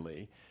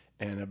friendly,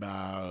 and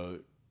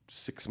about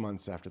 6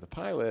 months after the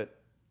pilot,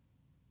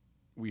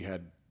 we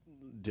had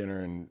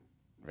dinner in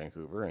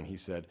Vancouver, and he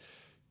said,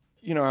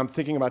 "I'm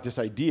thinking about this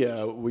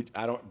idea.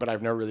 But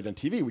I've never really done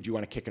TV. Would you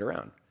want to kick it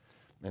around?"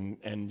 And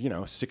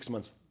 6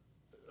 months.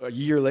 A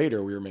year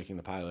later, we were making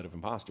the pilot of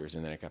Imposters,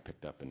 and then it got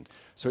picked up. And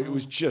so it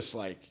was just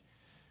like,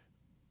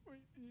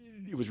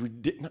 it was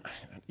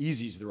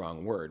easy is the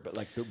wrong word, but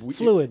like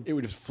fluid. It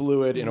was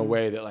fluid in a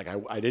way that like I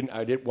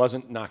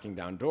wasn't knocking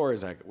down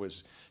doors. I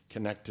was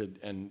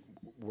connected and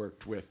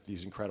worked with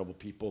these incredible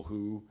people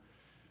who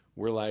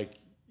were like,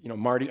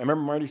 Marty. I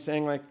remember Marty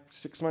saying like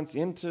 6 months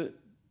into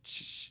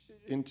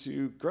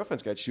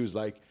Girlfriend's Guide, she was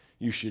like,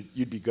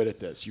 you'd be good at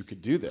this. You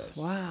could do this.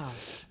 Wow.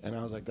 And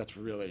I was like, that's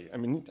really,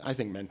 I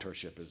think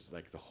mentorship is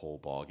like the whole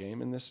ball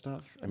game in this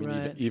stuff.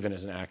 Even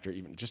as an actor,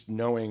 even just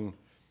knowing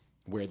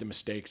where the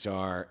mistakes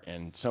are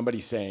and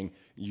somebody saying,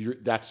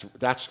 that's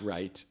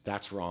right,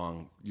 that's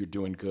wrong, you're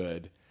doing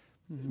good,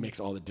 it makes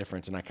all the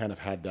difference. And I kind of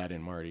had that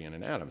in Marty and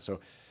in Adam.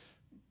 So,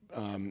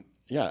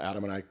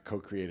 Adam and I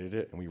co-created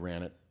it, and we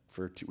ran it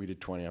we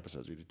did 20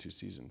 episodes. We did 2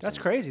 seasons. That's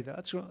crazy, though.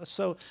 That's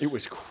so. It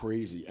was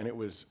crazy, and it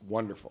was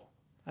wonderful.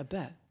 I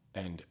bet.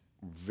 And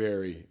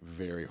very,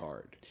 very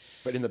hard,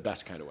 but in the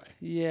best kind of way.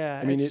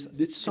 Yeah,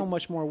 it's so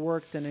much more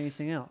work than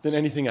anything else. Than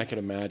anything I could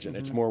imagine.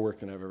 It's more work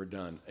than I've ever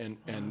done,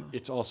 and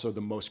it's also the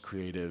most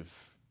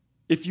creative.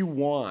 If you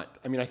want,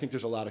 I think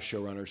there's a lot of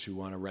showrunners who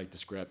want to write the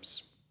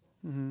scripts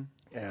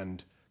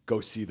and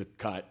go see the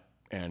cut,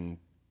 and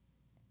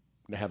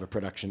they have a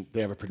producing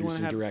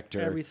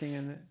director, everything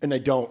in it, and they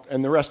don't,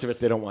 and the rest of it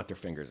they don't want their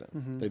fingers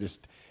in. They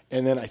just,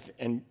 and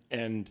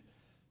then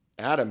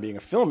Adam being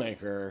a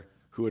filmmaker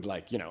who had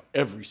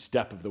every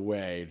step of the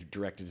way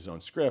directed his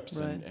own scripts,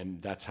 Right.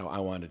 and that's how I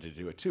wanted to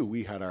do it too.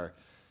 We had our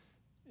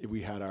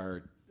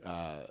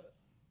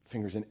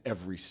fingers in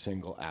every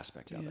single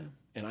aspect of it,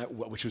 and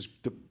which was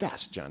the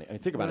best, Johnny. I mean,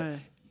 think about it. Right.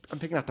 I'm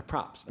picking out the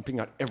props. I'm picking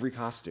out every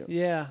costume.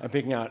 Yeah. I'm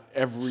picking out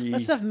every.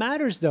 That stuff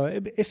matters, though.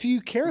 If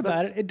you care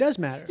about it, it does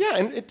matter. Yeah,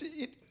 and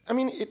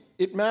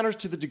it matters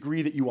to the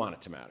degree that you want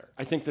it to matter.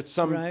 I think that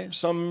Right.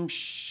 some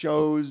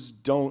shows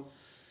don't.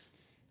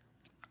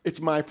 It's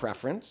my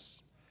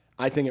preference.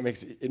 I think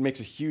it makes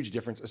a huge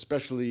difference,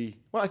 especially.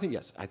 Well, I think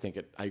yes.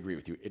 I agree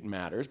with you. It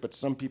matters, but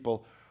some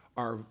people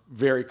are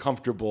very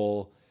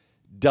comfortable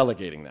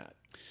delegating that.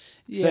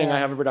 Saying Yeah. I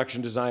have a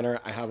production designer,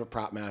 I have a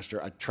prop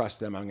master, I trust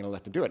them, I'm going to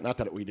let them do it. Not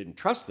that we didn't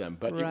trust them,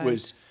 but Right. it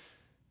was.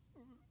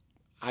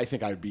 I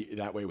think I would be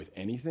that way with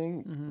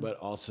anything, Mm-hmm. but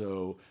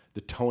also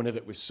the tone of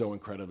it was so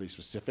incredibly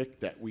specific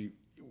that we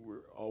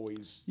were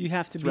always. You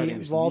have to be threading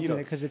this involved in needle.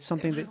 it because it's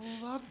something And that.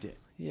 I loved it.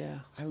 Yeah.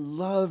 I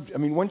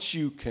mean, once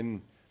you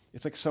can,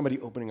 it's like somebody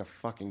opening a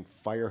fucking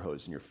fire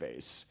hose in your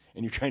face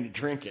and you're trying to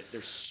drink it.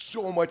 There's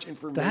so much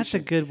information. That's a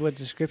good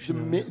description.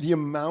 of it. The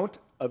amount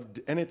of,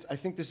 and I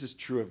think this is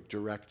true of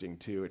directing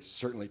too. It's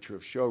certainly true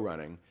of show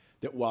running,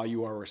 that while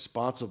you are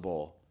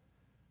responsible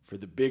for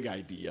the big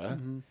idea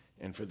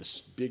and for the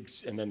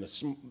and then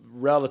the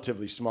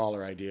relatively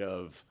smaller idea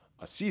of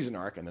a season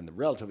arc, and then the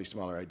relatively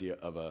smaller idea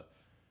of a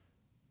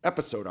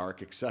episode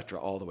arc, etc.,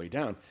 all the way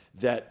down,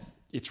 that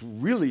it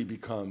really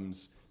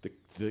becomes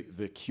the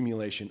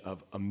accumulation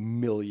of a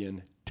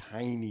million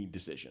tiny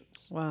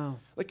decisions. Wow.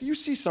 Like you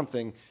see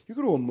something, you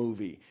go to a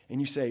movie and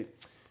you say,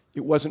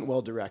 it wasn't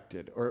well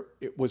directed or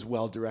it was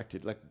well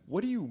directed. Like,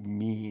 what do you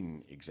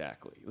mean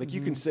exactly? Like you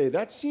can say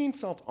that scene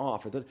felt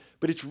off,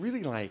 but it's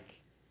really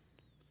like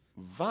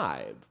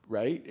vibe,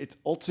 right? It's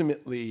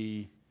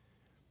ultimately.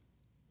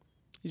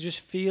 He just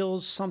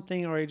feels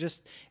something, or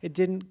it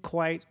didn't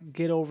quite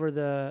get over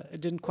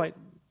it didn't quite.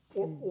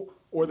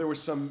 Or there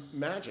was some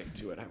magic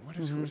to it. What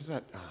is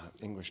that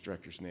English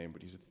director's name?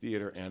 But he's a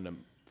theater and a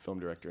film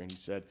director, and he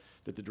said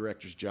that the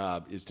director's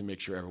job is to make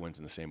sure everyone's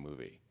in the same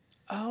movie.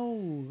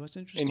 Oh, that's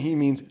interesting. And he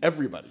means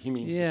everybody. He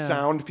means the Yeah.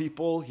 sound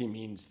people. He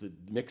means the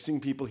mixing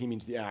people. He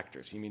means the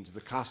actors. He means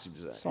the costume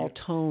design. It's all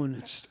tone.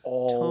 It's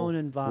all tone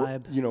and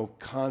vibe.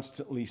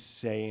 Constantly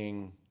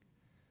saying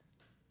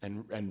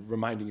and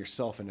reminding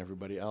yourself and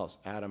everybody else.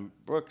 Adam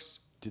Brooks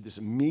did this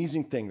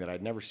amazing thing that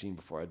I'd never seen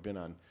before. I'd been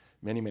on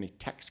many, many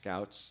tech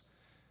scouts.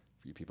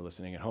 For you people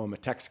listening at home, a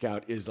tech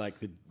scout is like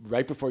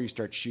right before you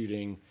start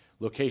shooting,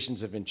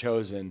 locations have been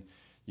chosen.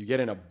 You get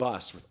in a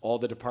bus with all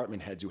the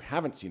department heads who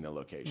haven't seen the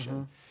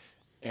location,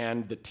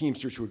 and the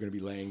teamsters who are going to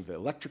be laying the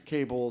electric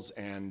cables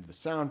and the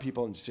sound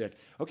people, and say,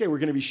 okay, we're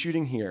going to be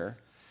shooting here.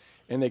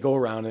 And they go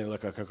around and they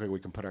look, okay, we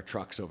can put our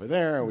trucks over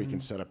there. We can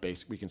set up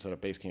base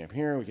camp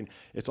here.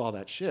 It's all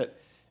that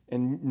shit.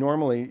 And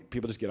normally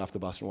people just get off the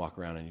bus and walk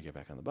around and you get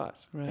back on the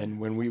bus. Right.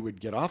 And when we would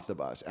get off the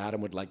bus, Adam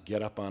would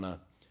get up on a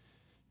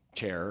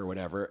chair or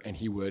whatever, and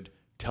he would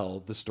tell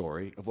the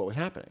story of what was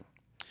happening.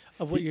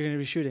 Of what you're going to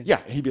be shooting.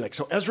 Yeah, he'd be like,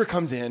 so Ezra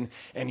comes in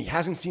and he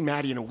hasn't seen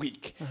Maddie in a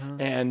week.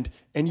 And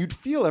you'd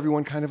feel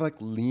everyone kind of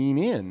lean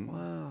in.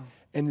 Wow.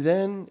 And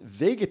then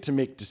they get to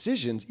make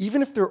decisions,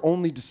 even if they're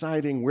only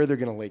deciding where they're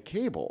going to lay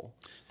cable.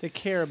 They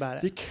care about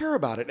it. They care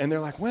about it. And they're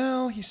like,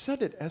 well, he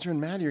said that Ezra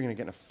and Maddie are going to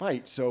get in a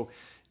fight. So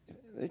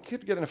they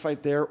could get in a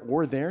fight there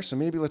or there. So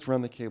maybe let's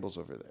run the cables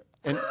over there.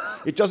 And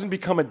it doesn't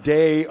become a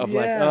day of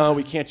Yeah. oh,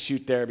 we can't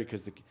shoot there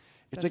because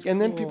That's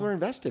and then cool. people are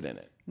invested in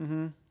it.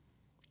 Mm-hmm.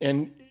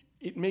 And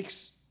it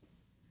makes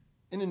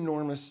an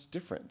enormous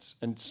difference.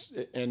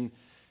 And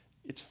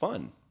it's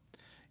fun.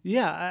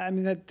 Yeah, I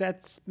mean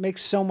that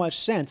makes so much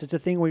sense. It's a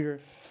thing where you're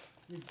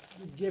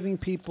giving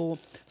people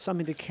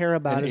something to care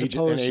about as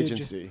opposed to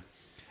agency.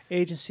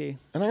 Agency.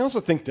 And I also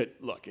think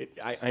that, look,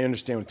 I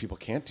understand when people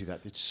can't do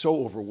that. It's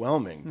so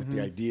overwhelming that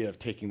the idea of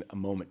taking a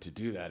moment to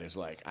do that is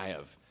like, I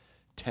have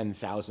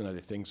 10,000 other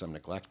things I'm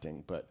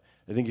neglecting. But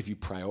I think if you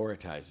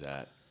prioritize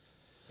that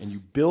and you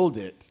build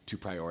it to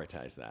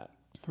prioritize that,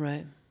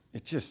 Right.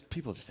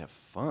 people just have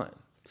fun.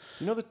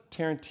 You know the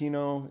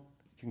Tarantino, you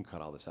can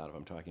cut all this out if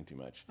I'm talking too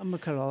much. I'm gonna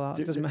cut it all out.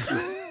 It doesn't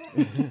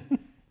matter.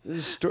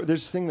 There's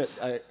this thing that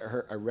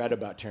I read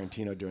about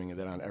Tarantino doing,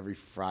 that on every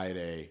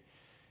Friday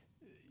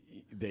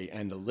they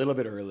end a little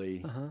bit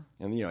early,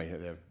 and they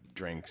have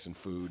drinks and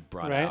food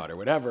brought Right. out or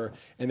whatever,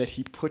 and that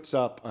he puts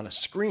up on a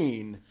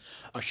screen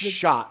a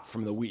shot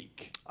from the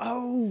week,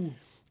 Oh.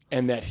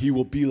 and that he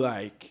will be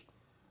like,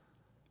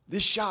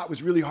 this shot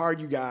was really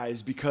hard, you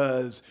guys,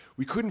 because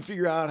we couldn't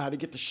figure out how to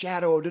get the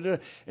shadow, and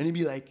he'd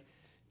be like,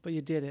 But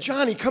you did it.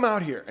 Johnny, come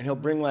out here. And he'll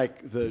bring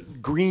the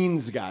green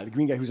guy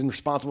who's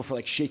responsible for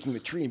shaking the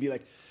tree, and be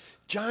like,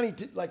 Johnny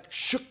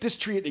shook this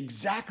tree at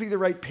exactly the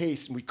right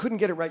pace, and we couldn't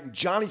get it right, and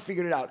Johnny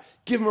figured it out.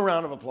 Give him a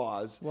round of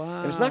applause. Wow.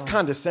 And it's not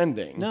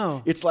condescending.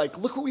 No. It's like,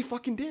 look what we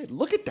fucking did.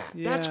 Look at that.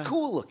 That's Yeah.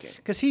 cool looking.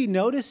 Because he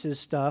notices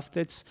stuff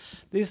that's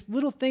these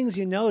little things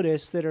you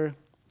notice that are.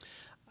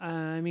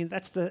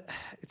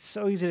 It's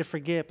so easy to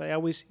forget, but I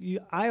always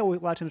a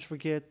lot of times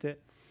forget that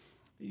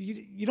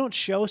you don't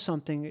show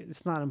something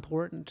it's not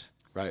important.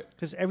 Right.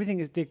 Because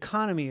the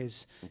economy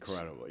is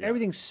Incredible. Yeah.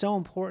 Everything's so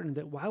important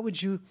that why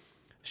would you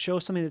show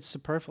something that's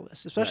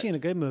superfluous, especially in a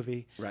good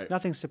movie? Right.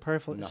 Nothing's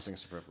superfluous.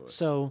 Nothing's superfluous.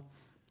 So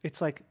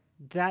it's like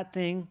that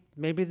thing,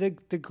 maybe the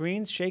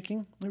green's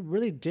shaking. It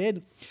really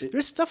did.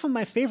 There's stuff in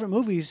my favorite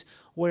movies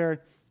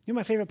where,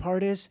 my favorite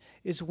part is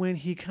when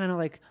he kind of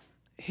like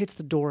hits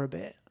the door a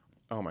bit.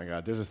 Oh my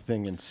God. There's a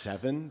thing in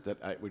Seven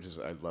I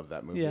love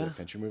that movie, Yeah. the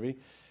Fincher movie.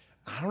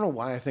 I don't know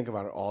why I think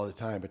about it all the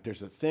time, but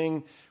there's a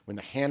thing when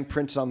the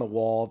handprints on the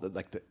wall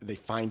that they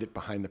find it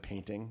behind the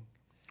painting.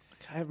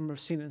 I haven't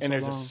seen it in so And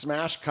there's long. a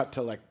smash cut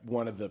to like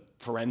one of the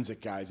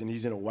forensic guys, and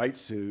he's in a white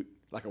suit,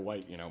 like a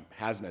white,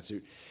 hazmat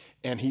suit,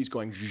 and he's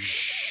going,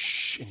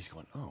 shh, and he's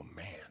going, oh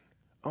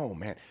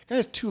man. Guy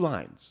has 2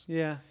 lines.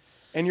 Yeah.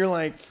 And you're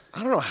like,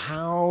 I don't know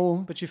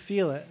how. But you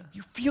feel it.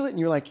 You feel it, and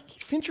you're like,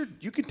 Fincher,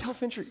 you could tell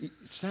Fincher,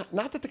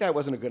 not that the guy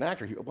wasn't a good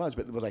actor, he was,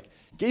 but it was like,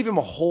 gave him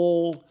a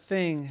whole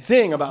Thing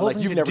about whole like,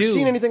 thing you've to never do.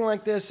 seen anything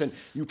like this, and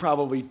you've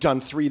probably done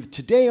 3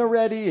 today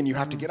already, and you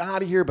have to get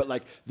out of here, but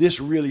like,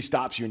 this really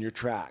stops you in your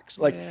tracks.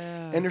 Like,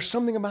 and there's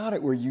something about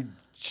it where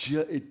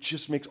it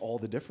just makes all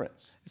the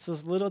difference. It's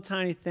those little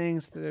tiny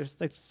things that it's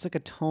like a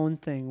tone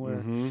thing where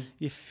Mm-hmm.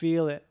 you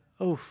feel it.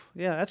 Oh,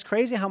 yeah, that's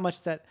crazy how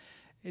much that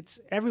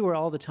it's everywhere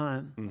all the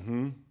time.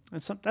 Mm-hmm.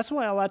 And that's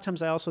why a lot of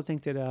times I also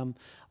think that a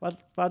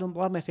lot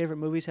of my favorite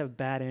movies have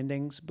bad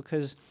endings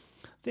because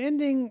the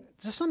ending,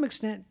 to some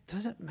extent,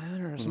 doesn't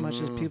matter as much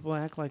as people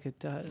act like it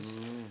does.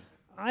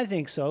 I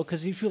think so,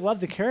 because if you love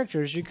the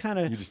characters, you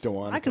just don't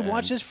want I it could to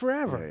watch end. this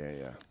forever.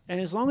 Yeah. And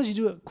as long as you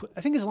do it,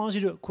 I think as long as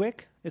you do it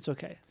quick, it's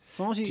okay. As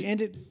long as you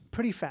end it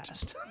pretty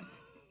fast.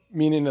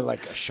 Meaning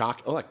like a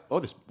shock.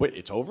 Wait,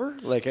 it's over?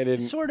 Like I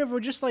didn't. Sort of, or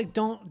just like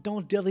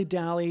don't dilly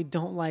dally,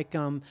 don't like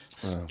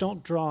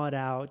don't draw it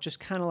out. Just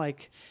kind of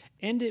like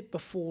end it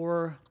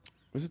before.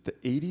 Was it the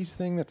 80s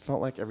thing that felt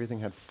like everything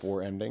had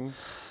 4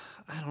 endings?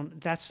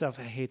 That stuff.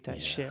 I hate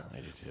that shit. I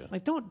do too.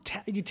 Like don't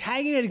you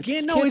tagging it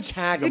again? You can't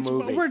tag a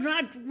movie. We're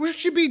not. We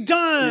should be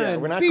done. Yeah,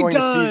 we're not be going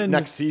done. to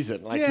next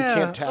season. Like Yeah,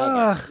 you can't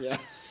tag it. Yeah.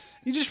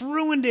 You just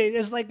ruined it.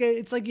 It's like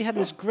you had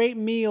this great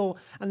meal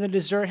and the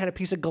dessert had a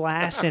piece of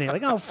glass in it.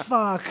 Like, oh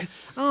fuck, I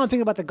don't want to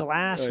think about the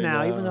glass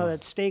now, even though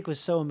that steak was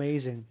so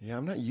amazing. Yeah,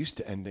 I'm not used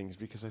to endings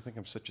because I think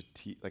I'm such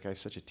I have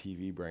such a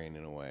TV brain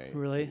in a way.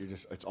 Really?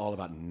 It's all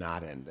about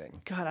not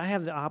ending. God, I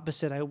have the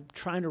opposite. I'm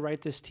trying to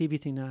write this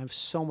TV thing now. I have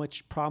so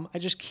much problem. I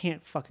just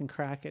can't fucking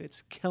crack it.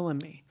 It's killing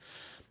me.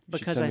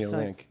 Because send I me a thought,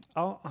 link.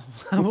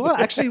 Well,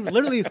 actually,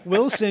 literally,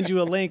 will send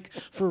you a link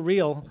for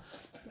real.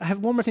 I have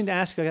one more thing to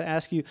ask you. I got to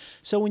ask you.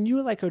 So when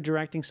you are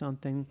directing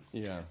something,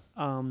 Yeah.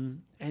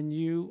 and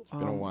you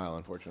Been a while,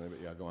 unfortunately,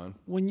 but yeah, go on.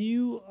 when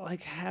you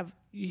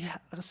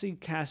let's say you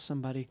cast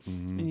somebody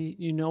and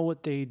you know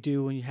what they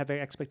do and you have an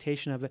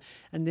expectation of it,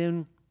 and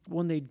then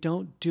when they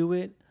don't do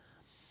it,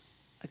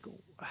 like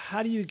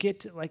how do you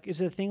get to, like,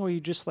 is it a thing where you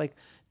just like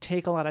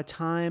take a lot of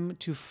time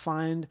to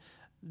find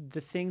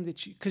the thing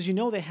that because you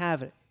know they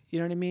have it, you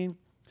know what I mean?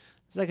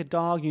 It's like a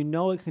dog, you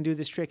know it can do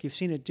this trick, you've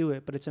seen it do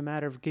it, but it's a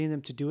matter of getting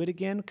them to do it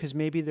again because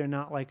maybe they're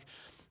not like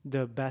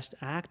the best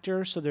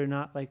actor, so they're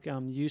not like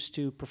used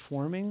to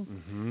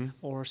performing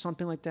or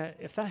something like that.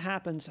 If that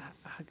happens,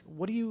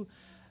 what do you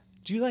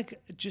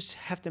like just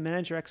have to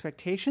manage your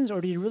expectations,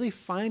 or do you really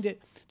find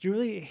it? Do you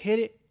really hit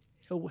it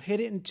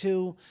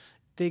until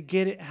they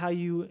get it how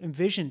you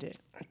envisioned it?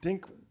 I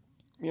think,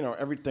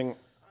 everything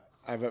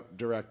I've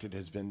directed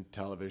has been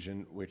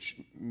television, which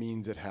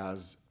means it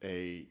has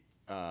a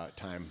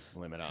time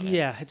limit on it.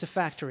 Yeah, it's a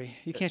factory.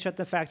 You can't shut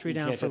the factory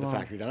down You can't for shut the long.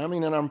 factory down. I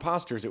mean, in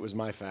Imposters, it was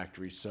my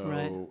factory, so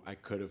Right. I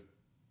could have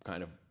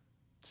kind of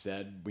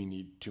said, we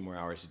need 2 more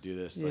hours to do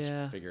this. Yeah.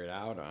 Let's figure it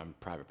out.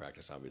 Private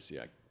practice, obviously,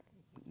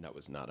 that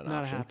was not an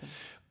Not option.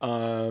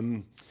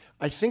 happen.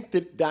 I think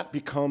that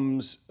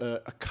becomes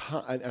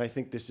and I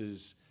think this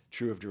is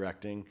true of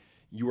directing.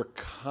 You are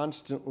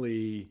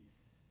constantly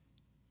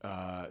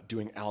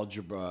doing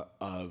algebra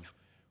of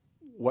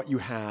what you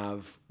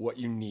have, what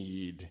you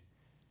need,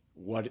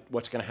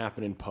 what's going to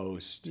happen in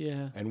post,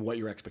 Yeah. and what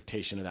your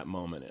expectation of that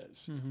moment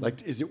is.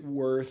 Like, is it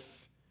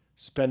worth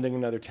spending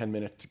another 10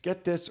 minutes to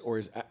get this,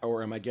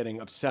 or am I getting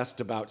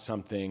obsessed about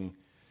something?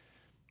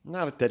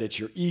 Not that it's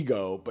your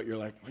ego, but you're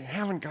like, we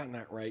haven't gotten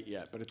that right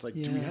yet. But it's like,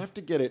 do we Yeah. have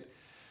to get it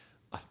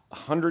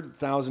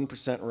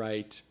 100,000%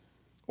 right,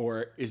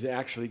 or is it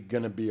actually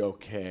going to be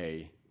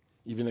okay,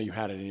 even though you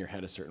had it in your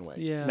head a certain way?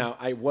 Yeah. Now,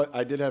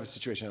 I did have a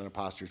situation on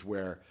Imposters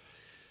where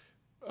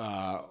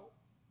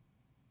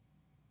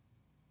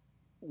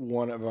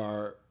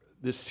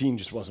this scene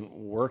just wasn't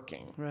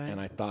working. Right. And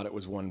I thought it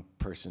was one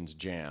person's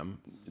jam,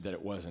 that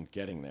it wasn't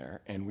getting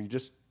there. And we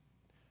just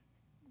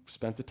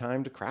spent the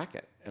time to crack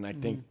it. And I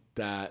think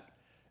that,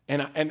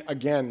 and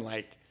again,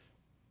 like,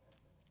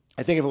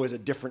 I think if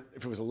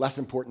it was a less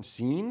important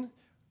scene,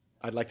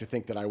 I'd like to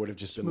think that I would have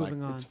just been like,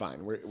 moving on. it's fine.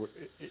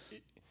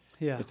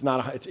 Yeah. It's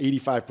not. It's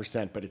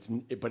 85%,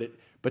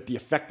 but the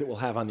effect that we'll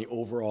have on the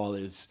overall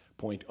is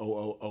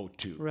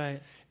 0.0002.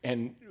 Right.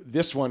 And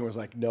this one was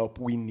like, nope,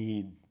 we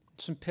need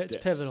It's this.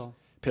 pivotal.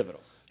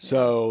 Pivotal.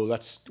 So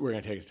we're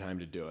going to take the time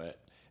to do it.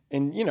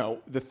 And, you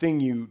know, the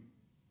thing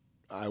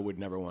I would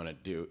never want to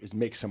do is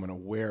make someone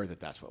aware that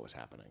that's what was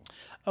happening.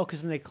 Oh,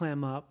 because then they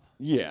clam up.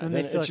 Yeah. And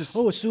then they feel it's like, just,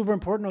 oh, it's super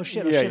important. Oh,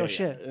 shit, oh, shit, oh,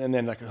 shit. And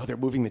then like, oh, they're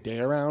moving the day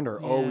around, or,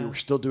 oh, we Yeah. were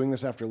still doing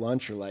this after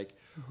lunch, or like,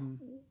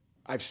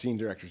 I've seen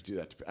directors do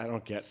that. I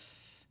don't get,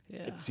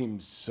 it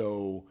seems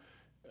so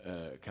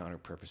counter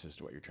purposes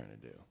to what you're trying to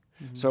do.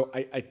 So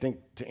I think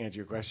to answer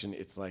your question,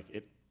 it's like,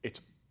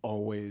 it's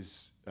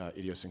always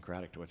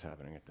idiosyncratic to what's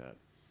happening at that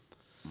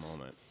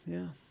moment.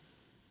 Yeah.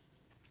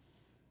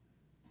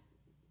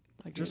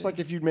 Just like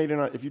if you did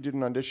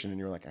an audition and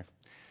you were like,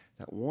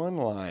 that one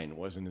line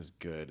wasn't as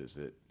good as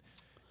it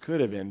could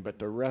have been, but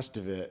the rest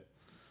of it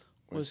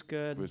was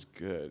good. Was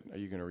good. Are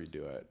you going to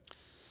redo it?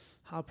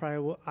 I'll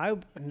probably.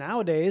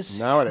 Nowadays,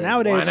 why it's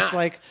not?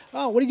 like,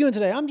 oh, what are you doing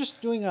today? I'm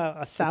just doing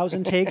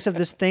 1,000 takes of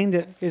this thing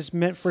that is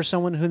meant for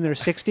someone who in their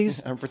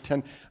 60s. I'm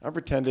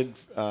pretending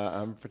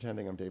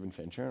I'm David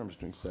Fincher. I'm just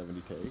doing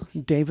 70 takes.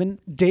 David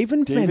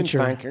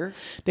Fincher.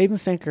 David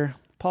Fincher.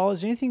 Paul,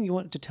 is there anything you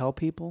want to tell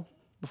people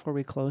before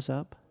we close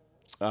up?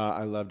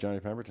 I love Johnny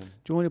Pemberton. Do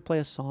you want me to play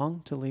a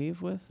song to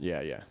leave with?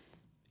 Yeah.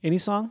 Any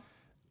song?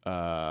 Do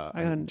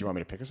you want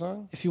me to pick a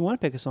song? If you want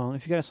to pick a song,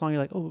 if you got a song,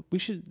 you're like, oh, we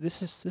should.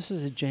 This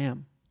is a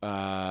jam.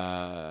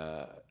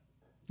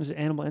 Is it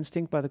Animal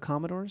Instinct by the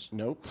Commodores?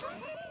 Nope.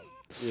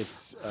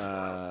 It's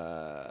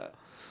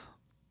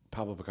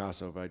Pablo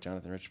Picasso by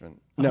Jonathan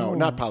Richman. No,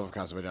 not Pablo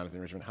Picasso by Jonathan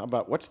Richman. How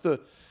about what's the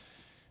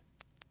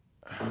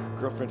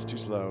Girlfriend's Too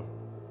Slow?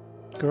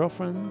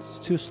 Girlfriend's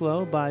Too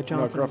Slow by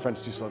Jonathan. No,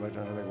 Girlfriend's Too Slow by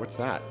Jonathan. What's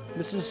that?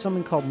 This is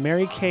something called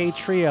Mary Kay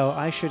Trio,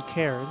 I Should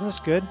Care. Isn't this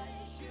good?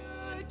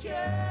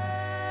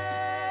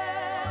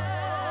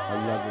 I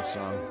love this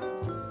song.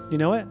 You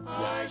know it?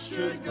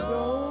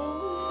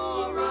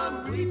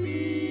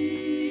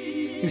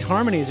 These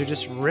harmonies are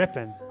just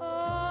ripping. Oh,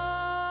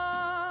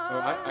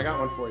 I got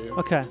one for you.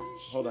 Okay.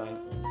 Hold on.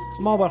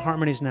 I'm all about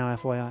harmonies now,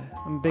 FYI.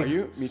 I'm a big. Are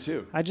you? Me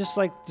too. I just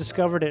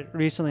discovered it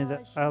recently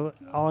that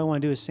all I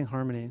want to do is sing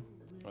harmony.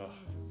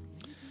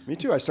 Me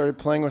too. I started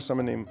playing with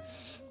someone named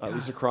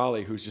Lisa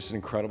Crawley, who's just an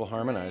incredible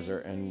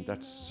harmonizer, and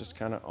that's just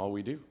kind of all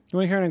we do. You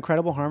want to hear an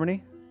incredible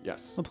harmony?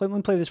 Yes. Let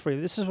me play this for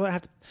you. This is what I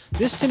have to.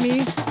 This to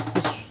me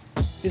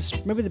is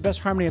maybe the best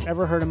harmony I've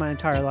ever heard in my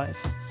entire life.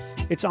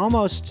 It's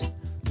almost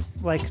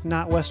like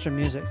not Western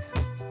music.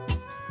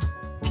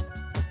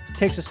 It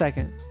takes a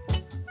second.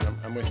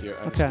 I'm with you.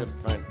 Okay.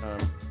 Fine.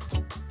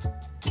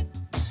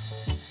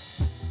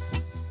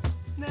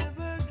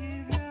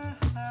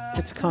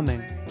 It's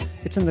coming.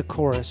 It's in the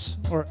chorus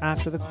or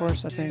after the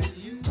chorus, I think.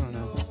 I don't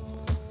know.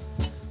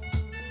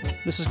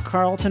 This is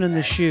Carlton and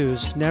the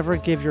Shoes. Never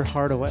Give Your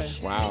Heart Away.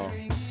 Wow.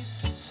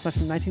 It's like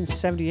from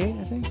 1978,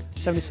 I think.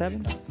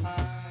 77.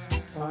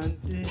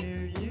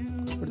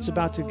 But it's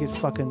about to get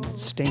fucking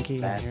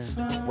stinky in here.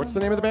 What's the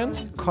name of the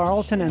band?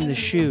 Carlton and the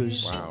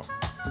Shoes. Wow.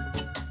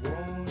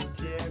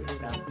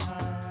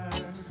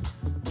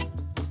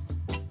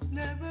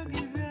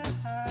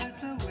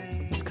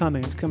 It's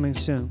coming. It's coming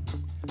soon.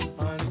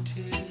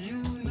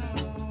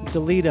 The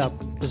lead up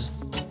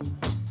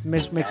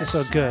makes it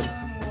so good.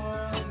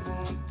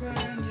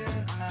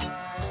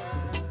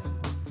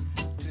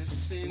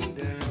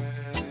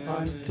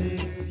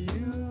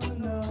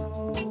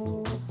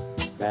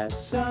 I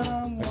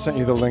sent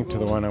you the link to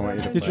the one I want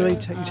you to Did you play. really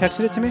you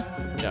texted it to me?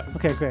 Yeah.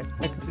 Okay, great.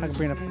 I can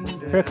bring it up.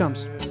 Here it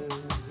comes.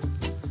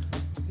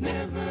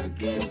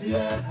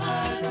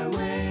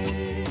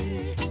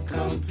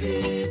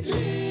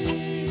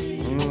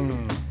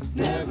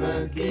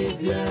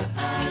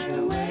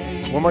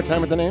 One more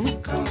time with the name?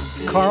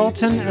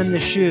 Carlton and the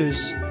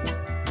Shoes.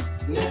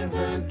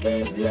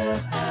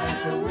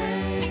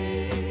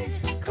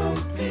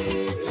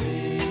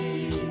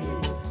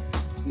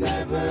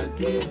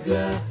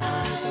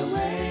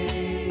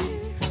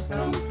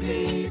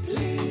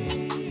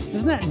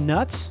 Isn't that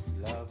nuts?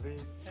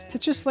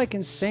 It's just like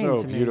insane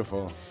So to me.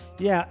 beautiful.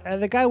 Yeah,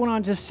 the guy went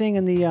on to sing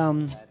in the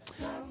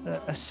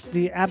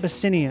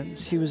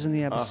Abyssinians. He was in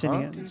the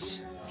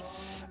Abyssinians.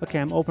 Okay,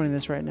 I'm opening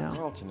this right now.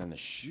 Carlton and the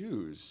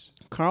Shoes.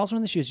 Carlton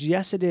and the Shoes.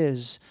 Yes, it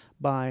is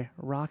by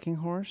Rocking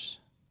Horse.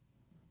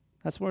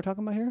 That's what we're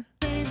talking about here?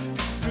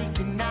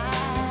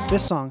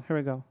 This song. Here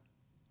we go.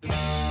 I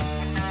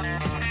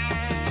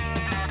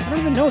don't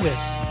even know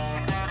this.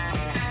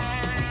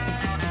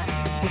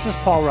 This is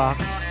Paul Rock.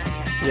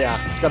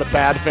 Yeah, it's got a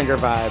bad finger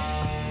vibe.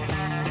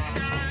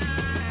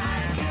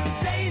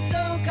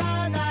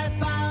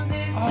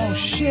 Oh,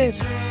 shit.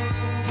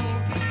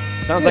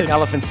 Sounds Dude. like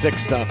Elephant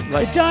Six stuff.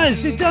 Like, It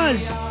does. It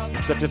does.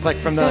 except it's like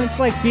from the Sounds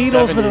like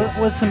Beatles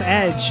 70s. with some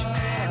edge.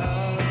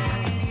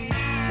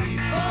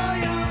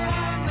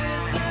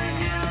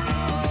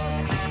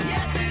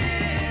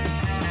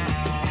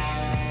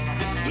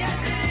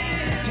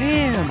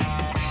 Damn.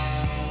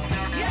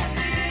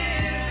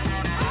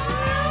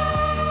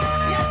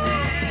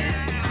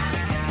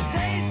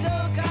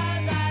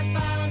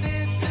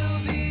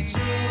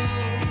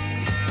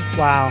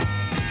 Wow.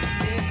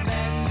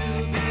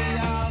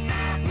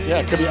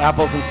 Yeah, it could be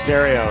apples in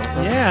stereo.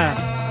 Yeah.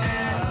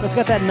 It's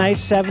got that nice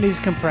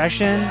 70s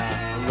compression.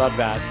 I love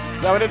that.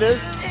 Is that what it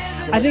is?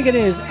 I think it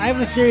is. I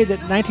have a theory that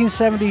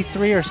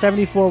 1973 or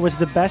 74 was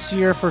the best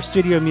year for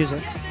studio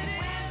music.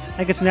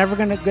 Like it's never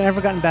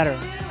gotten better.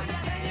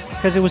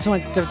 Because it was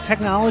like the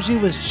technology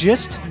was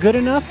just good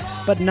enough,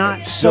 but not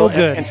so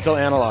good. And still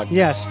analog.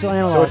 Yeah, still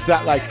analog. So it's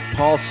that like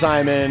Paul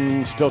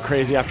Simon, still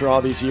crazy after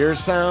all these years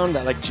sound,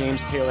 that like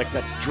James Taylor, like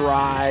that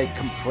dry,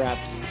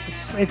 compressed.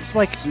 It's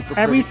like super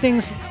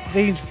everything's,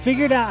 they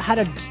figured out how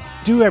to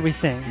do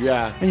everything.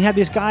 Yeah. And you have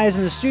these guys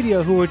in the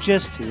studio who are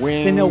just,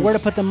 they know where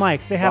to put the mic.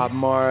 They have Bob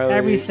Marley,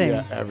 everything.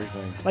 Yeah,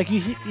 everything. Like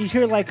you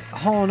hear like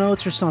Hall &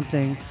 Oates or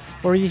something,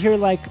 or you hear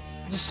like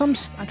I'm trying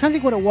to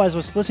think what it was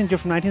listening to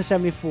from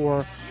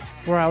 1974,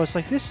 where I was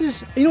like, this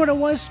is, you know what it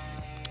was?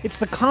 It's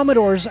the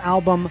Commodores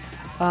album,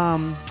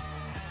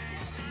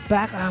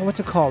 what's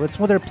it called? It's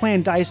when they're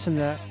playing dice in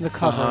the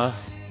cover. Uh-huh.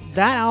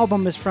 That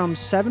album is from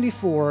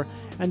 74,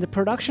 and the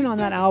production on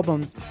that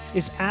album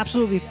is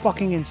absolutely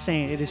fucking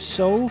insane. It is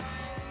so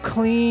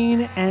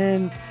clean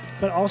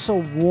but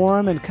also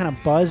warm and kind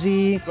of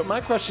buzzy. But my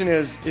question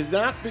is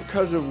that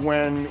because of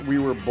when we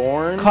were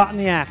born? Caught in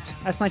the Act.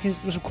 It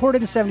was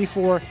recorded in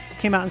 74,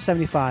 came out in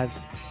 75.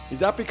 Is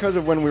that because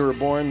of when we were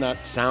born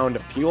that sound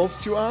appeals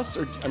to us?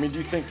 Or, I mean, do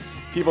you think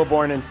people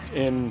born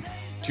in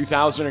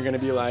 2000 are going to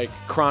be like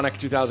Chronic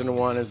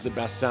 2001 is the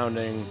best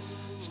sounding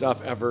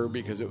stuff ever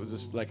because it was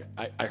just like,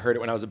 I heard it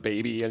when I was a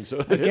baby. And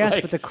so I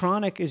guess, but the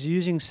Chronic is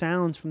using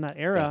sounds from that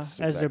era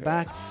as their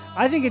back.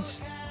 I think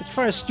it's, as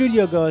far as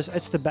studio goes,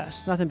 it's the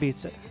best. Nothing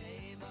beats it.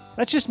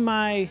 That's just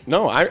my...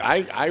 No,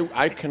 I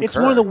concur. It's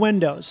one of the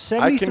windows.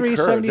 73, I concur.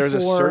 74. There's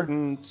a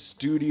certain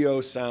studio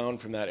sound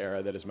from that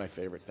era that is my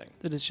favorite thing.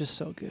 That is just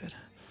so good.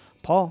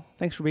 Paul,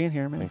 thanks for being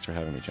here, man. Thanks for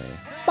having me, Johnny.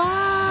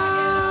 Bye!